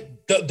like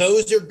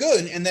those are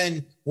good. And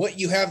then what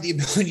you have the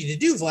ability to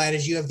do, Vlad,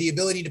 is you have the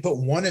ability to put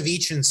one of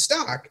each in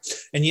stock.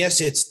 And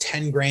yes, it's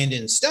 10 grand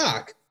in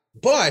stock.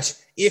 But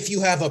if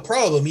you have a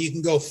problem, you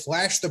can go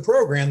flash the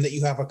program that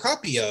you have a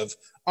copy of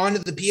onto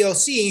the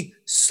PLC,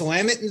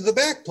 slam it into the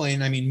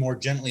backplane. I mean, more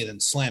gently than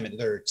slam it.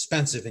 They're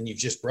expensive and you've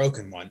just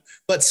broken one.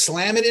 But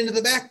slam it into the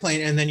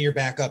backplane and then you're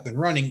back up and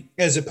running,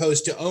 as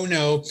opposed to, oh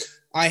no,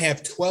 I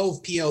have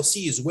 12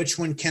 PLCs. Which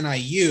one can I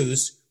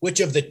use? Which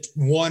of the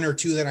one or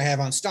two that I have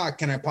on stock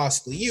can I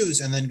possibly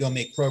use, and then go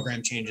make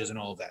program changes and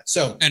all of that.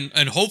 So and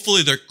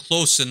hopefully they're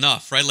close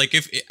enough, right? Like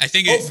if I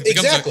think it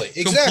becomes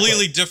a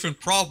completely different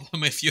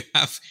problem if you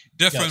have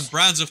different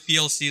brands of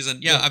PLCs.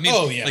 And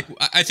like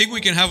I think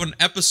we can have an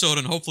episode,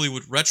 and hopefully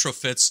with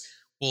retrofits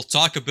we'll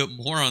talk a bit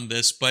more on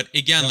this. But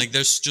again, like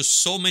there's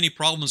just so many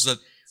problems that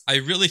I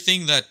really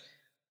think that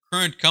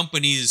current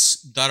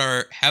companies that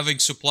are having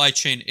supply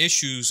chain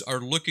issues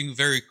are looking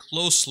very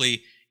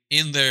closely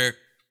in their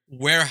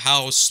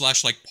warehouse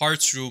 / like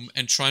parts room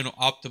and trying to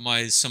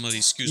optimize some of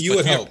these SKUs.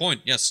 But to your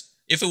point, yes,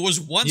 if it was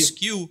one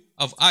SKU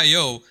of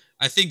IO,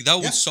 I think that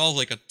would solve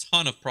like a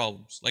ton of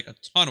problems,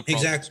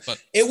 Exactly.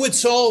 But it would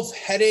solve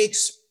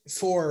headaches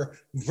for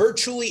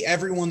virtually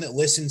everyone that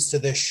listens to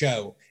this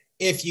show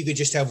if you could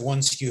just have one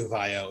SKU of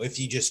IO, if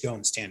you just go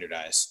and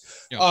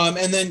standardize.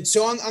 And then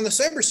so on the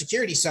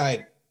cybersecurity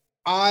side,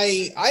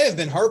 I have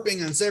been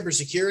harping on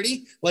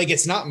cybersecurity. Like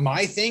it's not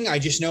my thing. I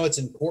just know it's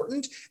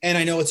important. And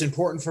I know it's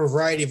important for a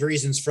variety of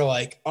reasons for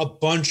like a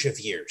bunch of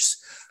years.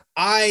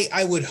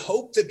 I would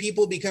hope that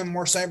people become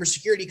more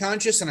cybersecurity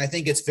conscious. And I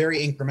think it's very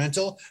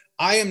incremental.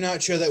 I am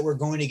not sure that we're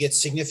going to get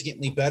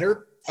significantly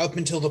better up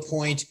until the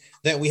point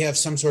that we have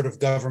some sort of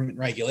government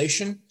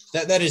regulation.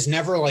 That is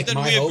never like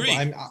my hope.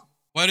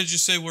 Why did you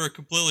say we're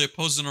completely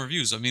opposed in our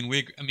views? I mean,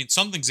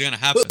 something's going to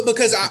happen.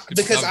 Because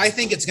I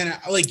think it's going to,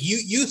 like,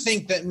 you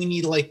think that we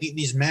need like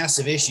these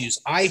massive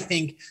issues. I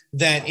think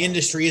that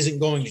industry isn't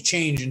going to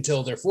change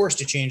until they're forced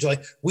to change.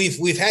 Like we've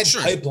had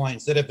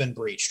pipelines that have been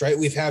breached, right?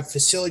 We've had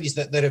facilities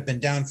that have been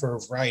down for a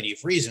variety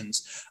of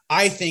reasons.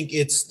 I think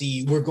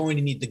we're going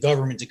to need the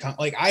government to come.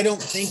 Like, I don't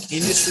think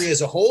industry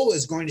as a whole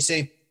is going to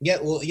say,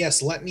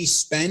 yes, let me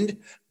spend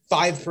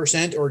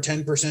 5% or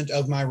 10%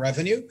 of my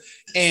revenue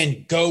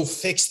and go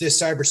fix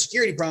this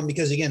cybersecurity problem.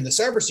 Because again, the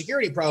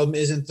cybersecurity problem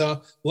isn't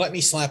let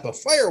me slap a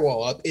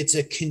firewall up. It's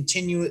a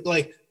continuous,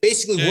 like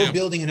basically we're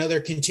building another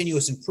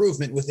continuous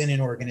improvement within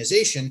an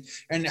organization.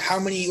 And how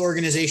many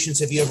organizations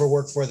have you ever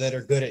worked for that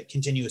are good at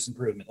continuous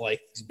improvement? Like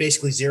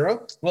basically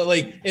zero. Well,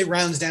 like it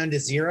rounds down to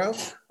zero.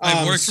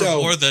 I've worked for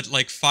more that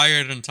like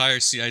fired entire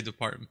CI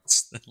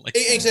departments.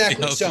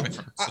 Exactly. So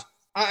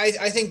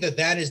I think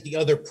that is the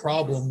other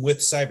problem with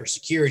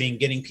cybersecurity and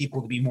getting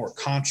people to be more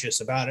conscious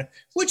about it,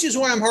 which is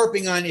why I'm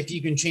harping on if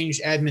you can change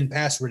admin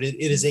password, it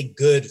is a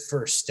good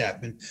first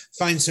step, and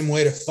find some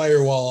way to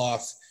firewall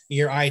off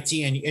your IT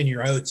and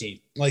your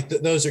OT. Like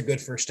those are good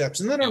first steps.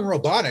 And then on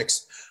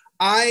robotics,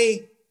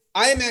 I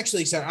am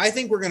actually excited. I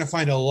think we're going to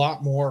find a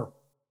lot more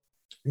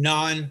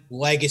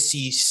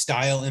non-legacy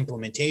style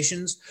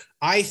implementations.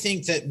 I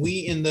think that we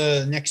in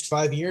the next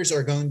 5 years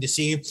are going to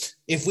see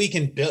if we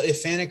can build,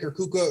 if Fanuc or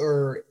KUKA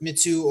or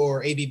Mitsu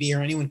or ABB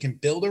or anyone can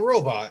build a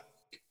robot,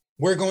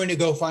 we're going to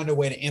go find a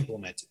way to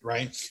implement it,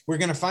 right? We're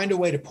going to find a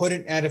way to put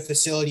it at a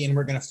facility, and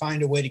we're going to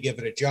find a way to give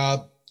it a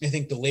job. I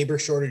think the labor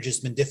shortage has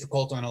been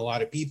difficult on a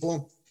lot of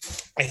people.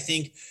 I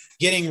think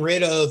getting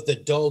rid of the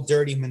dull,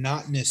 dirty,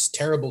 monotonous,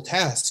 terrible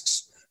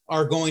tasks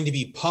are going to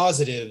be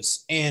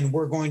positives, and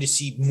we're going to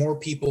see more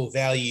people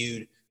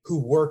valued who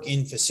work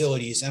in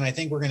facilities. And I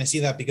think we're going to see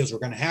that because we're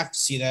going to have to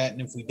see that.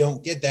 And if we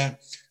don't get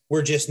that,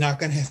 we're just not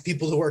going to have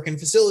people to work in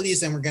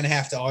facilities, and we're going to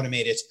have to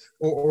automate it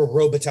or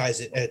robotize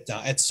it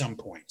at some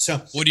point.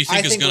 So what do you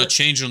think is going to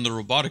change on the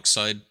robotics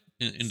side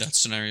in that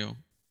scenario? Or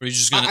are you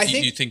just going to,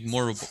 you think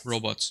more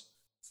robots?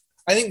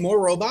 I think more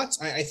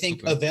robots. I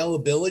think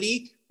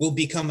availability will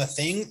become a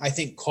thing. I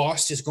think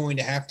cost is going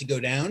to have to go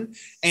down.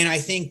 And I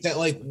think that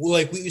like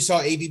we saw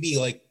ABB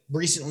like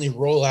recently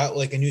roll out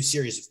like a new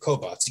series of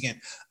cobots. Again,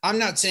 I'm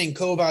not saying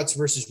cobots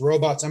versus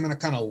robots. I'm going to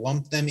kind of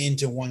lump them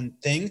into one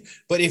thing.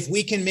 But if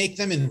we can make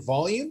them in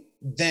volume,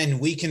 then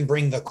we can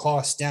bring the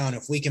cost down.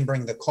 If we can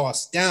bring the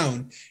cost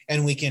down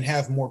and we can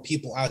have more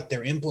people out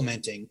there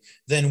implementing,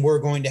 then we're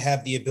going to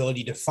have the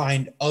ability to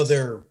find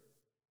other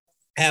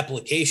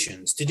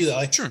applications to do that.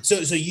 Like,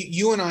 so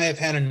you and I have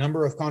had a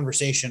number of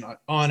conversation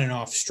on and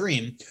off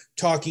stream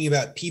talking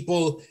about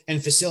people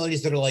and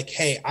facilities that are like,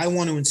 hey, I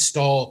want to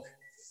install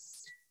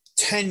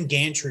 10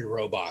 gantry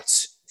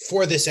robots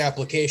for this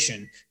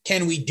application.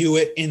 Can we do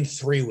it in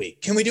 3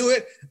 weeks? Can we do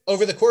it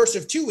over the course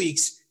of 2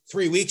 weeks,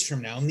 3 weeks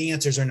from now? And the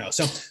answers are no.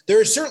 So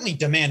there is certainly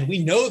demand.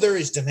 We know there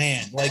is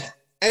demand. Like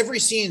every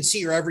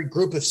CNC or every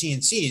group of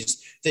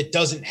CNCs that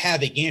doesn't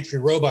have a gantry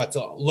robot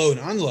to load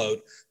and unload,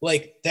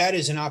 like that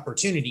is an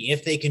opportunity.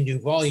 If they can do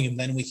volume,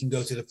 then we can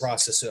go through the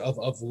process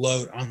of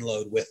load,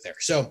 unload with there.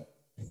 So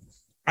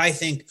I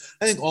think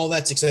all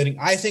that's exciting.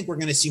 I think we're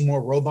going to see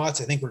more robots.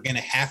 I think we're going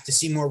to have to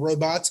see more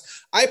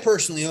robots. I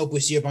personally hope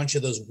we see a bunch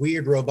of those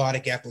weird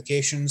robotic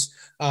applications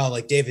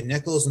like David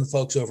Nichols and the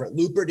folks over at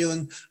Loop are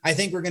doing. I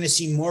think we're going to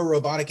see more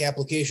robotic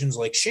applications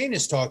like Shane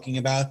is talking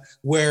about,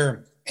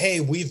 where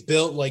hey, we've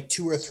built like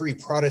 2 or 3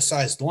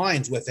 productized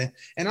lines with it.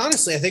 And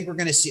honestly, I think we're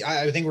going to see,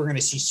 I think we're going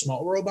to see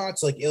small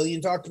robots like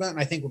Alien talked about. And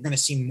I think we're going to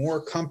see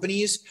more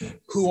companies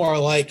who are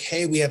like,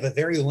 hey, we have a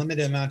very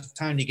limited amount of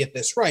time to get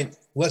this right.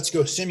 Let's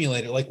go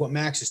simulate it, like what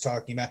Max is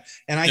talking about.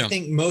 And I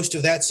think most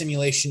of that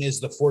simulation is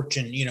the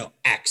Fortune,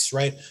 X,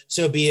 right?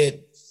 So be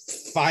it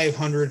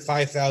 500,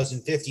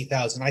 5,000,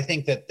 50,000. I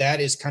think that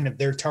is kind of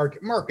their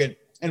target market.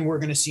 And we're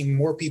going to see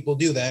more people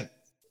do that,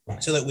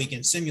 so that we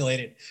can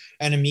simulate it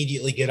and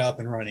immediately get up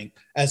and running,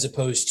 as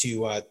opposed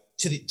to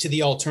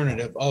the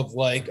alternative of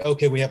like,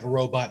 okay, we have a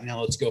robot,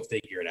 now let's go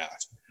figure it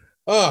out.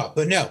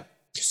 But no.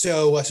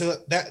 So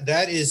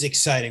that is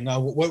exciting.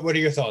 What are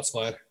your thoughts,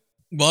 Vlad?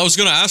 Well, I was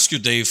going to ask you,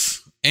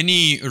 Dave,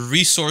 any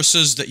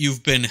resources that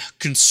you've been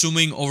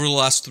consuming over the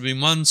last 3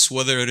 months,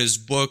 whether it is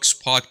books,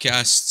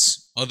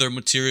 podcasts, other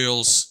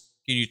materials,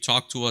 can you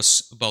talk to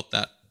us about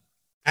that?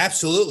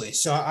 Absolutely.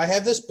 So I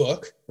have this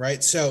book,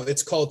 right? So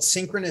it's called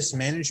Synchronous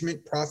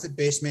Management,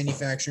 Profit-Based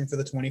Manufacturing for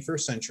the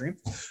 21st Century.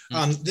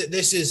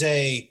 This is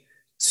a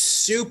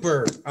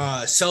super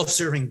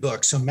self-serving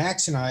book. So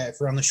Max and I,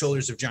 for On the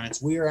Shoulders of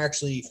Giants, we are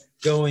actually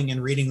going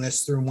and reading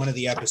this through one of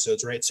the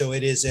episodes, right? So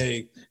it is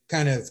a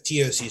kind of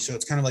TOC. So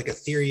it's kind of like a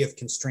theory of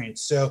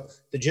constraints. So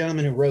the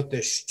gentleman who wrote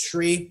this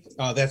tree,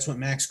 that's what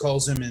Max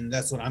calls him. And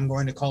that's what I'm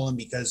going to call him,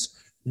 because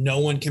no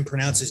one can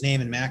pronounce his name,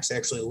 and Max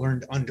actually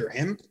learned under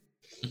him.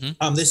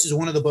 This is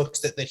one of the books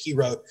that he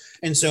wrote.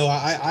 And so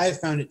I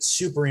found it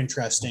super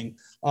interesting.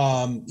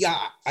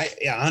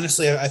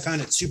 Honestly, I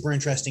found it super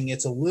interesting.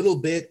 It's a little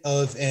bit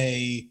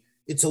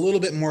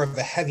more of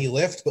a heavy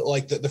lift, but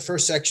like the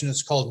first section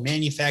is called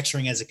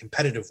Manufacturing as a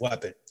Competitive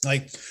Weapon.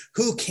 Like,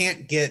 who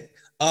can't get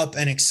up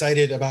and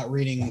excited about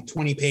reading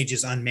 20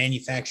 pages on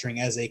manufacturing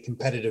as a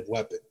competitive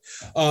weapon?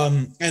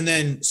 And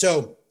then,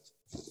 so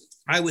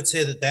I would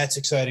say that that's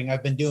exciting.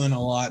 I've been doing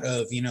a lot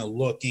of,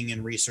 looking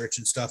and research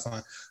and stuff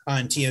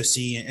on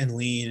TOC and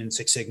Lean and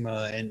Six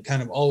Sigma and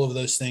kind of all of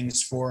those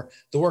things for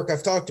the work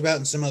I've talked about,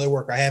 and some other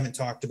work I haven't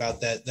talked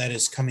about that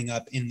is coming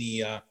up in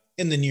the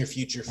near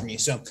future for me.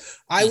 So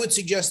I would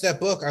suggest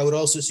that book. I would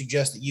also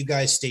suggest that you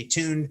guys stay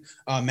tuned.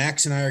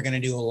 Max and I are going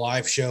to do a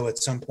live show at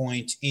some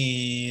point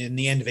in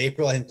the end of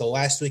April. I think the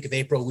last week of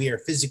April, we are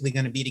physically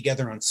going to be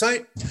together on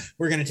site.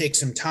 We're going to take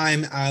some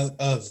time out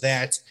of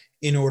that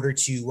in order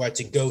to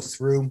go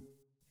through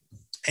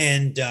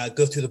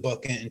the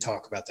book and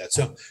talk about that.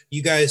 So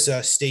you guys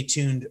stay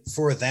tuned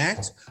for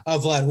that.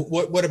 Vlad,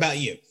 what about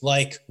you?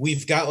 Like,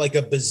 we've got like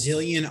a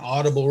bazillion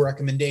Audible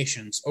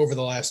recommendations over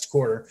the last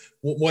quarter.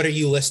 What are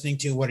you listening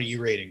to? What are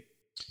you reading?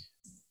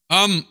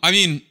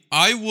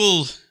 I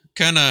will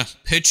kind of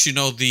pitch,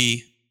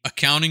 the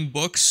accounting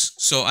books.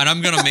 So, and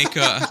I'm going to make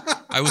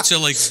I would say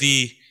like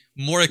the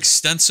more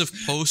extensive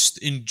post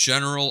in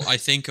general, I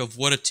think, of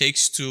what it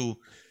takes to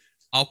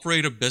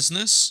operate a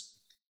business.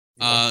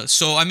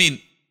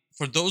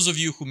 For those of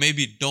you who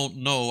maybe don't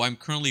know, I'm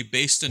currently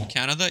based in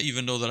Canada,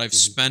 even though that I've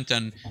spent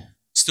and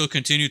still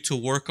continue to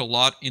work a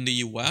lot in the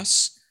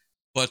US.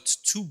 But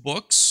 2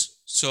 books.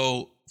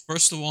 So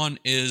first one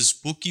is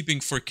Bookkeeping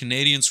for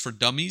Canadians for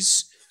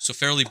Dummies. So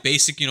fairly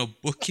basic,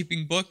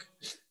 bookkeeping book.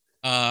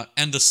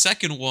 And the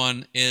second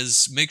one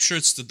is Make Sure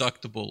It's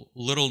Deductible,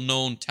 Little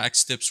Known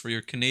Tax Tips for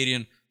Your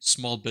Canadian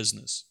Small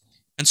Business.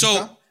 And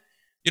so,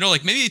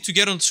 maybe to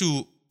get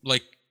onto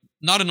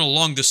not in a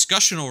long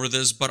discussion over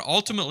this, but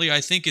ultimately I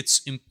think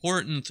it's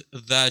important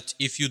that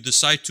if you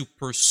decide to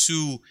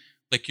pursue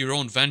your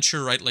own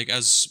venture, right, like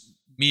as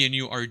me and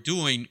you are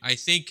doing, I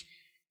think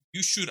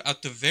you should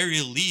at the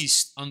very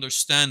least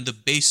understand the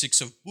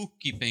basics of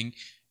bookkeeping,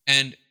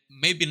 and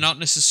maybe not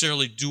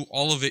necessarily do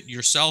all of it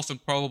yourself,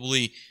 and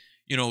probably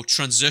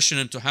transition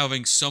into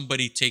having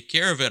somebody take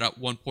care of it at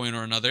one point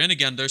or another. And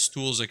again, there's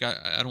tools I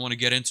don't want to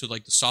get into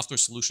the software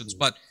solutions,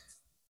 but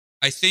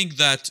I think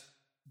that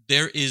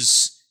there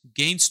is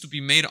gains to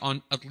be made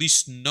on at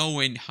least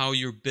knowing how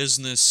your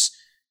business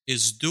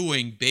is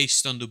doing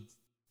based on the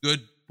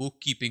good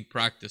bookkeeping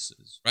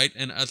practices, right?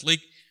 And I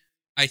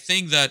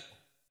think that,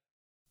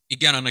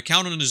 again, an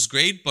accountant is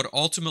great, but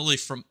ultimately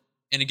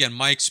and again,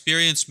 my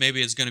experience,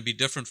 maybe it's going to be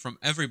different from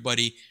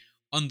everybody,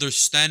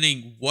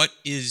 understanding what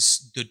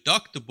is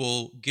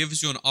deductible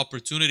gives you an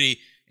opportunity.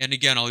 And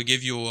again, I'll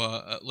give you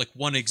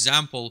one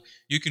example.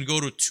 You can go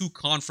to 2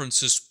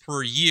 conferences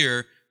per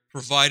year,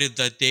 provided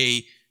that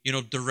they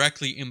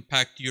directly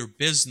impact your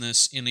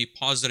business in a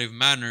positive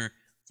manner,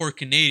 for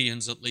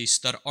Canadians at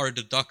least, that are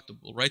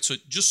deductible, right? So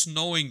just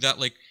knowing that,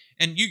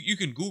 and you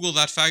can Google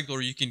that fact,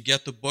 or you can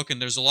get the book,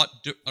 and there's a lot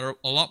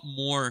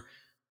more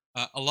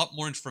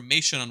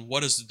information on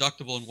what is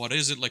deductible and what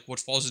is it, what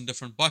falls in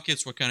different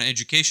buckets, what kind of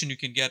education you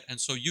can get,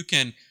 and so you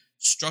can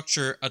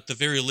structure at the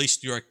very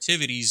least your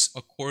activities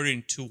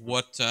according to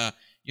what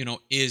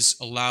is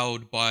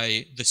allowed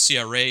by the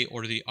CRA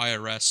or the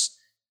IRS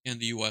in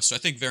the US. So I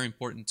think very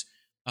important.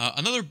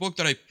 Another book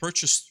that I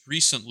purchased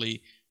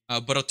recently,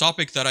 but a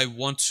topic that I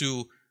want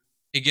to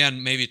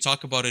again maybe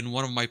talk about in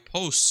one of my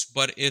posts,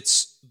 but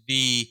it's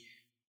the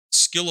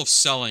skill of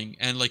selling.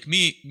 And like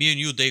me and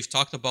you, Dave,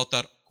 talked about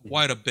that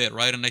quite a bit,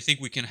 right? And I think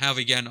we can have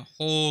again a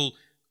whole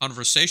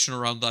conversation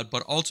around that.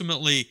 But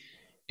ultimately,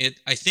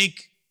 I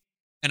think,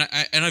 and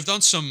I've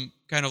done some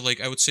kind of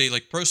like, I would say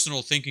like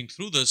personal thinking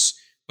through this.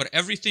 But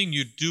everything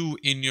you do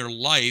in your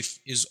life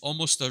is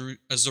almost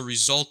as a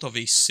result of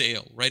a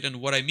sale, right?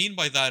 And what I mean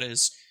by that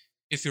is,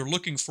 if you're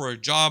looking for a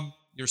job,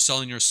 you're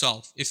selling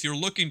yourself. If you're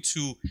looking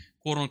to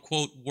quote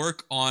unquote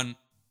work on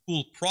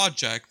cool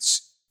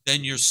projects,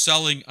 then you're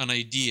selling an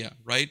idea,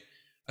 right?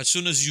 As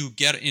soon as you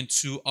get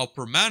into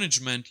upper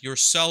management, you're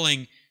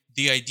selling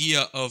the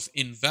idea of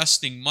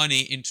investing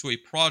money into a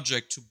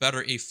project to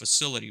better a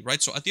facility,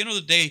 right? So at the end of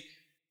the day,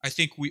 I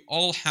think we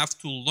all have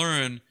to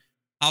learn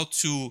how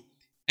to,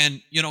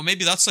 and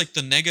maybe that's like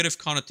the negative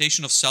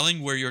connotation of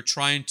selling, where you're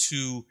trying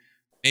to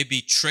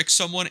maybe trick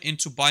someone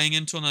into buying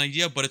into an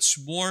idea, but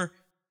it's more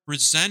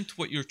present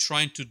what you're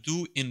trying to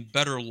do in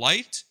better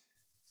light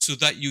so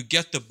that you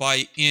get the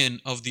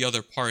buy-in of the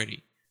other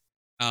party.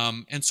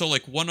 And so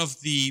like one of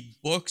the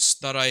books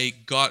that I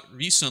got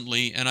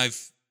recently, and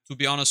I've, to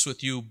be honest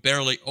with you,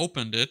 barely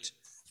opened it.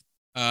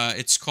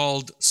 It's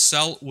called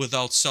Sell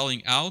Without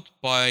Selling Out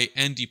by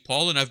Andy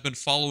Paul. And I've been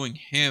following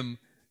him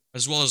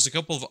as well as a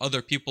couple of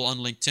other people on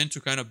LinkedIn to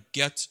kind of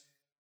get,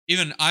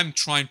 even I'm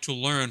trying to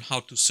learn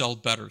how to sell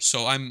better.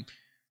 So I'm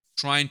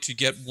trying to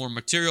get more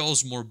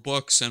materials, more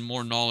books, and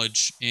more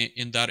knowledge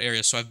in that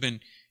area. So I've been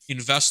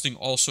investing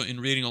also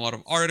in reading a lot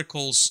of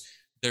articles.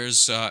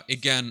 There's,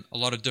 again, a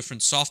lot of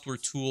different software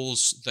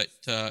tools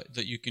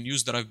that you can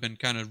use that I've been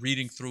kind of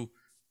reading through.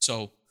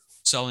 So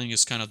selling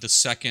is kind of the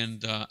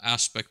second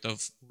aspect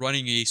of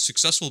running a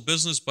successful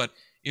business. But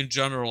in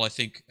general, I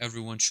think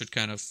everyone should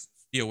kind of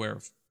be aware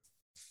of.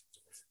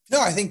 No,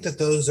 I think that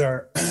those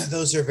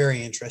are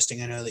very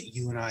interesting. I know that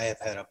you and I have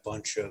had a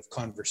bunch of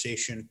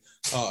conversation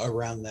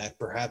around that.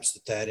 Perhaps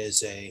that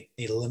is a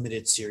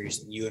limited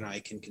series that you and I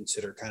can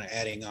consider kind of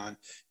adding on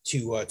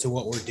to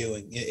what we're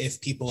doing.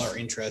 If people are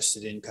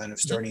interested in kind of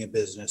starting a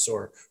business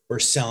or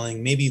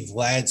selling, maybe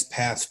Vlad's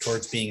path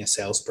towards being a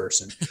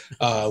salesperson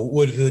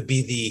would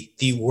be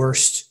the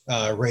worst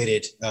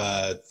rated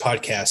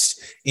podcast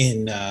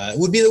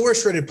would be the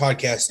worst rated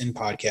podcast in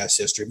podcast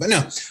history. But no,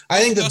 I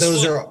think that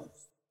those are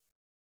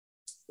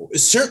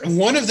certain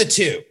one of the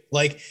two.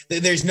 Like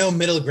there's no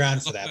middle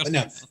ground for that. But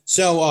no,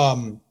 so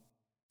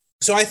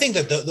I think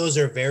that those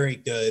are very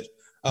good.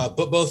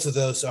 But both of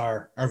those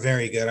are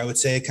very good. I would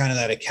say kind of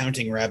that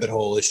accounting rabbit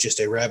hole is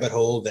just a rabbit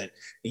hole that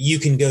you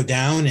can go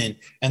down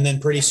and then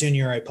pretty soon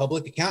you're a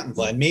public accountant,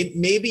 Vlad.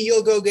 Maybe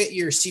you'll go get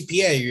your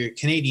CPA, your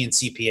Canadian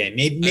CPA.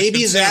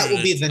 Maybe that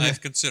will be the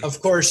next.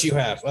 Of course you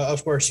have.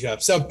 Of course you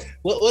have. So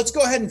let's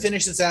go ahead and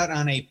finish this out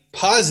on a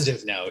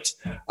positive note.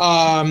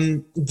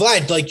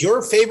 Vlad, like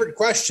your favorite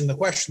question, the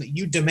question that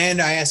you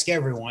demand I ask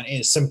everyone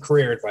is some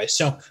career advice.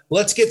 So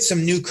let's get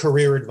some new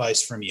career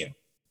advice from you.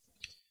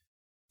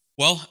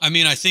 Well, I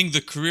mean, I think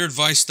the career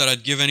advice that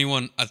I'd give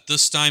anyone at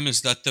this time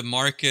is that the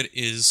market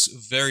is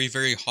very,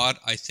 very hot.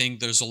 I think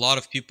there's a lot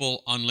of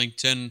people on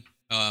LinkedIn,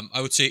 I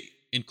would say,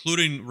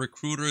 including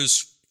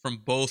recruiters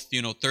from both,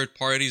 third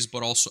parties,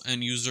 but also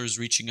end users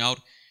reaching out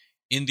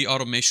in the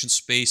automation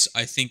space.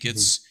 I think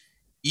it's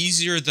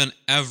easier than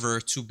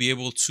ever to be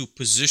able to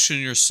position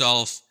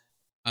yourself,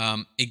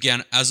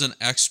 again, as an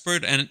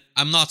expert. And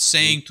I'm not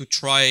saying to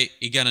try,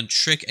 again, and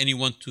trick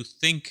anyone to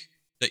think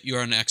that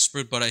you're an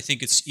expert, but I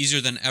think it's easier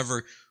than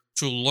ever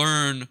to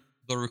learn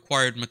the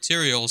required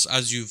materials,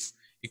 as you've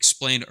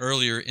explained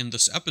earlier in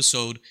this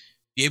episode,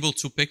 be able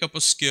to pick up a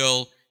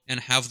skill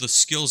and have the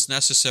skills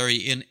necessary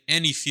in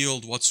any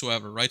field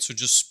whatsoever, right? So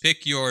just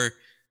pick your,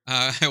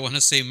 I want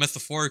to say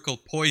metaphorical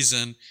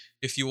poison.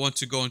 If you want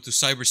to go into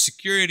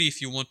cybersecurity,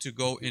 if you want to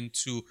go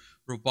into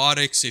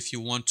robotics, if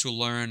you want to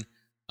learn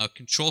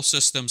control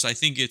systems, I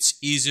think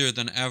it's easier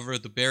than ever.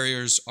 The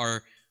barriers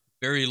are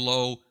very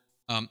low.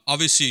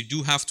 Obviously, you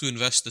do have to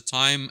invest the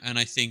time and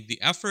I think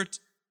the effort,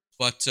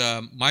 but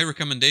my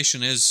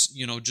recommendation is,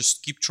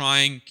 just keep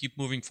trying, keep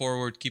moving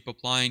forward, keep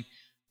applying,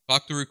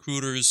 talk to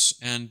recruiters,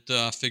 and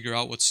figure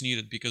out what's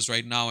needed, because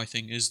right now I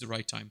think is the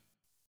right time.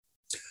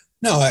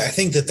 No, I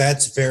think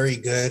that's very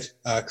good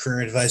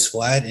career advice,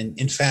 Vlad. And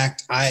in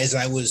fact, as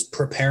I was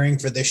preparing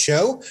for this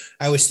show,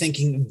 I was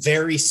thinking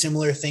very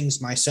similar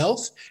things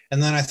myself.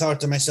 And then I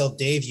thought to myself,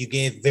 Dave, you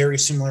gave very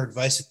similar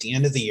advice at the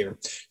end of the year.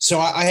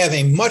 So I have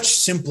a much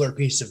simpler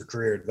piece of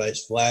career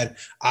advice, Vlad.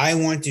 I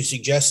want to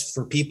suggest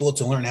for people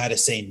to learn how to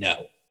say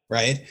no.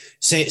 Right?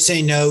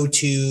 Say no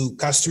to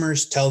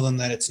customers, tell them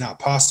that it's not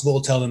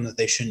possible, tell them that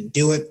they shouldn't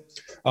do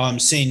it.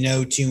 Say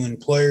no to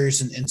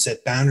employers and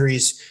set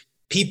boundaries.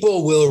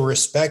 People will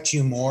respect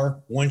you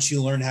more once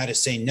you learn how to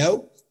say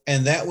no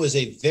And that was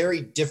a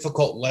very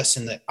difficult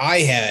lesson that I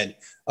had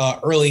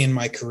early in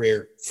my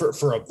career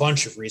for a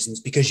bunch of reasons,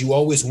 because you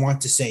always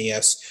want to say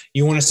yes.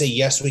 You want to say,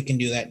 yes, we can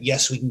do that.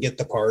 Yes, we can get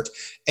the part.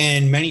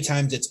 And many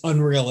times it's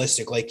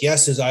unrealistic. Like,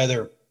 yes is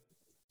either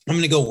I'm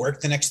going to go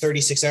work the next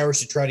 36 hours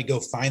to try to go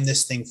find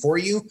this thing for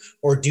you,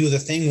 or do the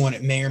thing when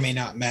it may or may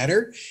not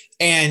matter.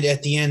 And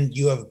at the end,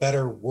 you have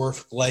better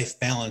work-life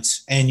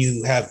balance, and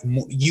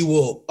you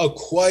will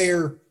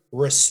acquire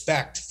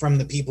respect from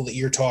the people that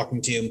you're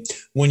talking to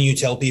when you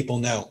tell people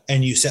no,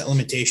 and you set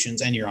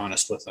limitations and you're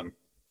honest with them.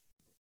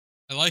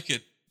 I like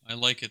it.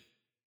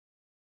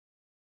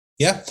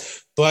 Yeah.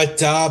 But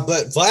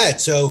Vlad,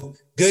 so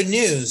good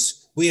news.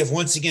 We have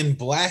once again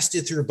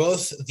blasted through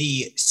both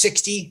the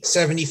 60,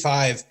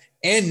 75,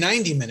 and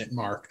 90-minute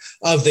mark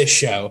of this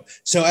show.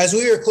 So as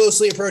we are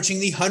closely approaching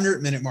the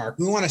 100-minute mark,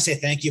 we want to say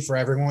thank you for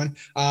everyone.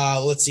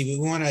 Let's see.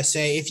 We want to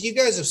say, if you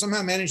guys have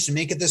somehow managed to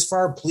make it this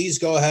far, please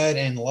go ahead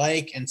and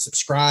like and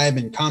subscribe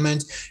and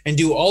comment and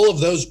do all of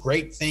those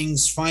great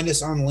things. Find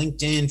us on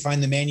LinkedIn.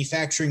 Find the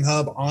Manufacturing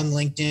Hub on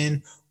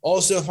LinkedIn.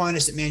 Also find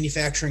us at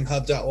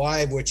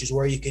manufacturinghub.live, which is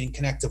where you can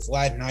connect to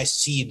Vlad and I,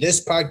 see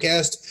this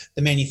podcast,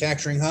 the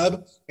Manufacturing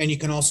Hub. And you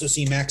can also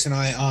see Max and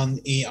I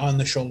on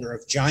the Shoulder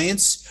of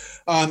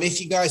Giants.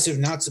 If you guys have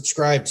not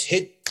subscribed,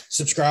 hit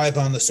subscribe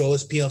on the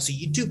Solus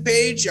PLC YouTube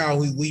page.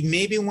 We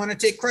maybe want to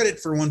take credit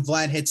for when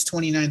Vlad hits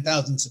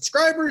 29,000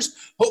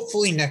 subscribers,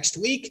 hopefully next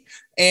week.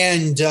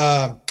 And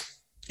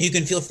you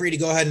can feel free to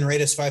go ahead and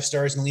rate us 5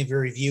 stars and leave a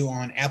review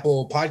on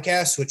Apple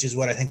Podcasts, which is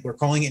what I think we're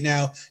calling it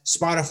now,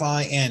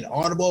 Spotify, and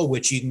Audible,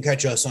 which you can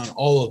catch us on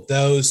all of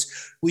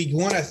those. We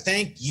want to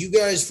thank you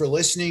guys for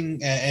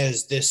listening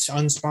as this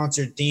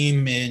unsponsored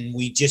theme, and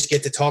we just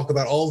get to talk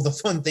about all of the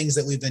fun things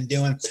that we've been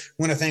doing.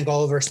 We want to thank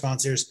all of our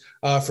sponsors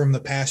from the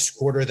past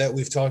quarter that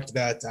we've talked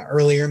about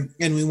earlier,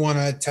 and we want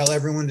to tell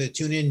everyone to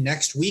tune in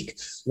next week,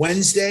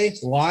 Wednesday,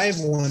 live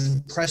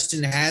when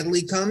Preston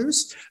Hadley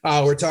comes.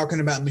 We're talking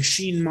about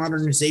machine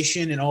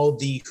modernization and all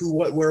the who,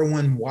 what, where,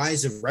 when,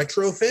 whys of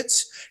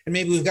retrofits, and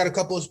maybe we've got a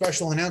couple of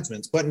special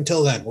announcements. But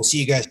until then, we'll see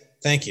you guys.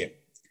 Thank you.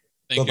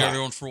 Thank you,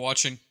 everyone, for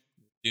watching.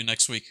 See you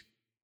next week.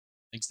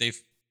 Thanks,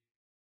 Dave.